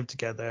Man used to live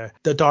together,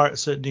 the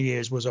darts at New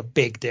Year's was a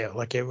big deal.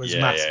 Like it was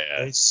massive.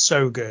 Yeah. It's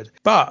so good.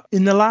 But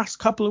in the last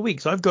couple of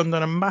weeks, I've gone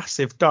down a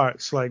massive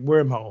darts like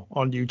wormhole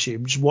on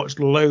YouTube. Just watched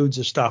loads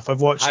of stuff.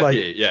 I've watched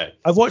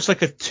I've watched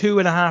like a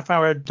 2.5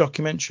 hour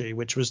documentary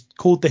which was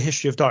called The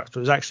History of Darts, but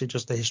it was actually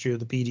just the history of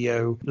the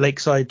BDO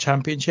Lakeside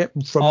Championship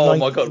from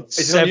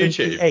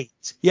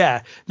 1978.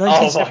 Yeah,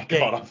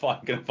 1978. Oh my God,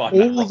 I'm gonna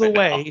find all the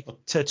way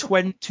to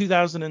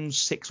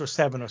 2006 or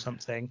 7 or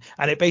something,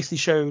 and it basically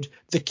showed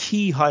the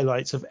key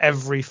highlights of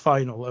every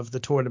final of the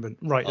tournament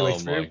right the way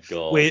through. My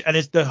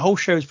God. The whole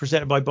show is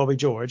presented by Bobby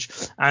George,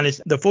 and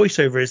the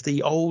voiceover is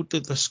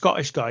the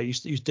Scottish guy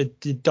used to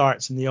did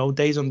darts in the old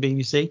days on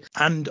BBC,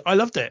 and I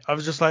loved it. I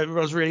was just like, I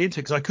was really into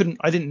it because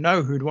I didn't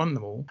know who'd won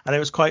them all, and it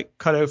was quite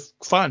kind of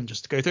fun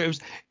just to go through. It was,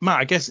 Matt,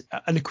 I guess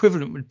an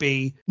equivalent would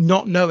be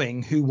not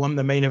knowing who won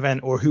the main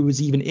event or who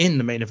was even in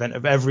the main event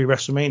of every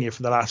WrestleMania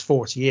for the last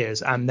 40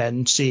 years, and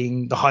then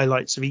seeing the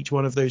highlights of each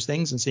one of those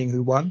things and seeing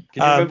who won.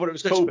 Can you remember what it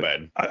was called,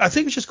 Ben? I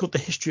think it was just called The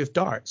History of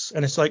Darts,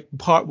 and it's like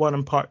part 1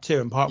 and part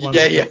 2, and part 1.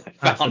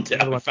 I found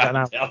it.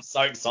 I'm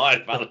so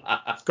excited about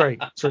that. It's great.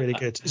 It's really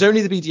good. It's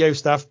only the BDO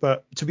stuff,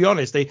 but to be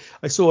honest,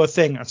 I saw a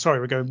thing. I'm sorry,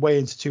 we're going way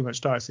into too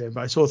much darts here,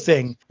 but I saw a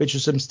thing which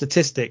was some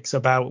statistics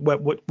about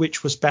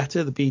which was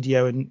better, the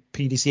BDO and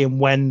PDC, and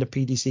when the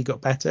PDC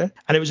got better.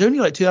 And it was only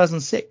like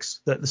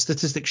 2006 that the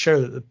statistics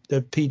show that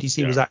the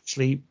PDC was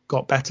actually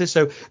got better.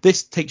 So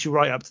this takes you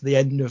right up to the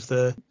end of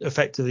the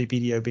effectively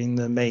BDO being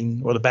the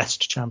main or the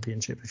best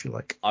championship, if you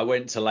like. I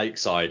went to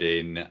Lakeside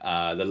in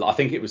I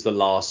think it was the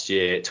last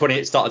year, it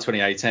started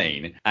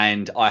 2018,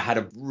 and I had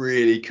a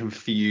really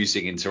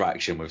confusing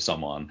interaction with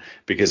someone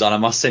because, and I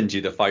must send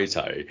you the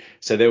photo.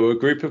 So there were a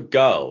group of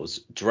girls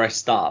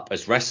dressed up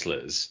as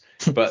wrestlers,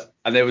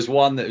 and there was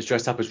one that was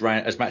dressed up as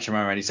Macho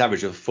Man Randy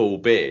Savage with a full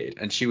beard,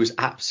 and she was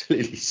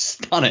absolutely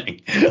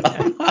stunning.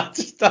 I can't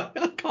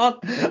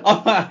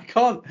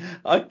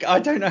I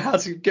don't know how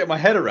to get my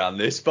head around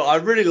this, but I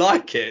really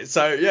like it.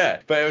 So yeah,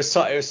 but it was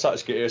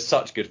such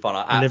good fun.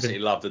 I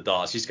absolutely love the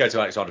darts. I used to go to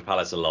Alexandra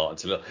Palace a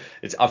lot.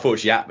 It's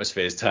unfortunately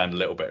atmosphere's turned a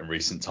little bit in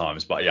recent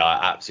times, but yeah,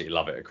 I absolutely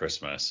love it at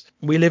Christmas.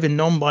 We live in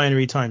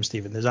non-binary times,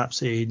 Stephen. There's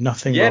absolutely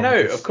nothing Yeah, wrong no,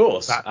 with of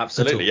course, that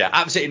absolutely, yeah,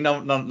 absolutely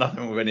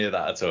nothing with any of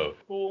that at all.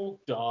 Football,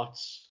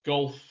 darts,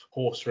 golf,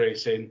 horse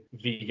racing,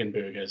 vegan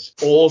burgers,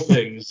 all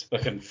things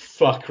that can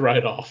fuck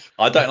right off.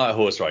 I don't like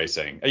horse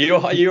racing. Are you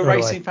a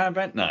racing fan,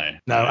 Ben? No,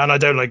 and I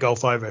don't like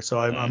golf either, so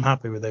I'm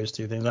happy with those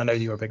two things. I know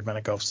you're a big fan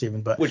of golf,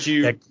 Stephen, but would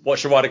you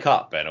watch the Ryder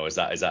Cup, Ben, or is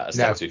that a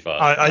step too far?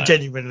 I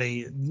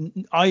genuinely,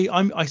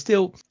 I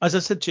still, as I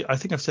said to you, I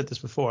think I've said this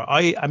before,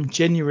 I am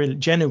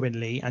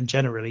genuinely and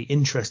generally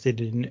interested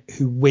in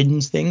who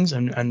wins things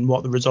and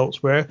what the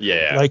results were.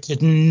 Yeah. But I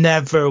could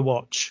never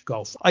watch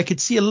golf. I could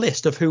see a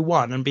list of who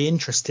won and be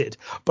interested,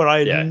 but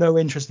I had no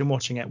interest in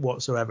watching it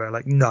whatsoever,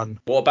 like none.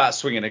 What about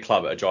swinging a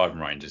club at a driving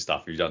range and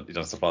stuff? Have you done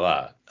stuff like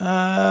that?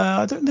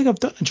 I don't think I've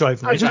done a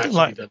driving range.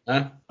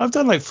 I've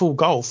done like full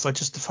golf. I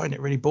just find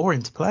it really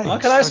boring to play.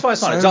 Okay, that's fine.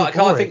 So I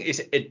think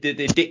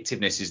the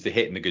addictiveness is the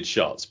hitting the good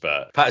shots,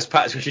 but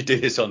perhaps we should do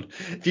this on.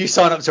 If you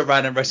sign up to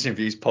Random Wrestling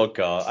Reviews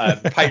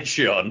podcast,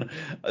 Patreon,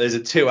 there's a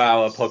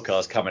 2-hour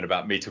podcast coming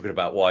about me talking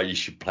about why you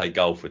should play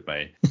golf with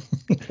me.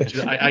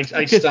 I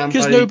stand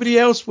because nobody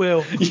else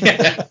will.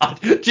 Yeah.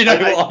 Do you know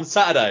what? On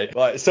Saturday,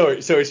 right?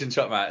 Sorry to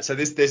interrupt, Matt. So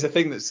there's a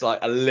thing that's like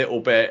a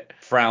little bit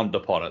frowned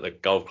upon at the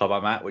golf club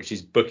I'm at, which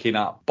is booking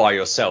up by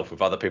yourself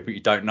with other people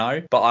you don't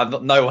know. But I've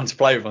got no one to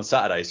play with on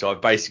Saturday, so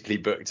I've basically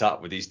booked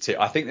up with these two.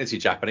 I think they're two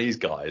Japanese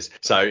guys.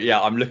 So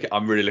yeah, I'm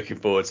really looking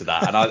forward to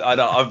that. And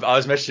I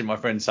was messaging my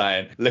friend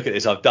saying, look at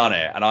this, I've done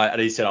it. And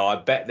he said, I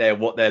bet their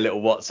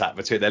little WhatsApp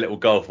between their little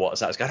golf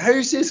WhatsApps going,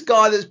 who's this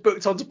guy that's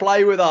booked on to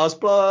play with us?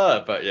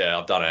 Blah. But yeah,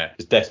 I've done it.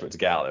 Just desperate to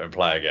get out there and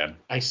play again.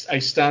 I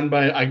stand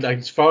by.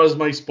 As far as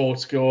my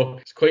sports go,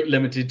 it's quite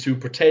limited to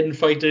pretend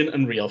fighting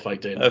and real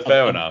fighting.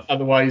 Fair enough.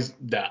 Otherwise,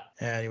 nah.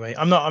 Anyway,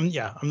 I'm not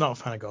a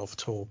fan of golf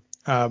at all.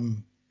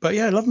 But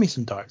yeah, love me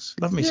some darts.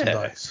 Some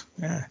darts.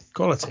 Yeah,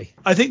 quality.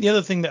 I think the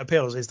other thing that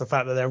appeals is the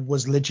fact that there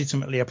was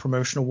legitimately a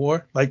promotional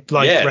war, like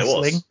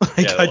wrestling.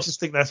 I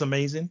just think that's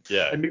amazing.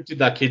 Yeah. I muted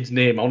that kid's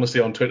name,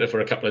 honestly, on Twitter for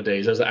a couple of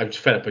days. I was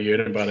fed up of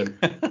hearing about him.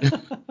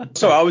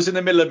 Sorry, I was in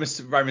the middle of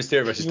Rey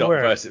Mysterio versus Doc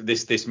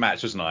versus this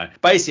match, wasn't I?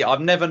 Basically,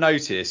 I've never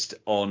noticed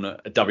on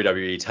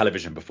WWE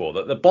television before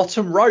that the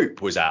bottom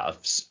rope was out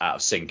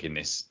of sync in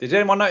this. Did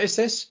anyone notice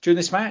this during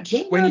this match?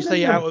 When you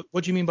say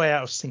what do you mean by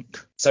out of sync?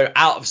 So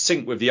out of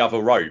sync with the other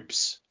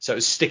ropes. So it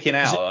was sticking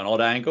out at an odd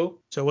angle.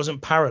 So it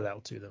wasn't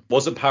parallel to them.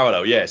 Wasn't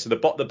parallel, yeah. So the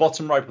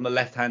bottom rope on the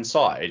left hand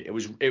side, it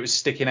was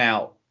sticking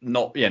out.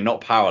 Not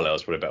parallel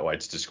is probably a better way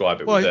to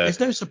describe it. Well,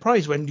 it's no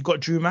surprise when you've got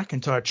Drew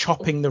McIntyre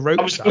chopping the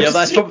ropes out. Yeah,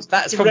 that's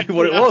probably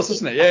what it was,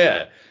 isn't it?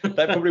 Yeah.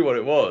 That's probably what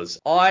it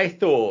was. I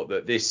thought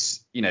that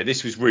this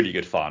was really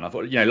good fun. I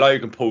thought,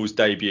 Logan Paul's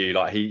debut,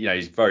 like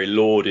he's very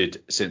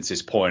lauded since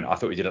this point. I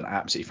thought he did an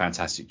absolutely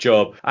fantastic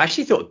job. I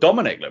actually thought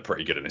Dominic looked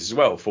pretty good in this as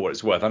well, for what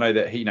it's worth. I know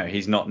that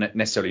he's not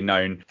necessarily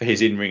known for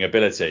his in-ring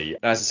ability.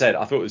 As I said,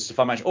 I thought it was a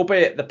fun match,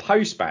 albeit the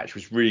post-match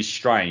was really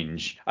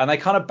strange. And they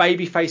kind of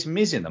babyface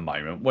Miz in the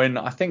moment when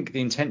I think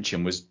the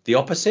intention was the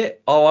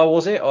opposite.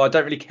 Was it? I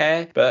don't really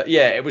care. But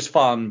yeah, it was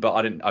fun, but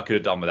I could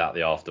have done without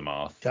the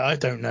aftermath. Yeah, I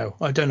don't know.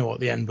 I don't know what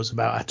the end was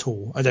about at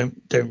all. I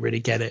don't really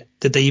get it.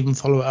 Did they even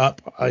follow it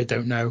up? I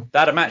don't know. They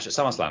had a match at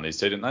SummerSlam, these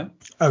two, didn't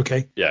they?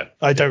 Okay. Yeah.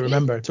 I don't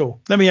remember at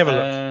all. Let me have a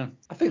look.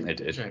 I think they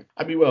did.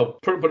 I mean, well,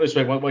 put it this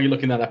way, while you're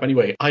looking that up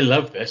anyway, I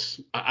love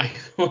this. I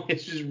thought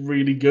it's just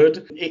really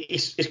good.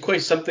 It's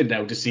quite something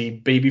now to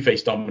see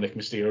babyface Dominic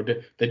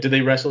Mysterio. Did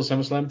they wrestle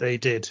SummerSlam? They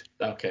did.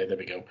 Okay, there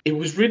we go. It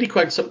was really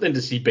quite something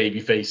to see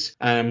babyface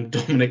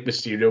Dominic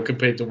Mysterio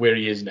compared to where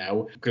he is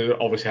now. Because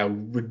obviously how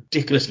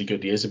ridiculously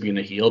good he is at being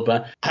a heel.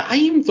 But I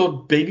even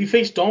thought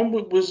babyface Dom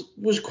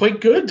was quite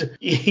good.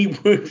 He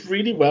worked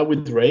really well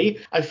with Rey.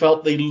 I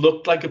felt they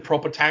looked like a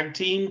proper tag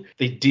team.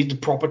 They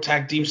did proper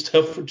tag team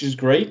stuff, which is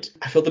great.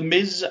 I felt the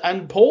Miz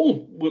and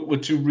Paul were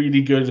two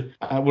really good,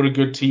 were a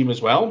good team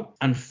as well.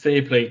 And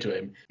fair play to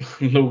him.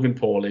 Logan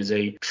Paul is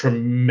a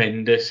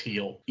tremendous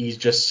heel. He's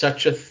just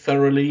such a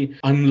thoroughly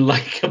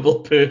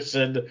unlikable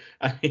person,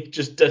 and he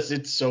just does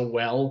it so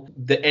well.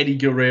 The Eddie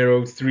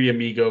Guerrero Three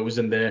Amigos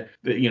and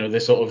the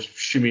sort of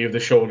shimmy of the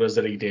shoulders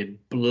that he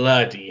did,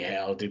 bloody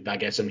hell, did that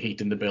get some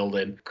heat in the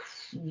building.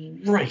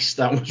 Christ,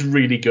 that was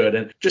really good.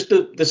 And just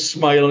the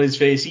smile on his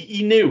face,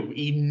 he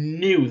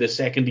knew the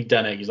second he'd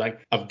done it. He's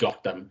like, I've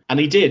got them. And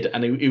he did,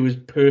 and it was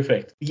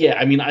perfect. Yeah,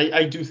 I mean,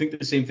 I do think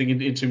the same thing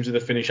in terms of the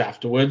finish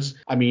afterwards.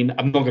 I mean,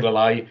 I'm not going to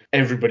lie,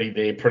 everybody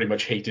there pretty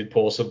much hated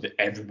Paul, so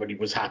everybody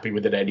was happy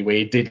with it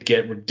anyway. It did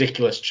get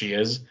ridiculous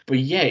cheers. But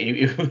yeah,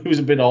 it was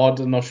a bit odd.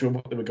 I'm not sure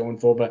what they were going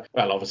for, but,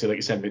 well, obviously, like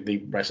you said, with the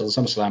wrestlers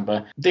SummerSlam,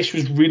 but this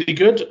was really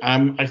good.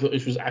 I thought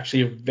this was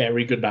actually a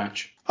very good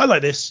match. I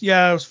like this.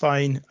 Yeah, it was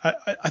fine.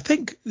 I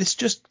think this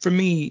just, for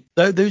me,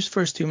 those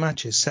first two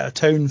matches set a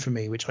tone for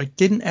me, which I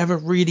didn't ever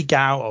really get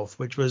out of,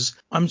 which was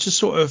I'm just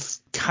sort of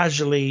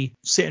casually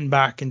sitting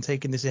back and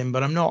taking this in,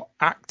 but I'm not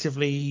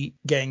actively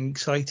getting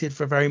excited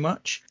for very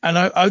much.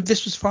 And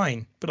this was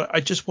fine, but I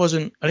just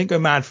wasn't. I didn't go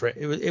mad for it.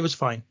 It was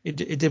fine. It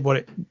did what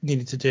it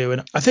needed to do,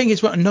 and I think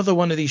it's another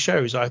one of these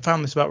shows. I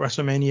found this about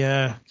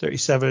WrestleMania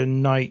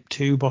 37 night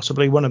 2,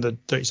 possibly one of the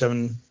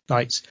 37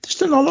 nights. There's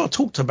still not a lot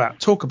to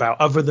talk about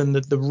other than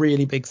the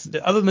really big,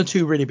 other than the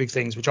 2 really big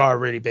things, which are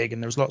really big,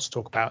 and there's lots to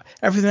talk about.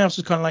 Everything else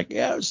is kind of like,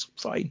 yeah, it was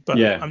fine, but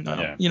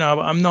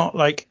I'm not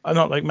like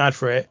mad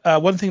for it.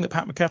 One thing that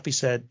Pat McAfee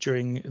said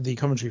during the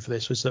commentary for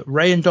this was that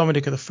Ray and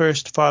Dominic are the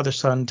first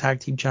father-son tag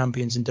team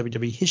champions in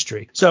WWE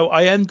history. So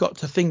I then got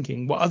to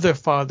thinking, what other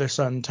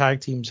father-son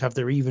tag teams have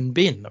there even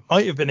been that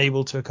might have been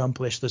able to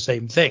accomplish the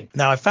same thing?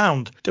 Now I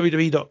found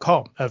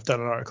WWE.com have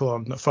done an article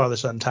on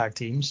father-son tag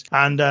teams,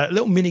 and a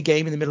little mini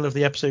game in the middle of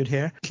the episode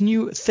here. Can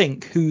you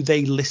think who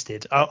they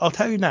listed? I'll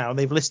tell you now.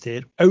 They've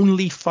listed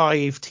only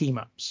 5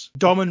 team-ups.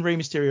 Dom and Rey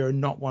Mysterio are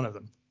not one of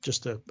them.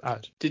 Just to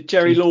add. Did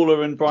Jerry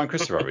Lawler and Brian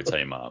Christopher ever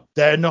team up?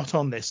 They're not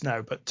on this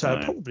now, but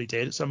probably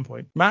did at some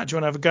point. Matt, do you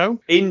want to have a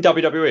go? In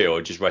WWE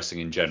or just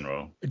wrestling in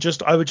general?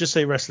 I would just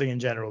say wrestling in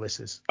general.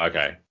 This is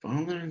okay.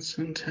 Father and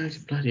son tag,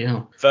 bloody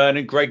hell. Vern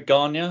and Greg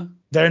Gagne?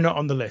 They're not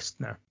on the list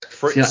now.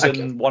 Fritz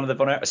and one of the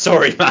Von Erich.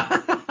 Sorry,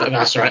 Matt.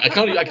 That's right. I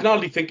can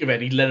hardly think of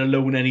any, let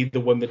alone any that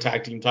won the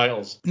tag team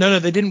titles. No,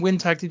 they didn't win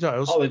tag team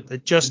titles. They're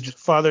just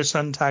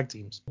father-son tag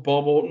teams.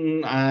 Bob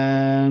Orton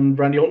and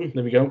Randy Orton.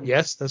 There we go.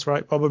 Yes, that's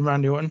right. Bob and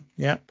Randy Orton.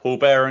 Yeah. Paul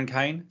Bearer and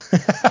Kane.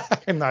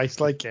 Nice,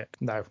 like it.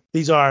 No,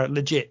 these are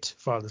legit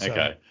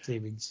father-son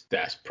teamings.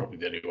 That's probably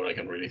the only one I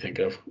can really think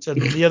of. So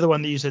the other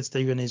one that you said,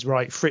 Stephen, is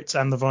right. Fritz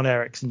and the Von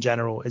Erichs in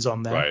general is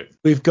on there. Right.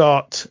 We've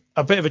got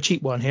a bit of a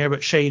cheap one here,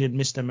 but Shane and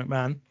Mr.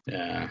 McMahon.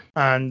 Yeah.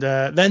 And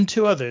then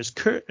 2 others,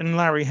 Kurt and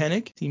Larry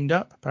Hennig teamed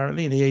up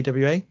apparently in the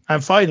AWA,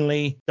 and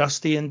finally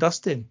Dusty and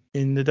Dustin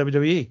in the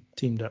WWE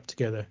teamed up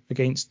together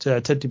against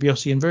Ted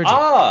DiBiase and Virgil.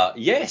 Ah,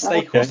 yes,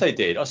 of course they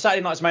did. On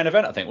Saturday night's main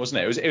event, I think,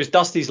 wasn't it? It was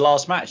Dusty's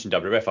last match in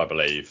WWF, I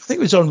believe. I think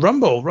it was on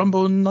Rumble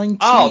 19.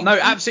 Oh no,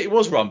 absolutely, it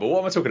was Rumble. What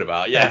am I talking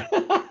about? Yeah.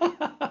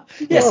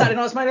 Yeah, Saturday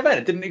night's main event.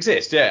 It didn't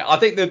exist. Yeah, I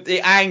think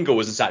the angle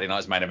was in Saturday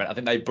night's main event. I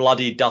think they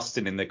bloodied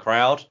Dustin in the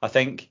crowd. I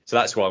think so.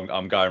 That's why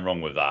I'm going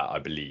wrong with that. I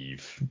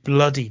believe.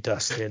 Bloody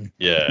Dustin.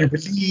 Yeah. I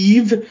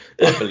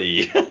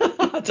believe.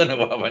 I don't know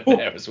what I went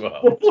there as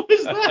well. What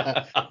was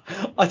that?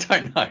 I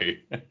don't know.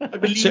 I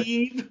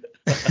believe.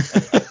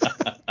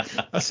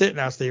 That's it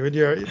now, Stephen.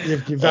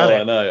 You've had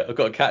it. I know. I've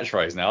got a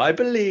catchphrase now. I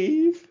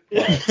believe.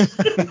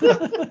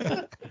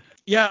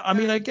 Yeah, I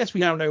mean, I guess we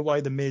now know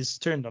why The Miz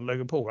turned on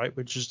Logan Paul, right?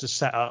 Which is to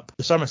set up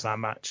the SummerSlam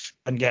match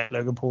and get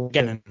Logan Paul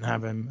again and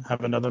have him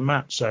have another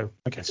match. So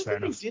I guess fair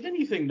enough. They did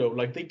anything though?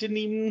 Like they didn't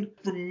even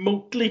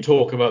remotely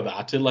talk about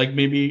that till like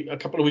maybe a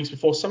couple of weeks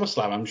before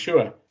SummerSlam, I'm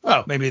sure.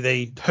 Well, maybe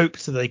they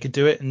hoped that they could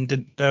do it and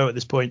didn't know at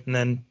this point, and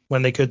then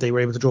when they could, they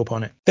were able to draw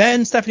upon it.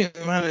 Then Stephanie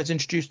McMahon is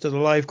introduced to the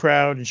live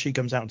crowd, and she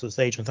comes out onto the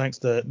stage and thanks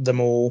them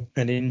all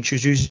and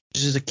introduces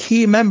a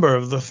key member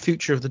of the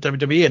future of the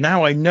WWE. And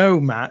now I know,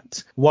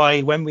 Matt,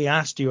 why when we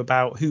asked you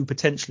about who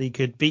potentially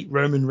could beat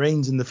Roman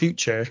Reigns in the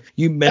future,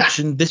 you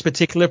mentioned this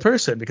particular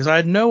person, because I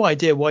had no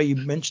idea why you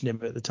mentioned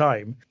him at the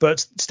time. But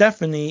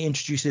Stephanie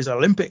introduces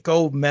Olympic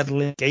gold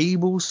medalist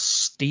Gable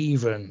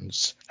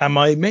Stevens. And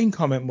my main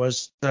comment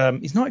was,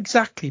 he's not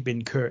exactly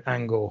been Kurt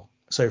Angle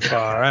so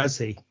far, has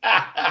he?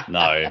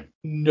 No.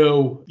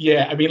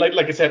 Yeah, I mean,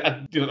 like I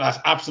said, that's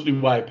absolutely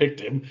why I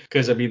picked him,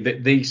 because I mean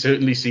they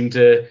certainly seem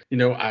to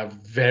have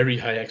very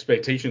high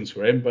expectations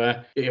for him.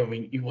 But I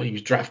mean, he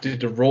was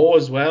drafted to Raw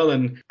as well,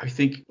 and I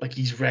think like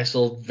he's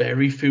wrestled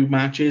very few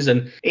matches,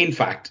 and in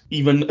fact,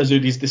 even as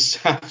early as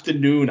this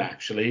afternoon,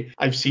 actually,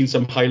 I've seen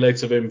some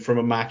highlights of him from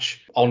a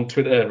match on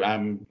Twitter.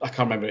 I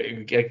can't remember,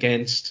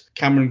 against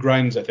Cameron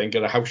Grimes, I think,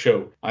 at a house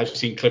show. I've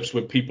seen clips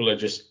where people are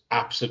just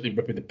absolutely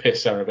ripping the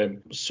piss out of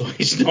him, so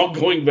he's not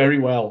going very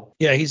well.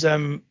 Yeah, he's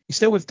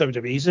still with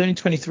WWE. He's only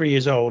 23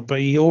 years old, but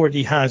he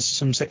already has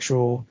some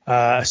sexual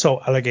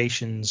assault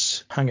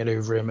allegations hanging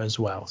over him as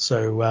well.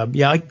 So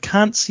I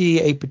can't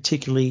see a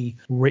particularly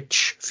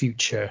rich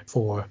future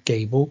for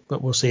Gable,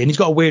 but we'll see. And he's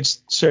got a weird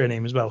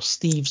surname as well,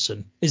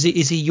 Steveson. Is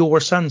he your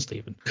son,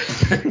 Stephen?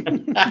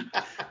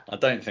 I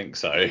don't think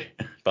so,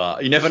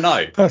 but you never know.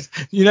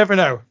 You never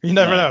know.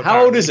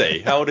 How old is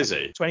he?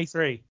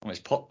 23. Oh, it's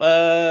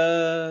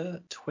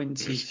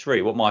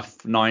 23. What, my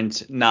 9?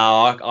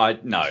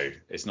 No,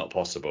 it's not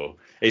possible.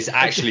 It's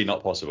actually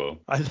not possible.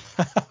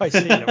 I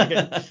see.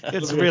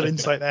 It's a real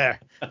insight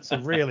there. It's a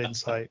real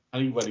insight.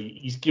 Well,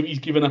 he's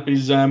given up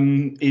his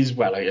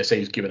well, I say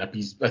he's given up.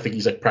 I think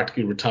he's like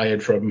practically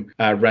retired from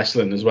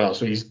wrestling as well.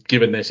 So he's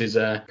given this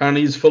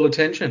apparently his full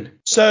attention.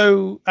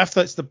 So after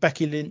that's the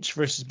Becky Lynch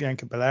versus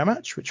Bianca Belair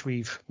match, which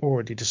we've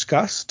already already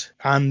discussed,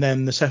 and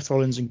then the Seth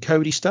Rollins and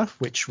Cody stuff,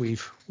 which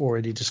we've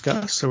already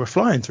discussed. So we're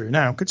flying through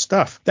now. Good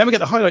stuff. Then we get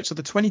the highlights of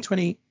the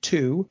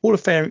 2022 Hall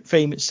of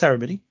Fame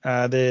ceremony.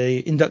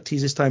 The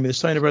inductees this time are the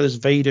Steiner Brothers,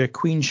 Vader,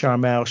 Queen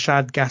Sharmell,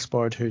 Shad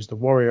Gaspard, who's the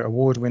Warrior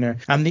Award winner,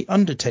 and the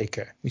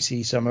Undertaker. We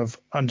see some of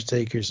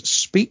Undertaker's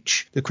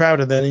speech. The crowd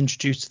are then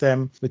introduced to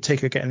them, with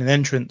Taker getting an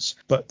entrance,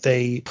 but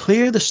they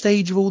clear the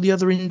stage of all the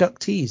other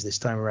inductees this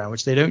time around,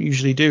 which they don't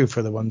usually do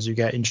for the ones who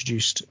get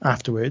introduced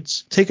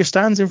afterwards. Taker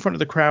stands in front of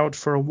the crowd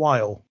for a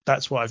while.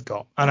 That's what I've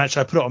got. And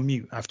actually, I put it on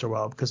mute after a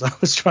while because I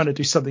was trying to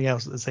do something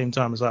else at the same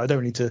time. I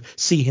don't need to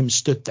see him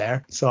stood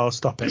there, so I'll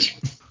stop it.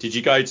 Did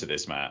you go to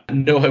this, Matt?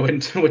 No, I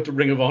went to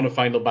Ring of Honor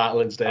Final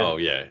Battle instead. Oh,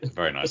 yeah.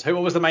 Very nice.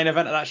 What was the main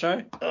event of that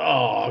show?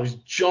 Oh, it was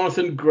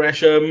Jonathan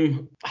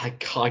Gresham. I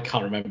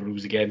can't remember who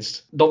was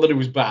against. Not that it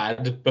was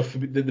bad, but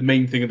the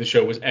main thing of the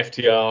show was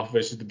FTR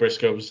versus the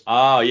Briscoes.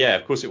 Oh, yeah,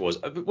 of course it was.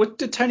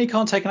 Did Tony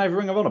Khan taken over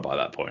Ring of Honor by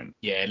that point?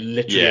 Yeah,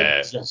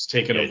 literally just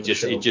taken over the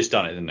show. He'd just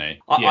done it, didn't he?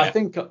 I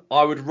think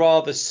I would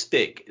rather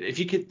stick, if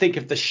you could think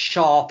of the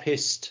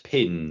sharpest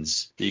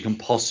pins that you can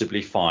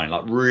possibly find,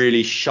 like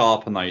really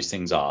sharpen those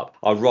things up,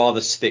 I'd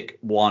rather stick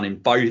one in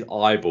both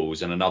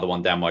eyeballs and another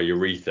one down my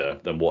urethra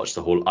than watch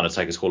the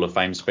Undertaker's Hall of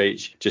Fame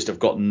speech. Just have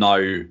got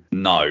no,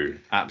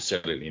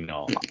 absolutely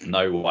not.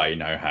 No way,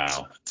 no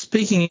how.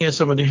 Speaking as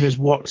somebody who has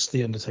watched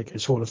the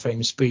Undertaker's Hall of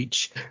Fame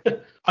speech,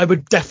 I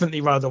would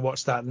definitely rather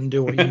watch that than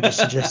do what you just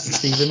suggested,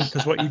 Stephen,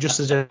 because what you just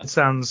suggested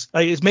sounds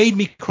like it's made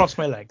me cross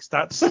my legs.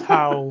 That's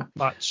how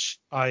much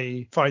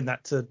I find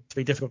that to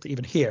be difficult to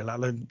even hear, let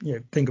alone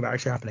think about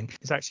actually happening.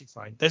 It's actually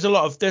fine. There's a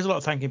lot of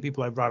thanking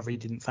people I'd rather he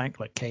didn't thank,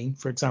 like Kane,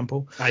 for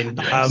example. I knew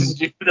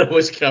that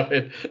was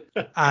coming.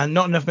 And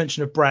not enough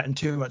mention of Brett and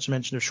too much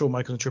mention of Shawn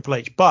Michaels and Triple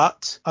H.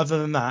 But other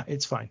than that,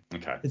 it's fine.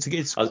 Okay. It's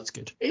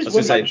good. His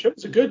one-man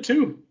shows are good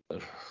too.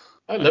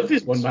 I love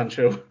this one-man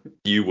show.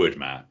 You would,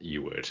 Matt.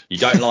 You would. You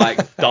don't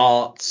like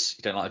darts.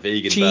 You don't like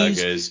vegan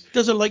burgers.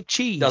 Doesn't like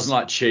cheese. Doesn't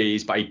like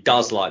cheese, but he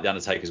does like the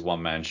Undertaker's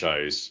one-man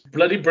shows.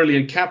 Bloody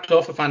brilliant. Capped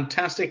off a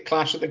fantastic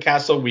Clash at the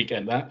Castle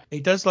weekend, that.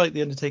 He does like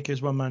the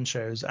Undertaker's one-man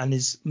shows, and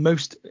his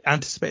most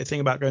anticipated thing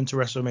about going to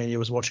WrestleMania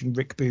was watching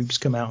Rick Boogs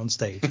come out on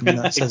stage. I mean,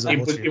 that says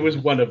it was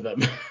one of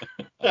them.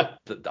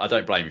 I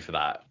don't blame you for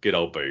that. Good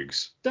old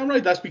Boogs. Damn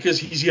right, that's because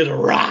he's here to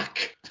rock.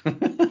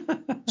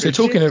 So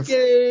talking of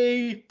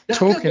I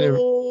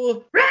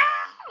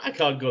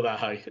can't go that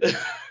high.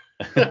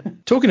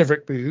 Talking of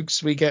Rick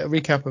Boogs, we get a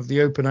recap of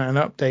the opener and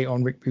update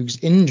on Rick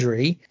Boogs'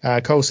 injury.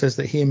 Cole says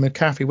that he and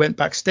McAfee went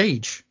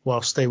backstage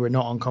whilst they were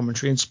not on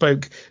commentary and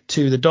spoke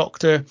to the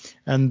doctor,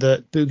 and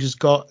that Boogs has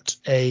got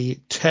a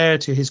tear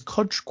to his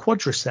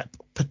quadricep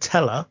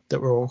patella that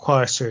will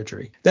require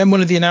surgery. Then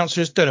one of the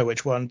announcers, don't know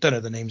which one, don't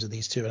know the names of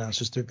these two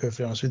announcers to be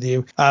perfectly honest with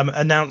you,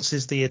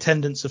 announces the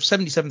attendance of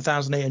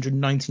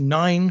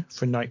 77,899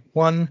 for night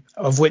one,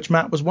 of which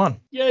Matt was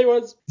one. Yeah, he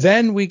was.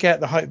 Then we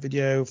get the hype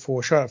video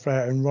for Charlotte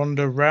Flair and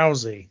Ronda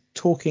Rousey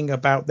talking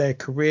about their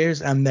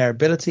careers and their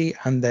ability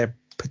and their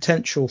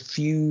potential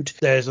feud.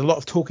 There's a lot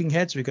of talking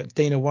heads. We've got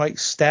Dana White,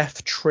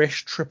 Steph,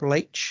 Trish, Triple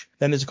H.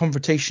 Then there's a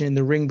confrontation in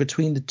the ring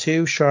between the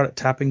two. Charlotte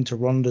tapping to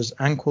Ronda's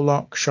ankle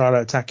lock.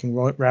 Charlotte attacking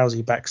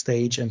Rousey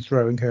backstage and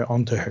throwing her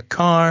onto her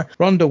car.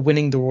 Ronda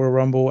winning the Royal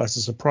Rumble as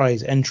a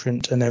surprise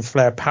entrant. And then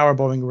Flair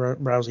powerbombing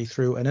Rousey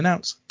through an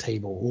announce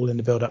table, all in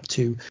the build up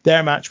to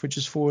their match, which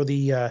is for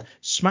the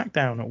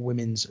SmackDown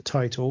Women's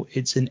title.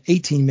 It's an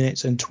 18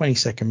 minutes and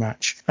 20-second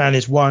match and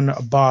is won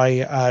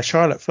by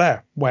Charlotte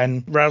Flair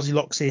when Rousey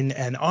locks in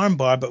an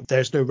armbar, but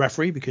there's no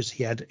referee because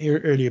he had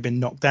earlier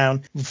been knocked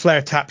down.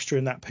 Flair taps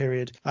during that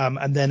period.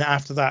 And then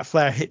after that,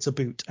 Flair hits a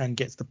boot and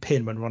gets the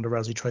pin when Ronda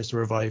Rousey tries to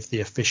revive the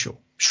official.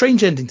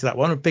 Strange ending to that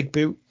one, a big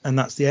boot, and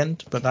that's the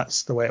end, but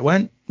that's the way it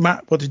went.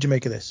 Matt, what did you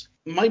make of this?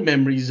 My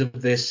memories of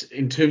this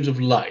in terms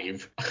of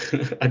live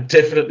are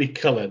definitely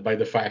coloured by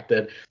the fact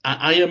that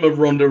I am a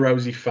Ronda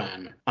Rousey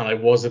fan, and I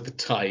was at the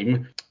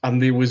time, and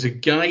there was a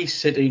guy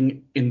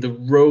sitting in the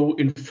row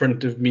in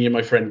front of me and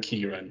my friend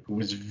Kieran who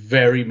was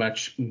very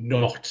much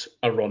not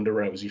a Ronda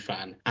Rousey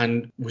fan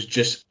and was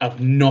just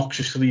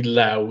obnoxiously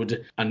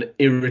loud and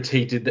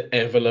irritated the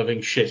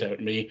ever-loving shit out of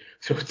me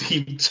throughout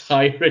the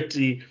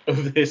entirety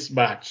of this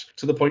match,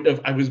 to the point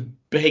of I was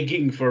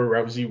begging for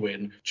a Rousey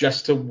win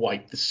just to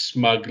wipe the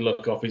smug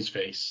look off his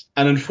face.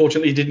 And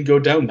unfortunately it didn't go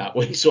down that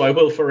way, so I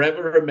will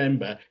forever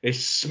remember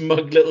this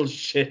smug little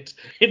shit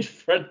in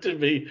front of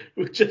me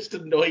who just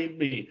annoyed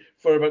me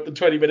for about the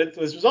 20 minutes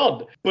this was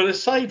on. But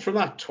aside from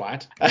that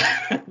twat...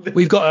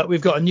 We've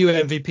got a new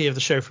MVP of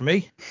the show for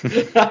me.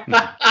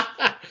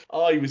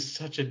 Oh, he was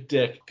such a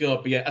dick.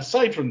 God, but yeah,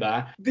 aside from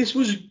that, this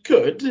was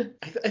good.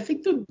 I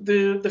think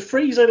the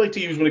phrase I like to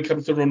use when it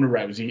comes to Ronda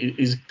Rousey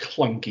is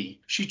clunky.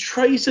 She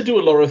tries to do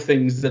a lot of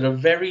things that are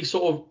very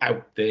sort of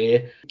out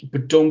there,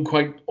 but don't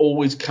quite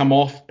always come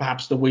off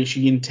perhaps the way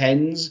she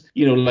intends.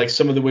 You know, like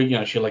some of the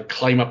way, she'll like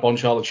climb up on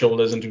Charlotte's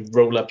shoulders and do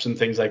roll-ups and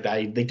things like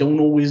that. They don't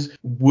always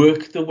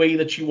work the way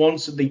that she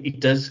wants.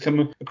 It does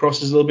come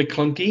across as a little bit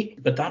clunky.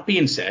 But that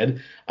being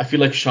said, I feel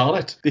like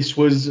Charlotte, this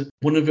was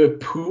one of her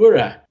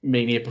poorer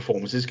Mania performances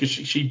performances because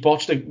she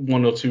botched like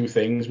one or two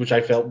things which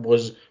I felt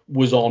was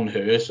on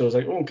her. So I was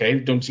like, okay,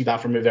 don't see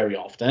that from her very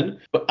often.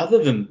 But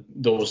other than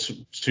those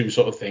two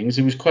sort of things,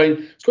 it was quite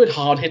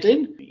hard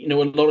hitting. You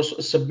know, a lot of, sort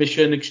of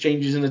submission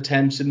exchanges and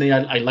attempts in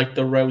there. I liked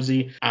the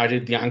Rousey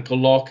added the ankle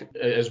lock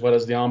as well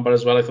as the armbar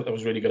as well. I thought that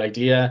was a really good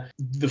idea.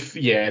 The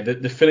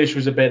finish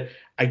was a bit.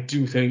 I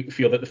do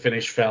feel that the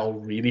finish fell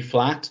really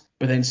flat.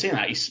 But then saying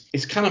that,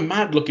 it's kind of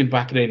mad looking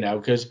back at it now,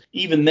 because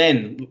even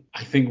then,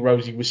 I think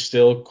Rousey was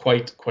still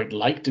quite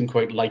liked and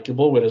quite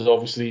likable, whereas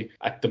obviously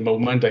at the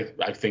moment,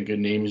 I think her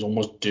name is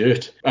almost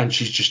dirt, and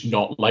she's just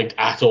not liked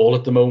at all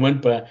at the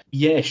moment. But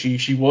yeah,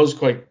 she was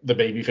quite the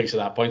babyface at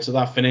that point, so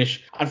that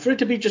finish, and for it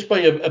to be just by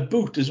a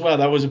boot as well,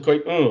 that was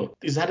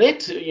is that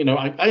it? You know,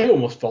 I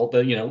almost thought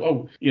that,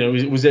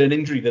 was there an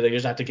injury that they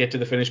just had to get to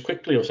the finish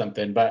quickly or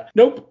something? But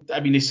nope. I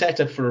mean, they set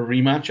up for a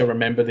rematch. I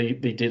remember they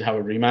did have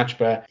a rematch,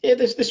 but yeah,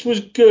 this was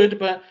good,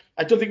 but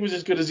I don't think it was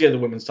as good as the other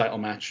women's title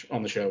match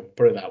on the show,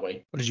 put it that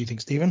way. What did you think,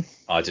 Stephen?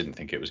 I didn't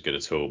think it was good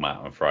at all, Matt,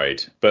 I'm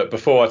afraid. But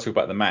before I talk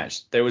about the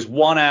match, there was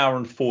 1 hour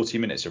and 40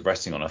 minutes of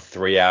wrestling on a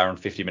 3 hour and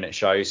 50 minute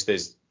show. So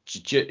there's,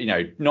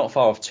 not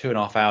far off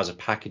 2.5 hours of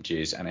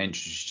packages and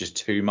entries, just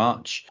too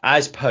much.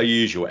 As per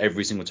usual,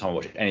 every single time I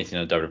watch anything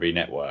on the WWE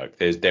Network,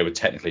 there were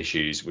technical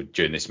issues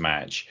during this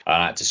match.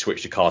 I had to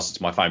switch the cast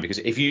to my phone, because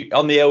if you,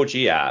 on the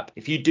LG app,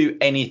 if you do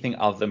anything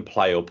other than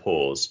play or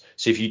pause,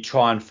 so if you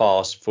try and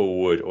fast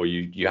forward or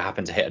you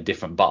happen to hit a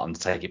different button to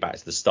take it back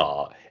to the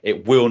start,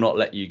 it will not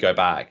let you go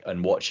back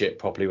and watch it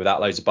properly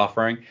without loads of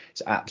buffering.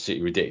 It's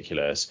absolutely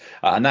ridiculous.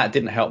 And that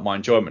didn't help my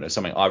enjoyment of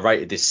something. I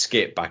rated this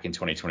skip back in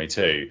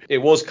 2022. It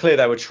was clear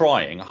they were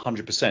trying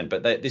 100%,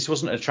 but this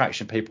wasn't an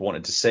attraction people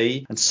wanted to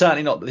see, and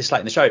certainly not this late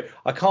in the show.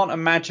 I can't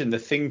imagine the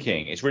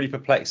thinking. It's really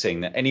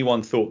perplexing that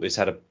anyone thought this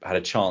had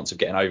a chance of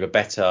getting over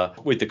better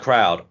with the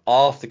crowd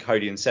after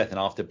Cody and Seth and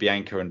after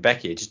Bianca and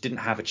Becky. It just didn't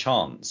have a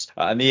chance.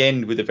 And the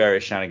end with the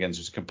various shenanigans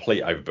was a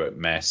complete overbooked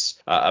mess.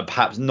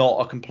 Perhaps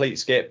not a complete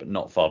skip, but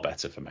not far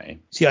better for me.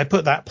 See, I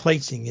put that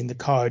plating in the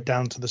card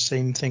down to the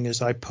same thing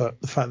as I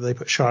put the fact that they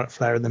put Charlotte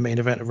Flair in the main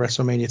event of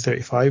WrestleMania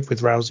 35 with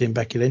Rousey and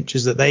Becky Lynch,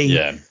 is that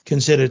they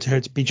considered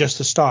her to be just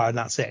a star, and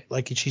that's it.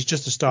 Like, she's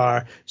just a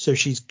star, so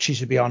she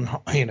should be on,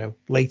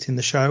 late in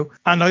the show.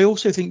 And I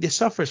also think this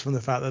suffers from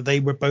the fact that they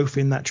were both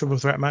in that triple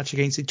threat match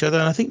against each other,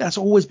 and I think that's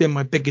always been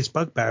my biggest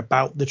bugbear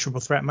about the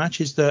triple threat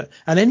match, is that,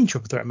 and any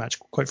triple threat match,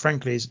 quite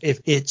frankly, is if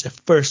it's a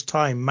first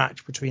time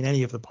match between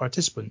any of the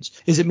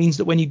participants, is it means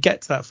that when you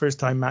get to that first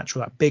time match or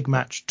that big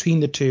match between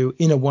the two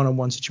in a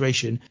one-on-one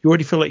situation, you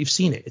already feel like you've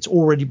seen it. It's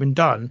already been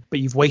done, but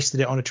you've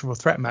wasted it on a triple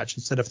threat match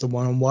instead of the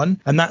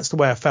one-on-one. And that's the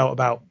way I felt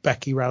about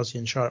Becky, Rousey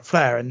and Charlotte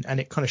Flair, and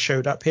it kind of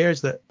showed up here,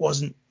 is that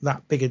wasn't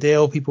that big a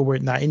deal. People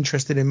weren't that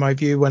interested, in my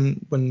view,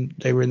 when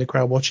they were in the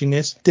crowd watching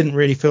this. Didn't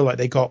really feel like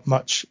they got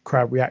much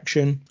crowd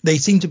reaction. They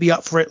seemed to be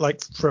up for it,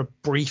 like, for a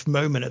brief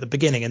moment at the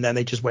beginning, and then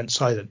they just went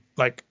silent,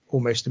 like,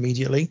 almost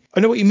immediately.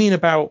 I know what you mean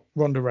about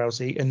Ronda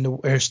Rousey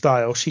and her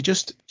style.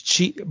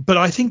 But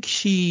I think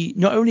she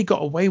not only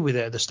got away with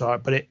it at the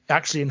start, but it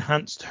actually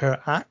enhanced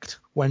her act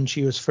when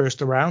she was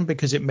first around,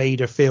 because it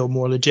made her feel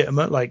more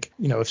legitimate. Like,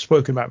 I've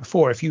spoken about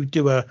before, if you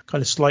do a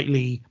kind of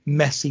slightly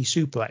messy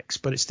suplex,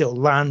 but it still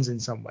lands in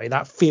some way,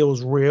 that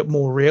feels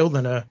more real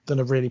than a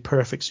really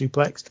perfect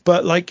suplex.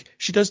 But like,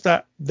 she does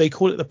that, they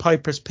call it the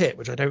Piper's Pit,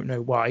 which I don't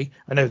know why.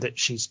 I know that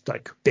she's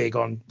like big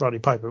on Roddy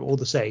Piper, all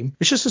the same.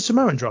 It's just a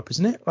Samoan drop,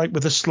 isn't it? Like,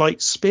 with a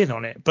slight spin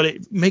on it, but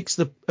it makes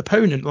the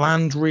opponent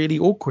land really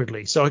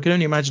awkwardly. So I can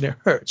only imagine it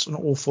hurts an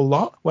awful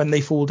lot when they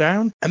fall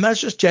down. And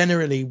that's just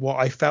generally what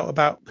I felt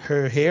about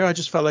her here. I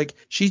just felt like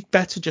she's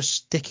better just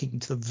sticking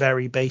to the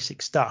very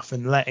basic stuff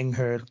and letting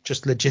her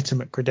just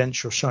legitimate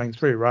credentials shine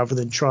through, rather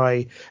than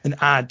try and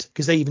add,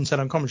 because they even said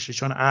on commentary,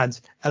 trying to add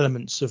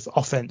elements of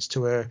offense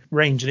to her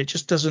range, and it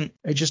just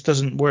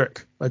doesn't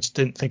work. I just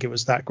didn't think it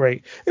was that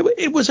great.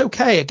 It was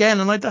okay again,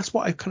 and that's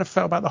what I kind of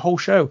felt about the whole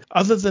show.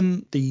 Other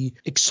than the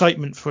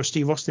excitement for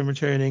Steve Austin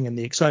returning and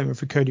the excitement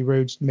for Cody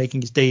Rhodes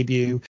making his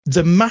debut,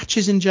 the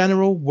matches in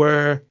general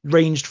were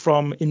ranged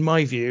from, in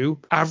my view,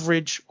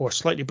 average or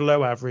slightly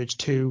below average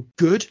to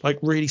good, like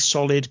really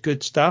solid,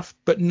 good stuff,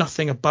 but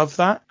nothing above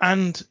that.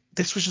 And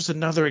this was just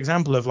another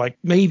example of like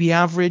maybe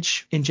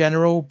average in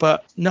general,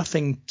 but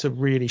nothing to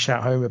really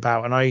shout home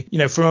about. And I,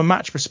 from a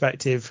match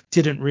perspective,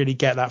 didn't really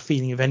get that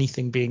feeling of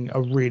anything being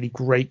a really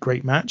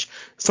great match.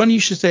 Funny you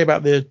should say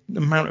about the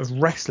amount of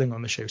wrestling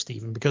on the show,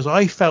 Stephen, because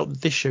I felt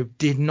that this show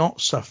did not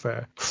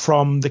suffer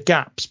from the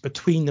gaps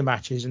between the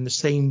matches in the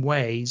same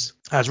ways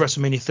as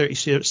WrestleMania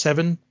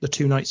 37, the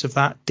two nights of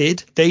that,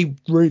 did. They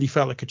really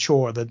felt like a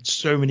chore. There's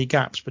so many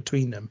gaps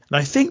between them. And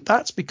I think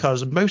that's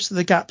because most of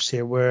the gaps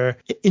here were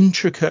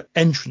intricate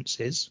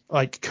entrances,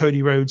 like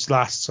Cody Rhodes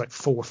lasts like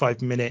 4 or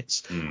 5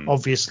 minutes.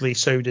 Obviously,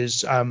 so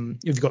does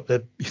you've got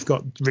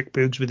Rick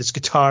Boogs with his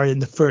guitar in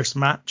the first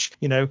match.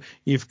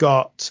 You've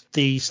got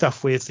the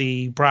stuff with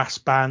the brass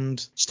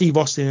band. Steve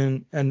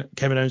Austin and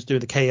Kevin Owens do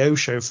the KO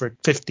show for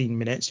 15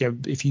 minutes.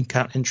 If you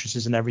count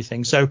entrances and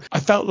everything. So I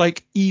felt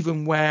like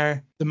even where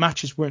where the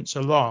matches weren't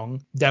so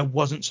long, there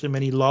wasn't so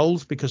many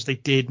lulls because they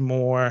did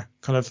more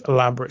kind of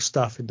elaborate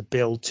stuff in the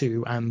build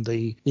to and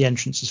the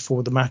entrances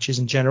for the matches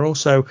in general.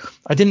 So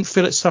I didn't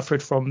feel it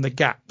suffered from the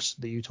gaps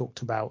that you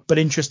talked about. But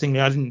interestingly,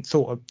 I hadn't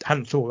thought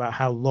about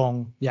how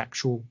long the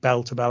actual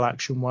bell to bell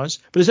action was.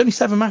 But there's only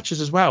 7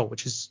 matches as well,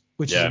 which is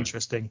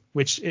interesting,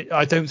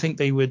 I don't think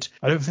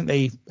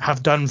they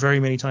have done very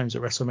many times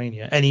at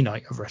WrestleMania, any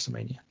night of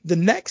WrestleMania. The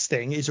next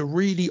thing is a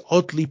really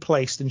oddly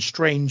placed and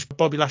strange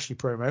Bobby Lashley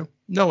promo.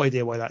 No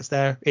idea why that's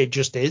there. It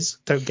just is.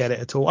 Don't get it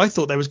at all. I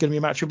thought there was going to be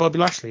a match with Bobby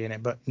Lashley in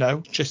it, but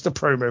no, just a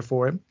promo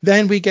for him.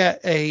 Then we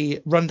get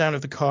a rundown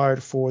of the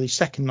card for the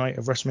second night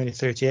of WrestleMania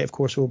 38. Of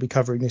course, we'll be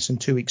covering this in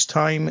 2 weeks'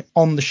 time.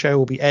 On the show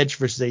will be Edge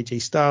versus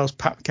AJ Styles,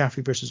 Pat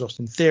McAfee versus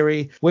Austin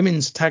Theory,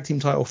 Women's Tag Team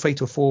Title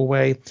Fatal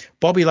 4-Way,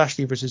 Bobby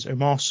Lashley versus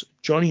Omos,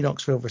 Johnny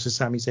Knoxville versus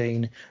Sami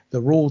Zayn,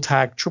 the Raw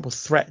Tag Triple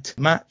Threat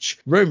match,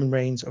 Roman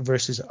Reigns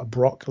versus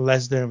Brock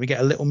Lesnar. We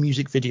get a little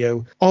music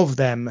video of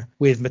them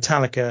with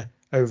Metallica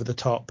over the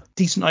top.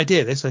 Decent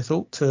idea, this, I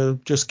thought, to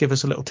just give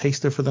us a little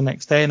taster for the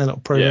next day and a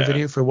little promo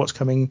video for what's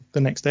coming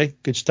the next day.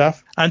 Good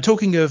stuff. And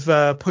talking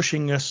of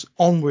pushing us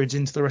onwards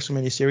into the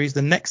WrestleMania series,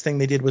 the next thing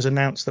they did was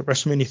announce that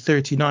WrestleMania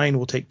 39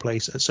 will take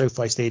place at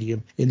SoFi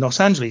Stadium in Los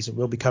Angeles, and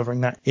we'll be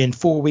covering that in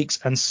 4 weeks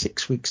and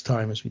 6 weeks'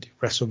 time as we do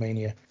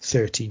WrestleMania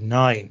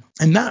 39.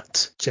 And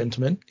that,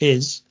 gentlemen,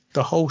 is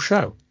the whole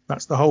show.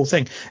 That's the whole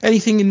thing.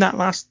 Anything in that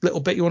last little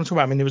bit you want to talk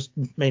about? I mean, there was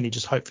mainly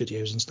just hype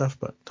videos and stuff,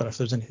 but I don't know if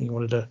there's anything you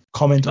wanted to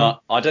comment on.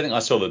 I don't think I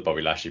saw the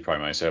Bobby Lashley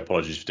promo, so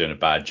apologies for doing a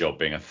bad job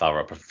being a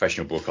thorough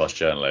professional broadcast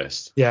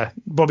journalist. Yeah,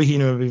 Bobby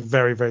Heenan would be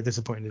very, very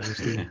disappointed in you,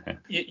 Steve.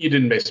 You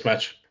didn't miss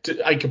much.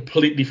 I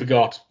completely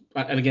forgot.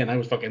 And again, I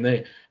was fucking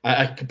there.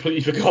 I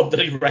completely forgot that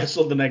he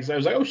wrestled the next day. I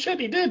was like, oh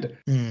shit, he did.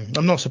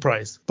 I'm not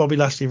surprised. Bobby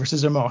Lashley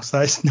versus Omos.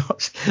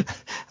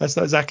 That's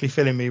not exactly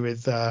filling me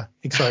with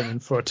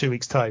excitement for 2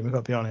 weeks' time, I've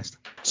got to be honest.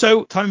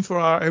 So, time for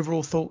our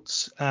overall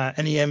thoughts.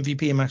 Any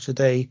MVP and match of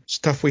the day,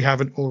 stuff we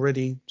haven't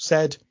already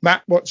said.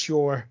 Matt, what's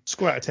your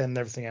score out of 10 and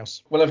everything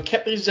else? Well, I've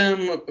kept these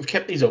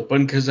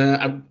open because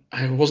I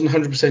wasn't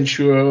 100%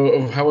 sure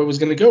of how I was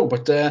going to go.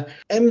 But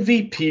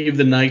MVP of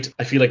the night,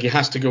 I feel like it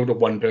has to go to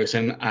one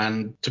person.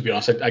 And to be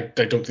honest, I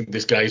don't think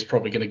this guy is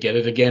probably going to get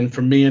it again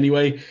from me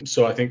anyway.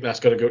 So I think that's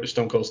got to go to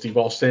Stone Cold Steve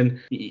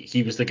Austin.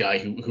 He was the guy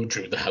who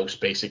drew the house,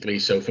 basically.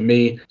 So for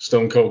me,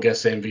 Stone Cold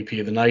gets the MVP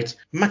of the night.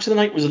 Match of the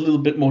night was a little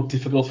bit more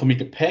difficult for me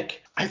to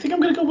pick. I think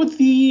I'm going to go with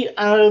the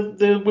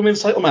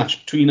women's title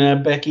match between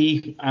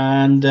Becky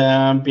and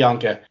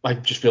Bianca. I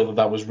just feel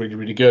that was really,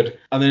 really good.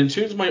 And then in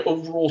terms of my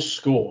overall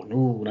score,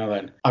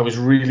 I was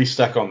really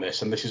stuck on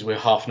this, and this is where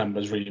half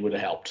numbers really would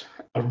have helped.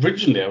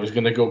 Originally, I was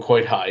going to go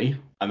quite high,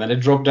 and then it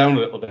dropped down a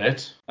little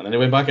bit, and then it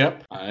went back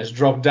up, and it's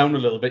dropped down a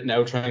little bit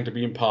now, trying to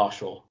be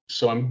impartial.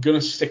 So I'm going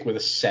to stick with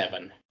a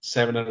 7.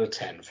 7 out of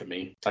 10 for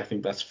me. I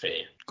think that's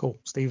fair. Cool.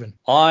 Stephen?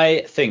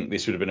 I think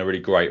this would have been a really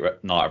great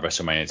night of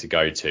WrestleMania to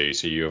go to.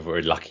 So you're a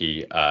very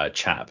lucky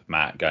chap,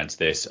 Matt, going to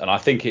this. And I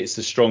think it's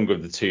the stronger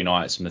of the 2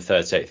 nights from the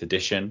 38th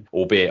edition,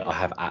 albeit I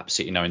have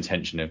absolutely no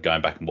intention of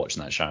going back and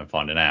watching that show and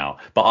finding out.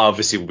 But I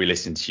obviously will be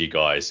listening to you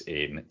guys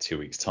in 2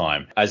 weeks'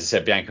 time. As I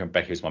said, Bianca and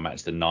Becky was my match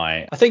of the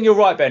night. I think you're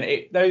right,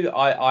 Ben. Though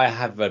I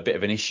have a bit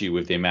of an issue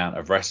with the amount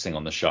of wrestling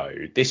on the show,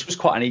 this was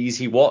quite an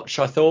easy watch,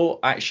 I thought,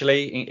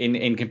 actually,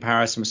 in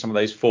comparison with some of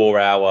those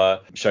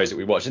 4-hour shows that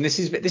we watched. And this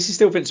is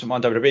still Vince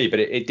McMahon WWE, but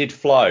it did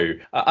flow.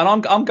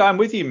 And I'm going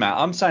with you, Matt.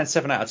 I'm saying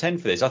 7 out of 10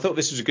 for this. I thought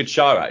this was a good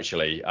show,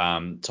 actually,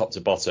 top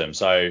to bottom.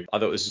 So I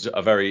thought this was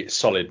a very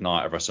solid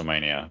night of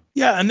WrestleMania.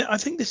 Yeah, and I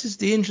think this is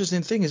the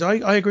interesting thing is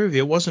I agree with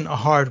you. It wasn't a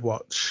hard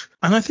watch.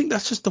 And I think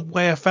that's just the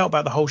way I felt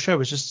about the whole show. It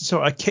was just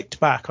so I kicked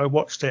back, I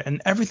watched it,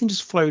 and everything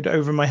just flowed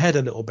over my head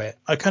a little bit.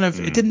 I kind of,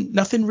 it didn't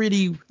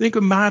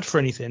go mad for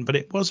anything, but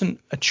it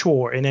wasn't a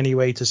chore in any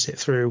way to sit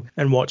through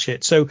and watch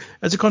it. So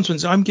as a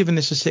consequence, I'm giving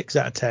this a 6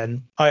 out of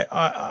 10.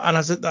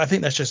 I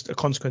think that's just a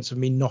consequence of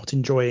me not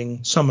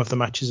enjoying some of the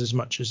matches as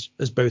much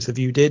as both of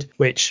you did,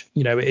 which,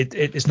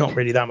 it's not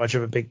really that much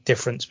of a big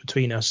difference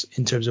between us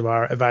in terms of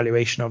our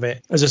evaluation of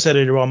it. As I said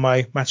earlier on,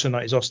 my match of the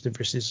night is Austin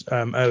versus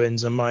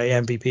Owens, and my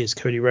MVP is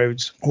Cody Rhodes.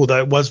 Although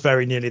it was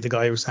very nearly the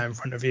guy who was sat in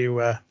front of you,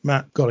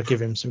 Matt. Got to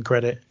give him some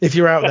credit. If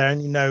you're out there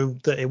and you know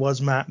that it was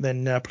Matt,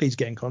 then please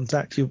get in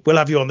contact. We'll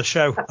have you on the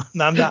show.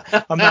 I'm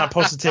that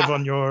positive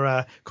on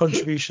your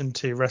contribution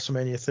to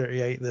WrestleMania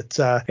 38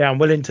 that I'm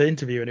willing to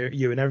interview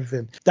you and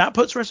everything. That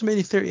puts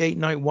WrestleMania 38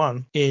 Night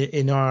 1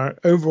 in our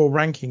overall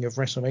ranking of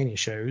WrestleMania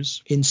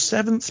shows in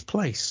 7th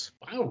place.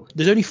 Wow.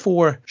 There's only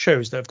 4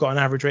 shows that have got an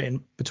average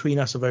rating between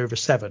us of over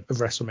 7 of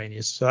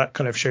WrestleManias. So that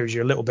kind of shows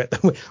you a little bit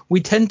that we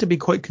tend to be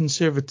quite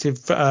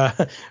conservative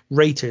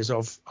raters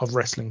of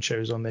wrestling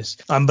shows on this.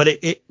 But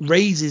it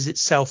raises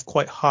itself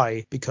quite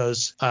high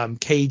because the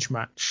cage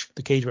match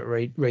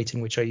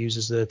rating, which I use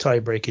as the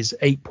tiebreak, is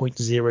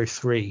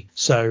 8.03.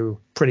 So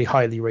pretty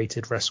highly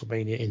rated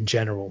WrestleMania in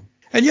general.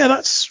 And yeah,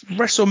 that's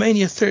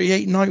WrestleMania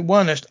 38 Night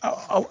 1.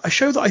 A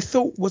show that I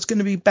thought was going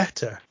to be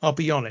better, I'll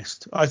be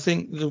honest. I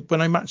think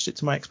when I matched it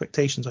to my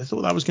expectations, I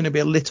thought that was going to be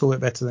a little bit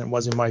better than it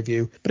was in my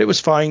view. But it was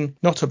fine.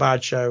 Not a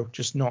bad show,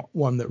 just not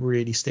one that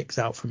really sticks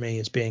out for me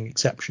as being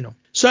exceptional.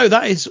 So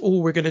that is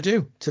all we're going to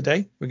do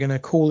today. We're going to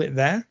call it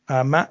there.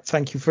 Matt,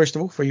 thank you first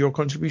of all for your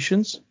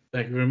contributions.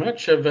 Thank you very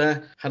much. I've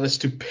had a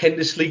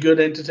stupendously good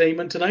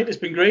entertainment tonight. It's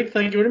been great.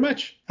 Thank you very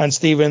much. And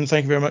Stephen,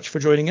 thank you very much for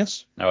joining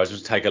us. No, I was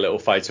just take a little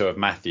photo of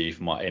Matthew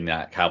in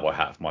that cowboy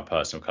hat for my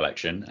personal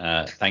collection.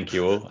 Thank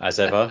you all, as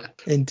ever.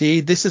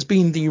 Indeed. This has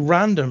been the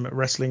Random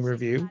Wrestling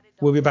Review.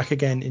 We'll be back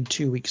again in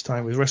 2 weeks'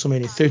 time with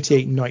WrestleMania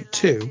 38 Night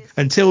 2.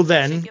 Until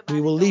then, we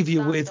will leave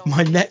you with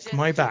My Neck,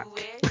 My Back.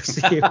 We'll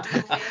see you.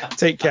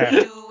 Take care.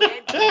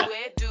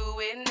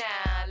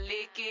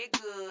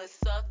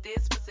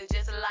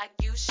 Like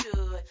you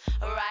should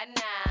right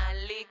now,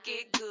 lick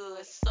it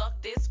good,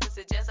 suck this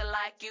pussy just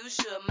like you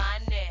should. My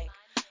neck,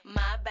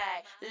 my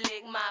back,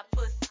 lick my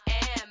pussy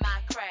and my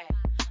crack.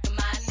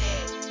 My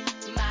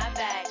neck, my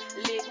back,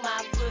 lick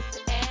my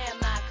pussy and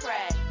my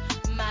crack.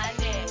 My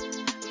neck,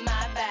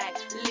 my back,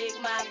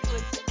 lick my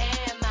pussy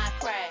and my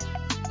crack.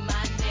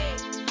 My neck,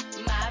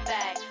 my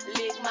back,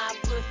 lick my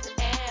pussy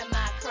and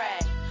my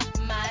crack.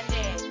 My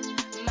neck,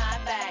 my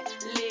back,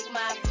 lick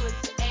my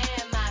pussy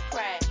and my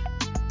crack.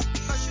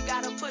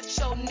 Gotta put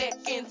your neck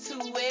into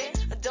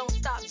it. Don't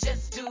stop,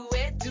 just do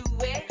it, do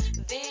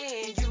it.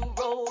 Then you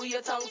roll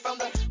your tongue from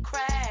the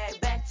crack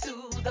back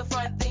to the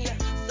front. Then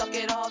you suck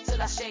it all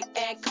till I shake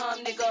and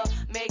come,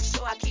 nigga. Make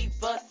sure I keep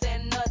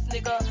busting nuts,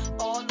 nigga,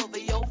 all over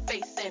your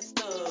face and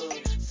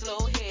stuff.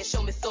 Slow head,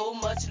 show me so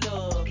much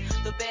love.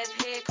 The best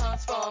head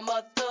comes from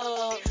a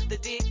thug. The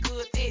dick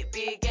good, thick,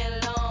 big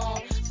and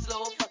long.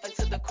 Slow fucking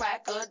to the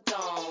crack of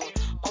dawn.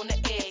 On the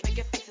edge,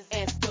 making faces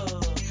and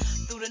stuff.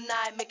 Through the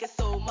night, making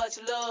so much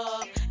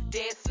love.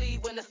 Dead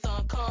sleep when the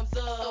sun comes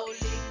up. So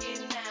lick it.